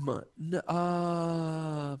 My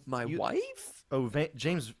wife? Oh,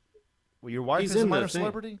 James, your wife is a minor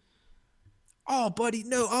celebrity? Oh, buddy,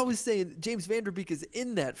 no, I was saying James Vanderbeek is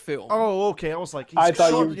in that film. Oh, okay. I was like, I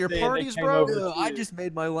thought you were your parties, bro. No, I just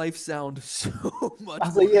made my life sound so much. I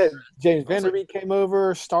was like, yeah, James Vanderbeek came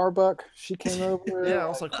over, Starbuck, she came over. Yeah, I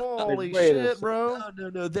was like, holy shit, bro.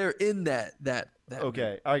 No, they're in that.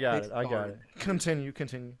 Okay, I got it. Continue.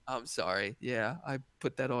 I'm sorry. Yeah, I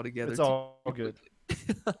put that all together. It's all good.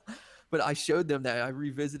 But I showed them that. I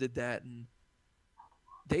revisited that, and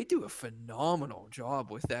they do a phenomenal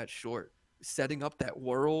job with that short. Setting up that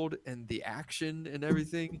world and the action and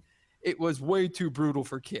everything. it was way too brutal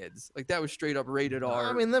for kids. Like that was straight up rated R.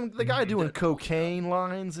 I mean, the guy doing cocaine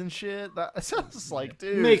lines and shit. That sounds like,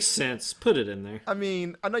 dude. Makes sense. Put it in there. I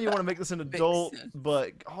mean, I know you want to make this an adult,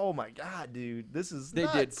 but oh my god, dude, this is They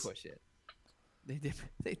nuts. did push it. They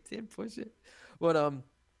did push it. But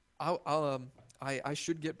I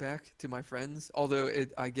should get back to my friends. Although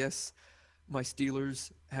I guess my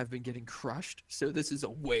Steelers have been getting crushed, so this is a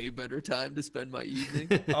way better time to spend my evening.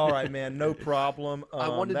 All right, man, no problem. I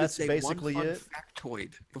wanted that's to say basically one fun it.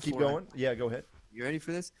 factoid. Keep going. Yeah, go ahead. You ready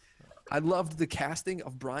for this? I loved the casting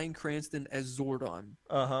of Bryan Cranston as Zordon.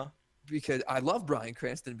 Because I love Bryan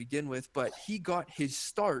Cranston to begin with, but he got his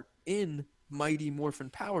start in Mighty Morphin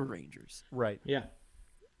Power Rangers. Right. Yeah.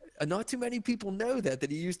 Not too many people know that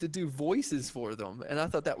he used to do voices for them, and I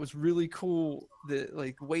thought that was really cool.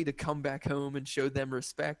 The way to come back home and show them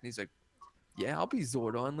respect. And he's like, "Yeah, I'll be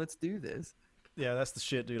Zordon. Let's do this." Yeah, that's the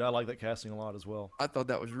shit, dude. I like that casting a lot as well. I thought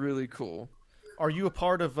that was really cool. Are you a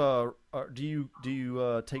part of? Do you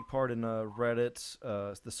take part in Reddit,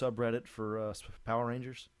 the subreddit for Power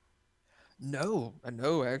Rangers? No,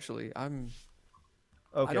 actually, I'm.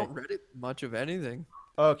 Okay. I don't Reddit much of anything.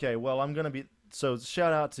 Okay, well, I'm gonna be. So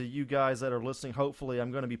shout out to you guys that are listening. Hopefully, I'm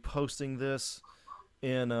going to be posting this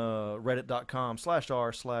in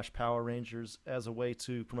reddit.com/r/Power Rangers as a way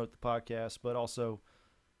to promote the podcast, but also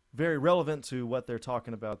very relevant to what they're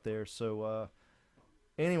talking about there. So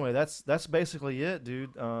anyway, that's basically it,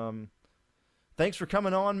 dude. Thanks for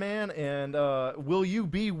coming on, man. And will you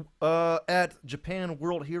be at Japan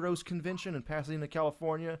World Heroes Convention in Pasadena,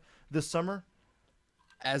 California this summer?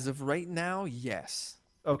 As of right now, yes.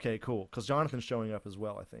 Okay, cool. Because Jonathan's showing up as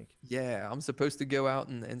well, I think. Yeah, I'm supposed to go out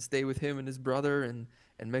and stay with him and his brother and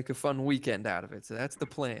make a fun weekend out of it. So that's the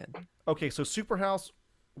plan. Okay, so Superhouse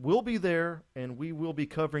will be there, and we will be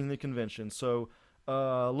covering the convention. So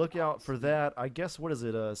look out for that. I guess, what is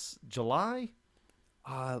it, July?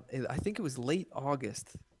 I think it was late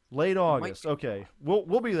August. Late August, okay.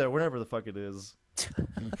 We'll be there whenever the fuck it is.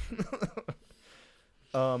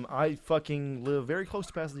 I fucking live very close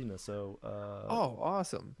to Pasadena, so oh,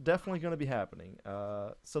 awesome. Definitely going to be happening.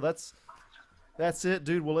 So that's it,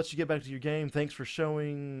 dude. We'll let you get back to your game. Thanks for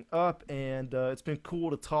showing up, and it's been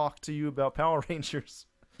cool to talk to you about Power Rangers.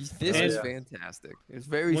 This was fantastic. It was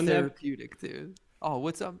very therapeutic, dude. Oh,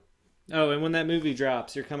 what's up? Oh, and when that movie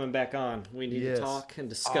drops, you're coming back on. We need to talk and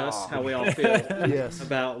discuss how we all feel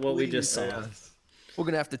about what we just saw. Yes. We're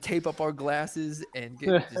gonna have to tape up our glasses and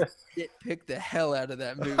just pick the hell out of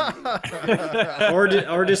that movie, or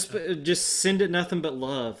just send it nothing but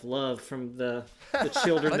love from the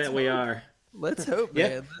children that we are. Let's hope, yeah,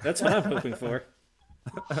 man. That's what I'm hoping for.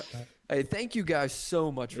 Hey, thank you guys so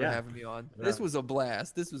much for having me on. This was a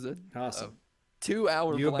blast. This was awesome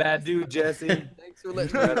 2-hour. You blast. A bad dude, Jesse. Thanks for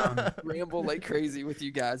letting me ramble like crazy with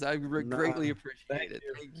you guys. I greatly appreciate it.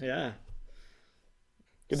 Thank you. Yeah.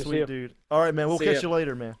 Good to see Sweet you. dude. All right, man. We'll catch you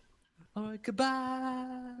later, man. All right, goodbye.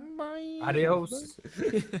 Bye. Adios. All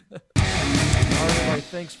right, everybody.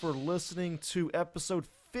 Thanks for listening to episode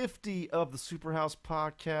 50 of the Superhouse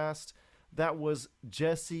podcast. That was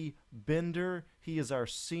Jesse Bender. He is our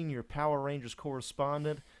senior Power Rangers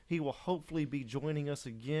correspondent. He will hopefully be joining us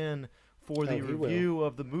again for the review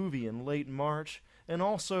of the movie in late March. And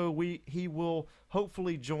also, he will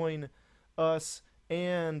hopefully join us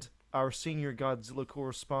and our senior Godzilla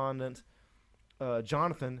correspondent,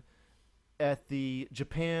 Jonathan, at the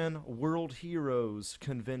Japan World Heroes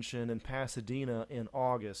Convention in Pasadena in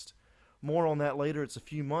August. More on that later. It's a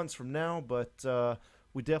few months from now, but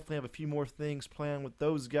we definitely have a few more things planned with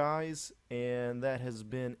those guys, and that has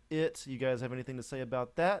been it. You guys have anything to say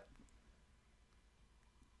about that?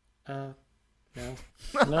 No.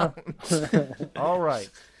 No. All right.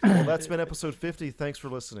 Well, that's been episode 50. Thanks for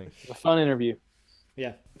listening. A fun interview.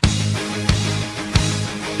 Yeah.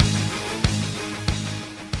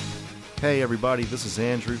 Hey everybody, this is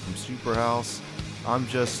Andrew from Superhouse. I'm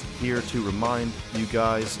just here to remind you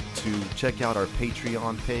guys to check out our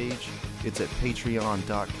Patreon page. It's at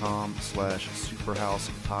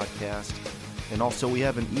patreon.com/superhousepodcast. And also we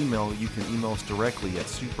have an email. You can email us directly at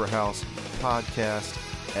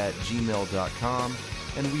superhousepodcast@gmail.com.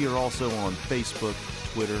 And we are also on Facebook,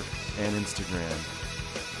 Twitter, and Instagram.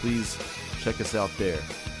 Please check us out there.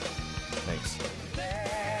 Thanks.